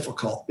are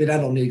difficult. I mean, I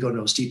don't need to go into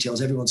those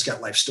details. Everyone's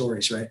got life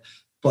stories, right?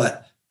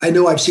 but I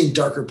know I've seen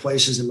darker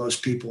places than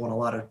most people in a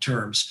lot of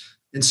terms.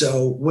 And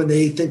so when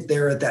they think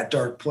they're at that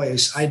dark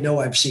place, I know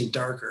I've seen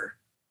darker,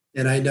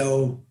 and I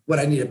know what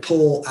I need to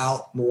pull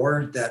out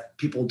more that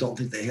people don't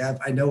think they have.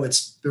 I know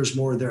there's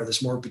more there.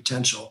 There's more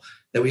potential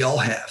that we all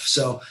have.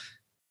 So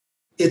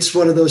it's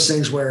one of those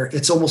things where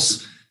it's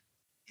almost,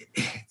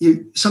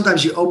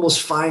 sometimes you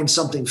almost find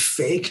something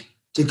fake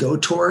to go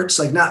towards,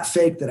 like not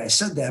fake that I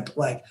said that, but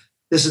like,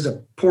 this is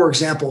a poor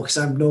example because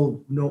I'm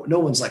no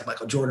one's like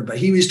Michael Jordan, but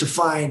he used to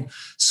find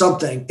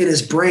something in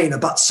his brain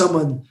about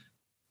someone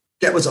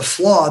that was a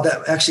flaw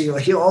that actually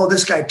like,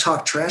 this guy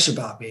talked trash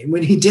about me. And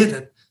when he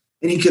didn't,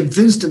 and he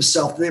convinced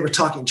himself that they were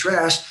talking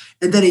trash,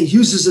 and then he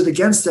uses it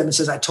against them and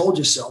says, I told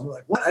you so. I'm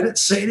like, what? I didn't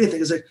say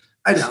anything. It's like,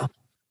 I know.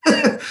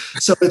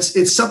 So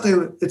it's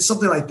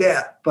something like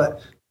that,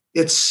 but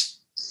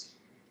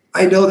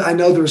I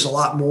know there's a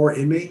lot more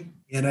in me,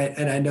 and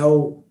I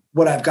know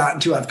what I've gotten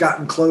to. I've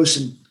gotten close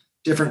in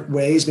different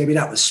ways, maybe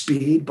not with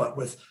speed, but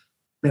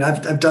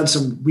I've done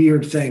some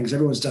weird things.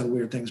 Everyone's done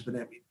weird things, but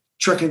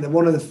trekking,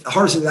 one of the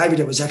hardest things I ever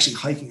did was actually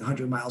hiking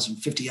 100 miles in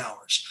 50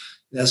 hours.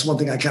 And that's one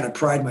thing I kind of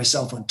pride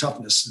myself on,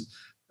 toughness.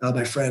 And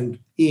my friend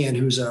Ian,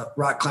 who's a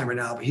rock climber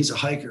now, but he's a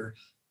hiker.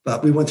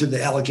 But we went through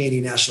the Allegheny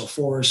National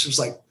Forest. It was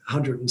like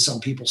 100 and some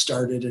people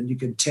started, and you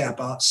could tap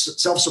out,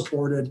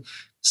 self-supported,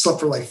 slept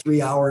for like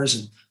 3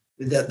 hours.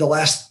 And the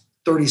last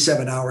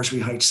 37 hours, we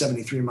hiked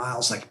 73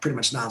 miles, like pretty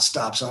much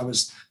nonstop. So I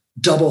was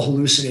double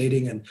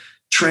hallucinating and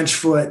trench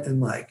foot.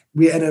 And like,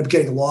 we ended up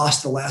getting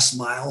lost the last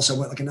mile. So I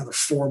went like another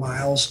 4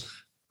 miles.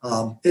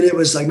 And it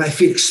was like, my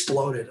feet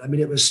exploded. I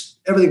mean,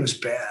 everything was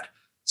bad.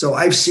 So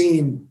I've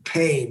seen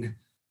pain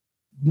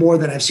more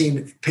than I've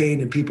seen pain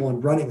in people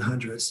in running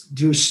hundreds,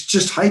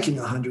 just hiking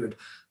 100,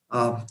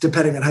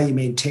 depending on how you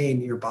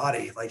maintain your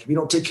body. Like if you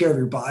don't take care of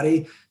your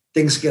body,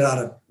 things get out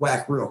of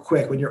whack real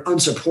quick. When you're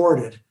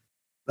unsupported,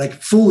 like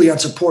fully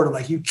unsupported,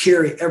 like you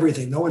carry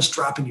everything, no one's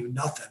dropping you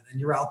nothing, and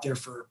you're out there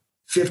for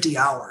 50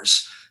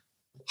 hours.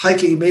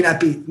 Hiking may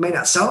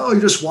not sound,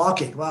 you're just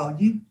walking. Well,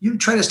 you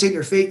try to stay on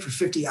your feet for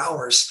 50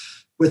 hours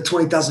with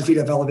 20,000 feet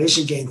of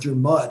elevation gain through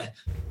mud.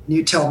 And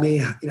you tell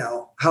me,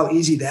 how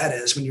easy that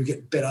is when you're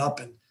getting bit up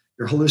and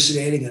you're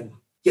hallucinating and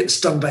getting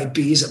stung by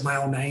bees at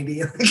mile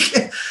 90.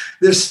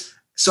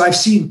 So I've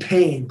seen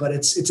pain, but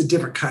it's a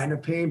different kind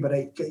of pain.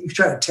 But you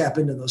try to tap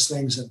into those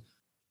things and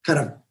kind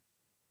of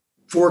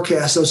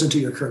forecast those into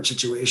your current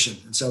situation.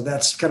 And so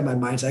that's kind of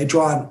my mindset. I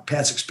draw on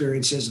past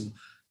experiences, and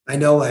I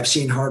know I've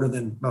seen harder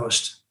than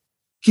most.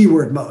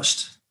 Keyword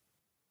most.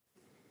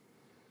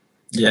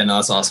 Yeah, no,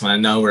 that's awesome. I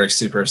know we're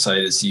super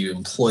excited to see you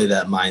employ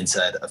that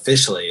mindset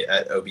officially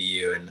at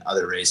OBU and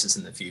other races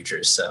in the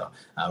future. So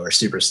we're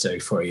super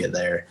stoked for you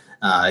there.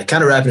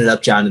 Kind of wrapping it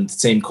up, John, the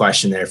same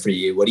question there for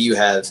you. What do you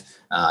have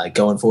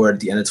going forward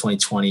at the end of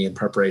 2020 in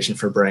preparation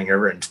for Bering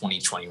River in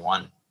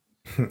 2021?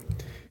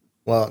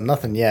 Well,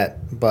 nothing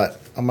yet, but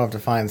I'm going to have to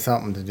find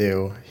something to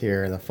do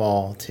here in the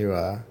fall to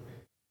at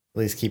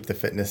least keep the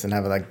fitness and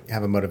have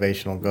a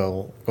motivational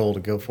goal to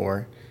go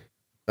for.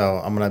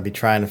 So I'm going to be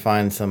trying to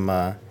find some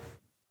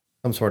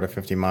sort of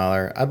 50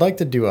 miler. I'd like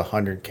to do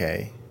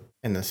 100K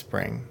in the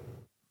spring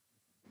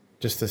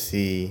just to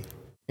see,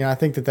 I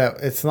think that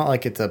it's not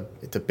like it's a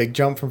big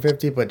jump from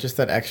 50, but just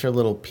that extra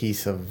little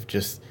piece of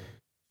just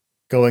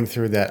going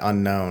through that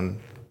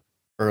unknown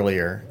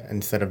earlier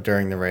instead of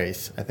during the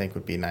race, I think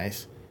would be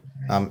nice.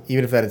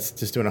 Even if that it's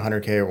just doing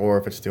 100K or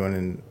if it's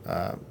doing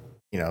a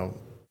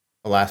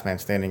last man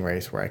standing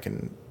race where I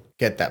can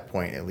get that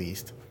point at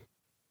least.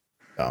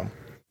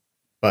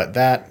 But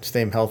that,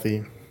 stay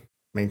healthy,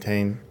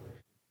 maintain.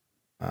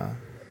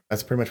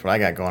 That's pretty much what I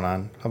got going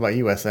on. How about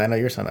you, Wesley? I know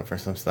you're signed up for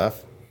some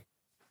stuff.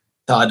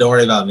 Don't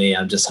worry about me.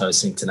 I'm just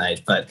hosting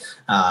tonight. But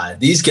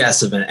these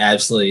guests have been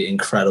absolutely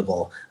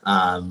incredible.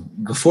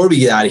 Before we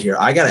get out of here,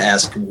 I got to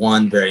ask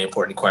one very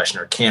important question,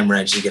 or Cam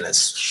Wrench is going to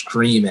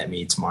scream at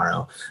me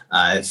tomorrow.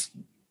 If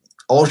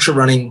ultra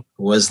running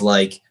was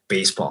like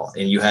baseball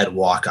and you had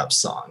walk-up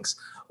songs,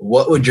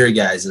 what would your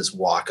guys'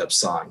 walk-up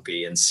song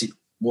be? And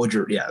what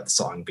would the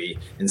song be?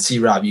 And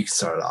Rob, you can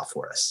start it off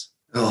for us.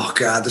 Oh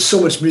God, there's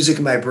so much music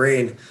in my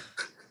brain.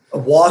 A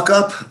walk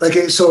up,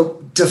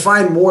 so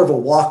define more of a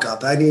walk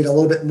up. I need a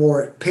little bit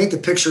more, paint the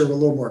picture a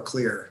little more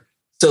clear.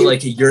 So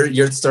like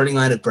your starting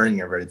line at Bering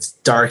River, it's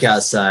dark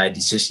outside.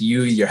 It's just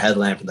you, your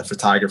headlamp, and the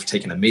photographer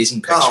taking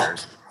amazing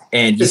pictures.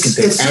 And you can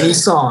pick any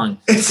song.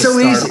 It's so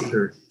easy.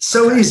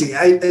 So easy.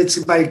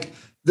 It's like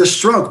The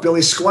Stroke,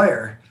 Billy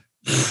Squier.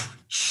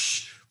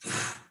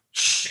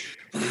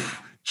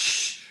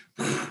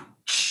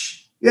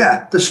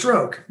 Yeah, The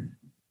Stroke.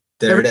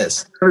 There it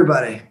is.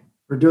 Everybody,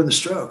 we're doing The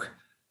Stroke.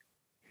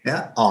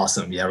 Yeah.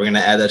 Awesome. Yeah, we're gonna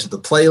add that to the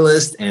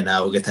playlist, and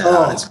we'll get that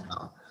out as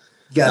well.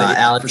 Got it,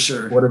 Alex, for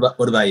sure.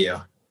 What about you?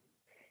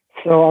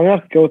 So I'm gonna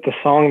have to go with the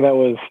song that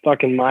was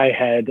stuck in my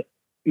head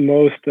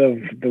most of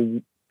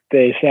the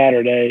day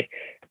Saturday,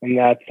 and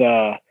that's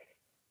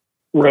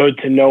 "Road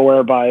to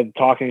Nowhere" by the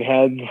Talking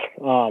Heads.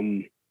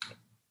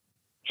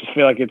 Just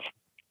feel like it's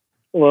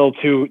a little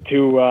too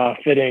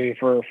fitting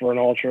for an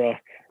ultra.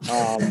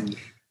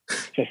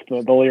 just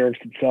the lyrics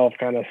itself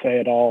kind of say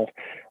it all.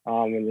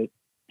 And it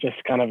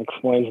just kind of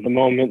explains the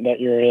moment that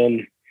you're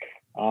in,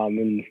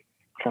 and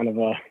kind of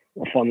a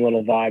fun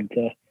little vibe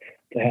to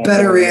have.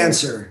 Better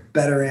answer.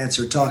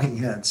 Talking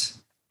Heads.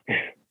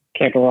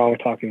 Can't go wrong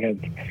with Talking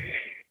Heads.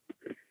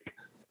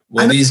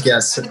 Well, these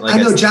guests, I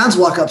know John's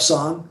walk-up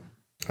song.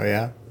 Oh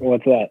yeah.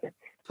 What's that?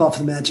 Puff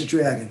the Magic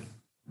Dragon.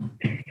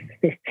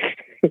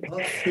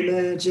 Puff the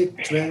Magic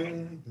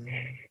Dragon.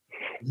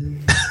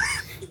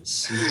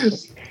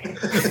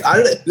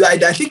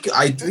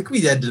 I think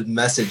we had to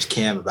message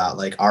Cam about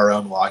like our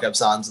own walk-up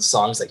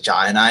songs like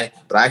Jai and I,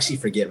 but I actually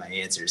forget my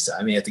answers, so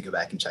I may have to go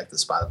back and check the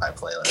Spotify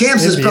playlist.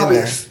 Cam's is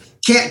probably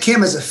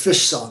Cam is a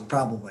Fish song,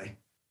 probably.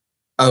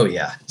 Oh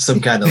yeah, some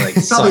kind of like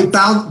probably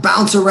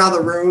bounce around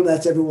the room.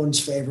 That's everyone's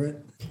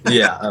favorite.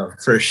 Yeah, oh,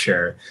 for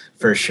sure.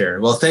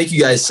 Well, thank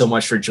you guys so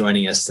much for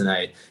joining us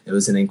tonight. It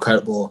was an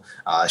incredible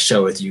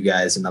show with you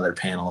guys, another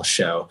panel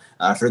show.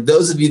 For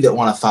those of you that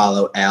want to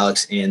follow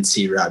Alex and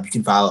C-Rob, you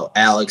can follow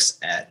Alex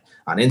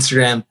on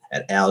Instagram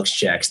at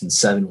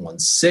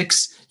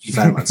AlexJackson716. You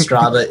can find him on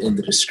Strava in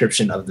the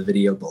description of the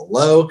video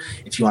below.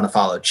 If you want to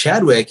follow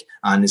Chadwick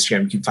on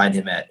Instagram, you can find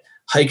him at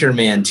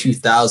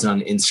HikerMan2000 on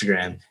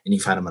Instagram, and you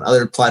can find him on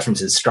other platforms.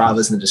 His Strava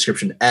is in the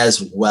description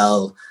as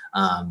well.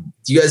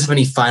 Do you guys have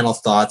any final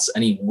thoughts,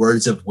 any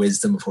words of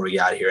wisdom before we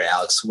get out of here?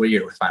 Alex, what are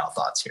your final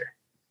thoughts here?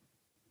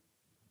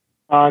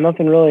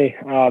 Nothing really.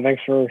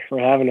 Thanks for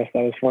having us.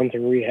 That was fun to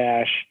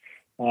rehash.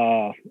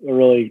 A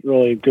really,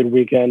 really good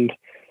weekend.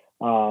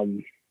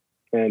 And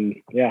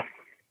yeah,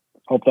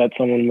 hope that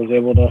someone was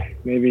able to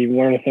maybe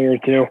learn a thing or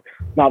two.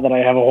 Not that I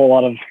have a whole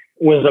lot of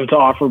wisdom to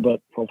offer,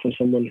 but hopefully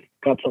someone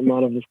got something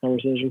out of this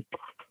conversation.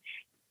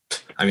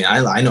 I mean,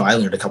 I know I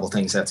learned a couple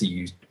things after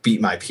you beat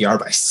my PR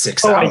by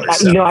 6 hours. I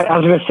was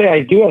going to say,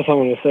 I do have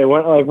something to say.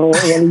 When are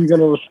you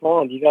going to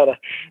respond? You got to,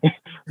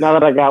 now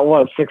that I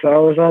got 6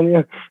 hours on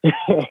you?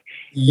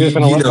 you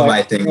know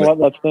my thing. Let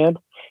that stand?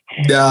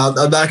 No,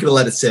 I'm not going to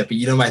let it sit, but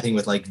you know my thing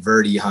with like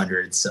Verdi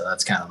hundreds. So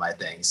that's kind of my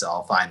thing. So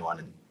I'll find one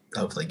and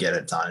hopefully get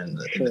it done in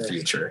the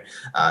future.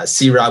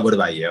 C-Rob, what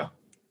about you?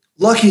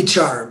 Lucky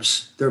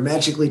Charms. They're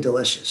magically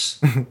delicious.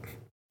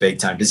 Big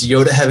time. Does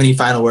Yoda have any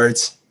final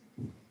words?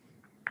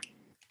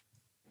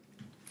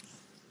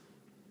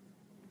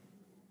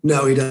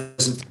 No, he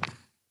doesn't.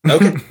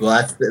 Okay,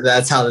 well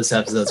that's how this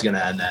episode's going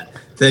to end. Then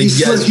thank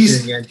you guys for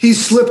tuning in. He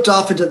slipped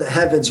off into the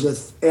heavens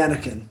with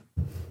Anakin.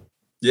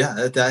 Yeah,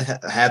 that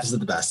happens to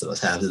the best of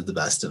us. Happens to the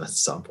best of us at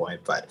some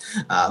point. But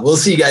we'll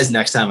see you guys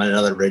next time on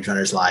another Ridge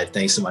Runners Live.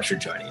 Thanks so much for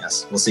joining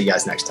us. We'll see you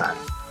guys next time.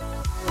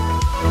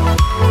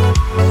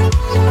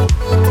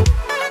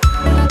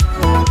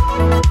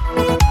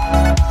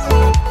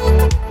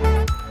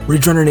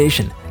 Ridge Runner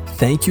Nation,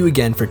 thank you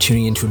again for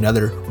tuning into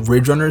another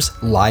Ridge Runners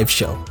live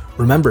show.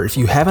 Remember, if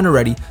you haven't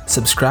already,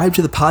 subscribe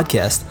to the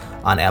podcast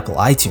on Apple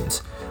iTunes.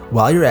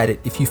 While you're at it,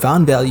 if you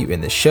found value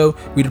in this show,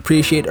 we'd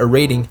appreciate a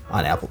rating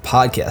on Apple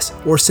Podcasts,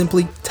 or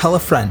simply tell a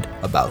friend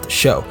about the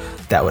show.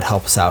 That would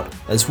help us out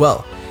as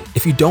well.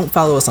 If you don't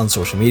follow us on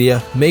social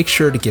media, make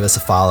sure to give us a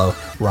follow.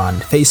 We're on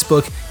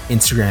Facebook,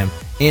 Instagram,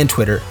 and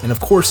Twitter. And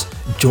of course,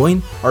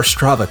 join our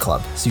Strava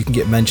club so you can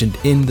get mentioned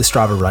in the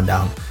Strava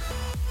rundown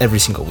every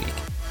single week.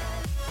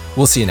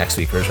 We'll see you next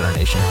week, Ridge Runner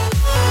Nation.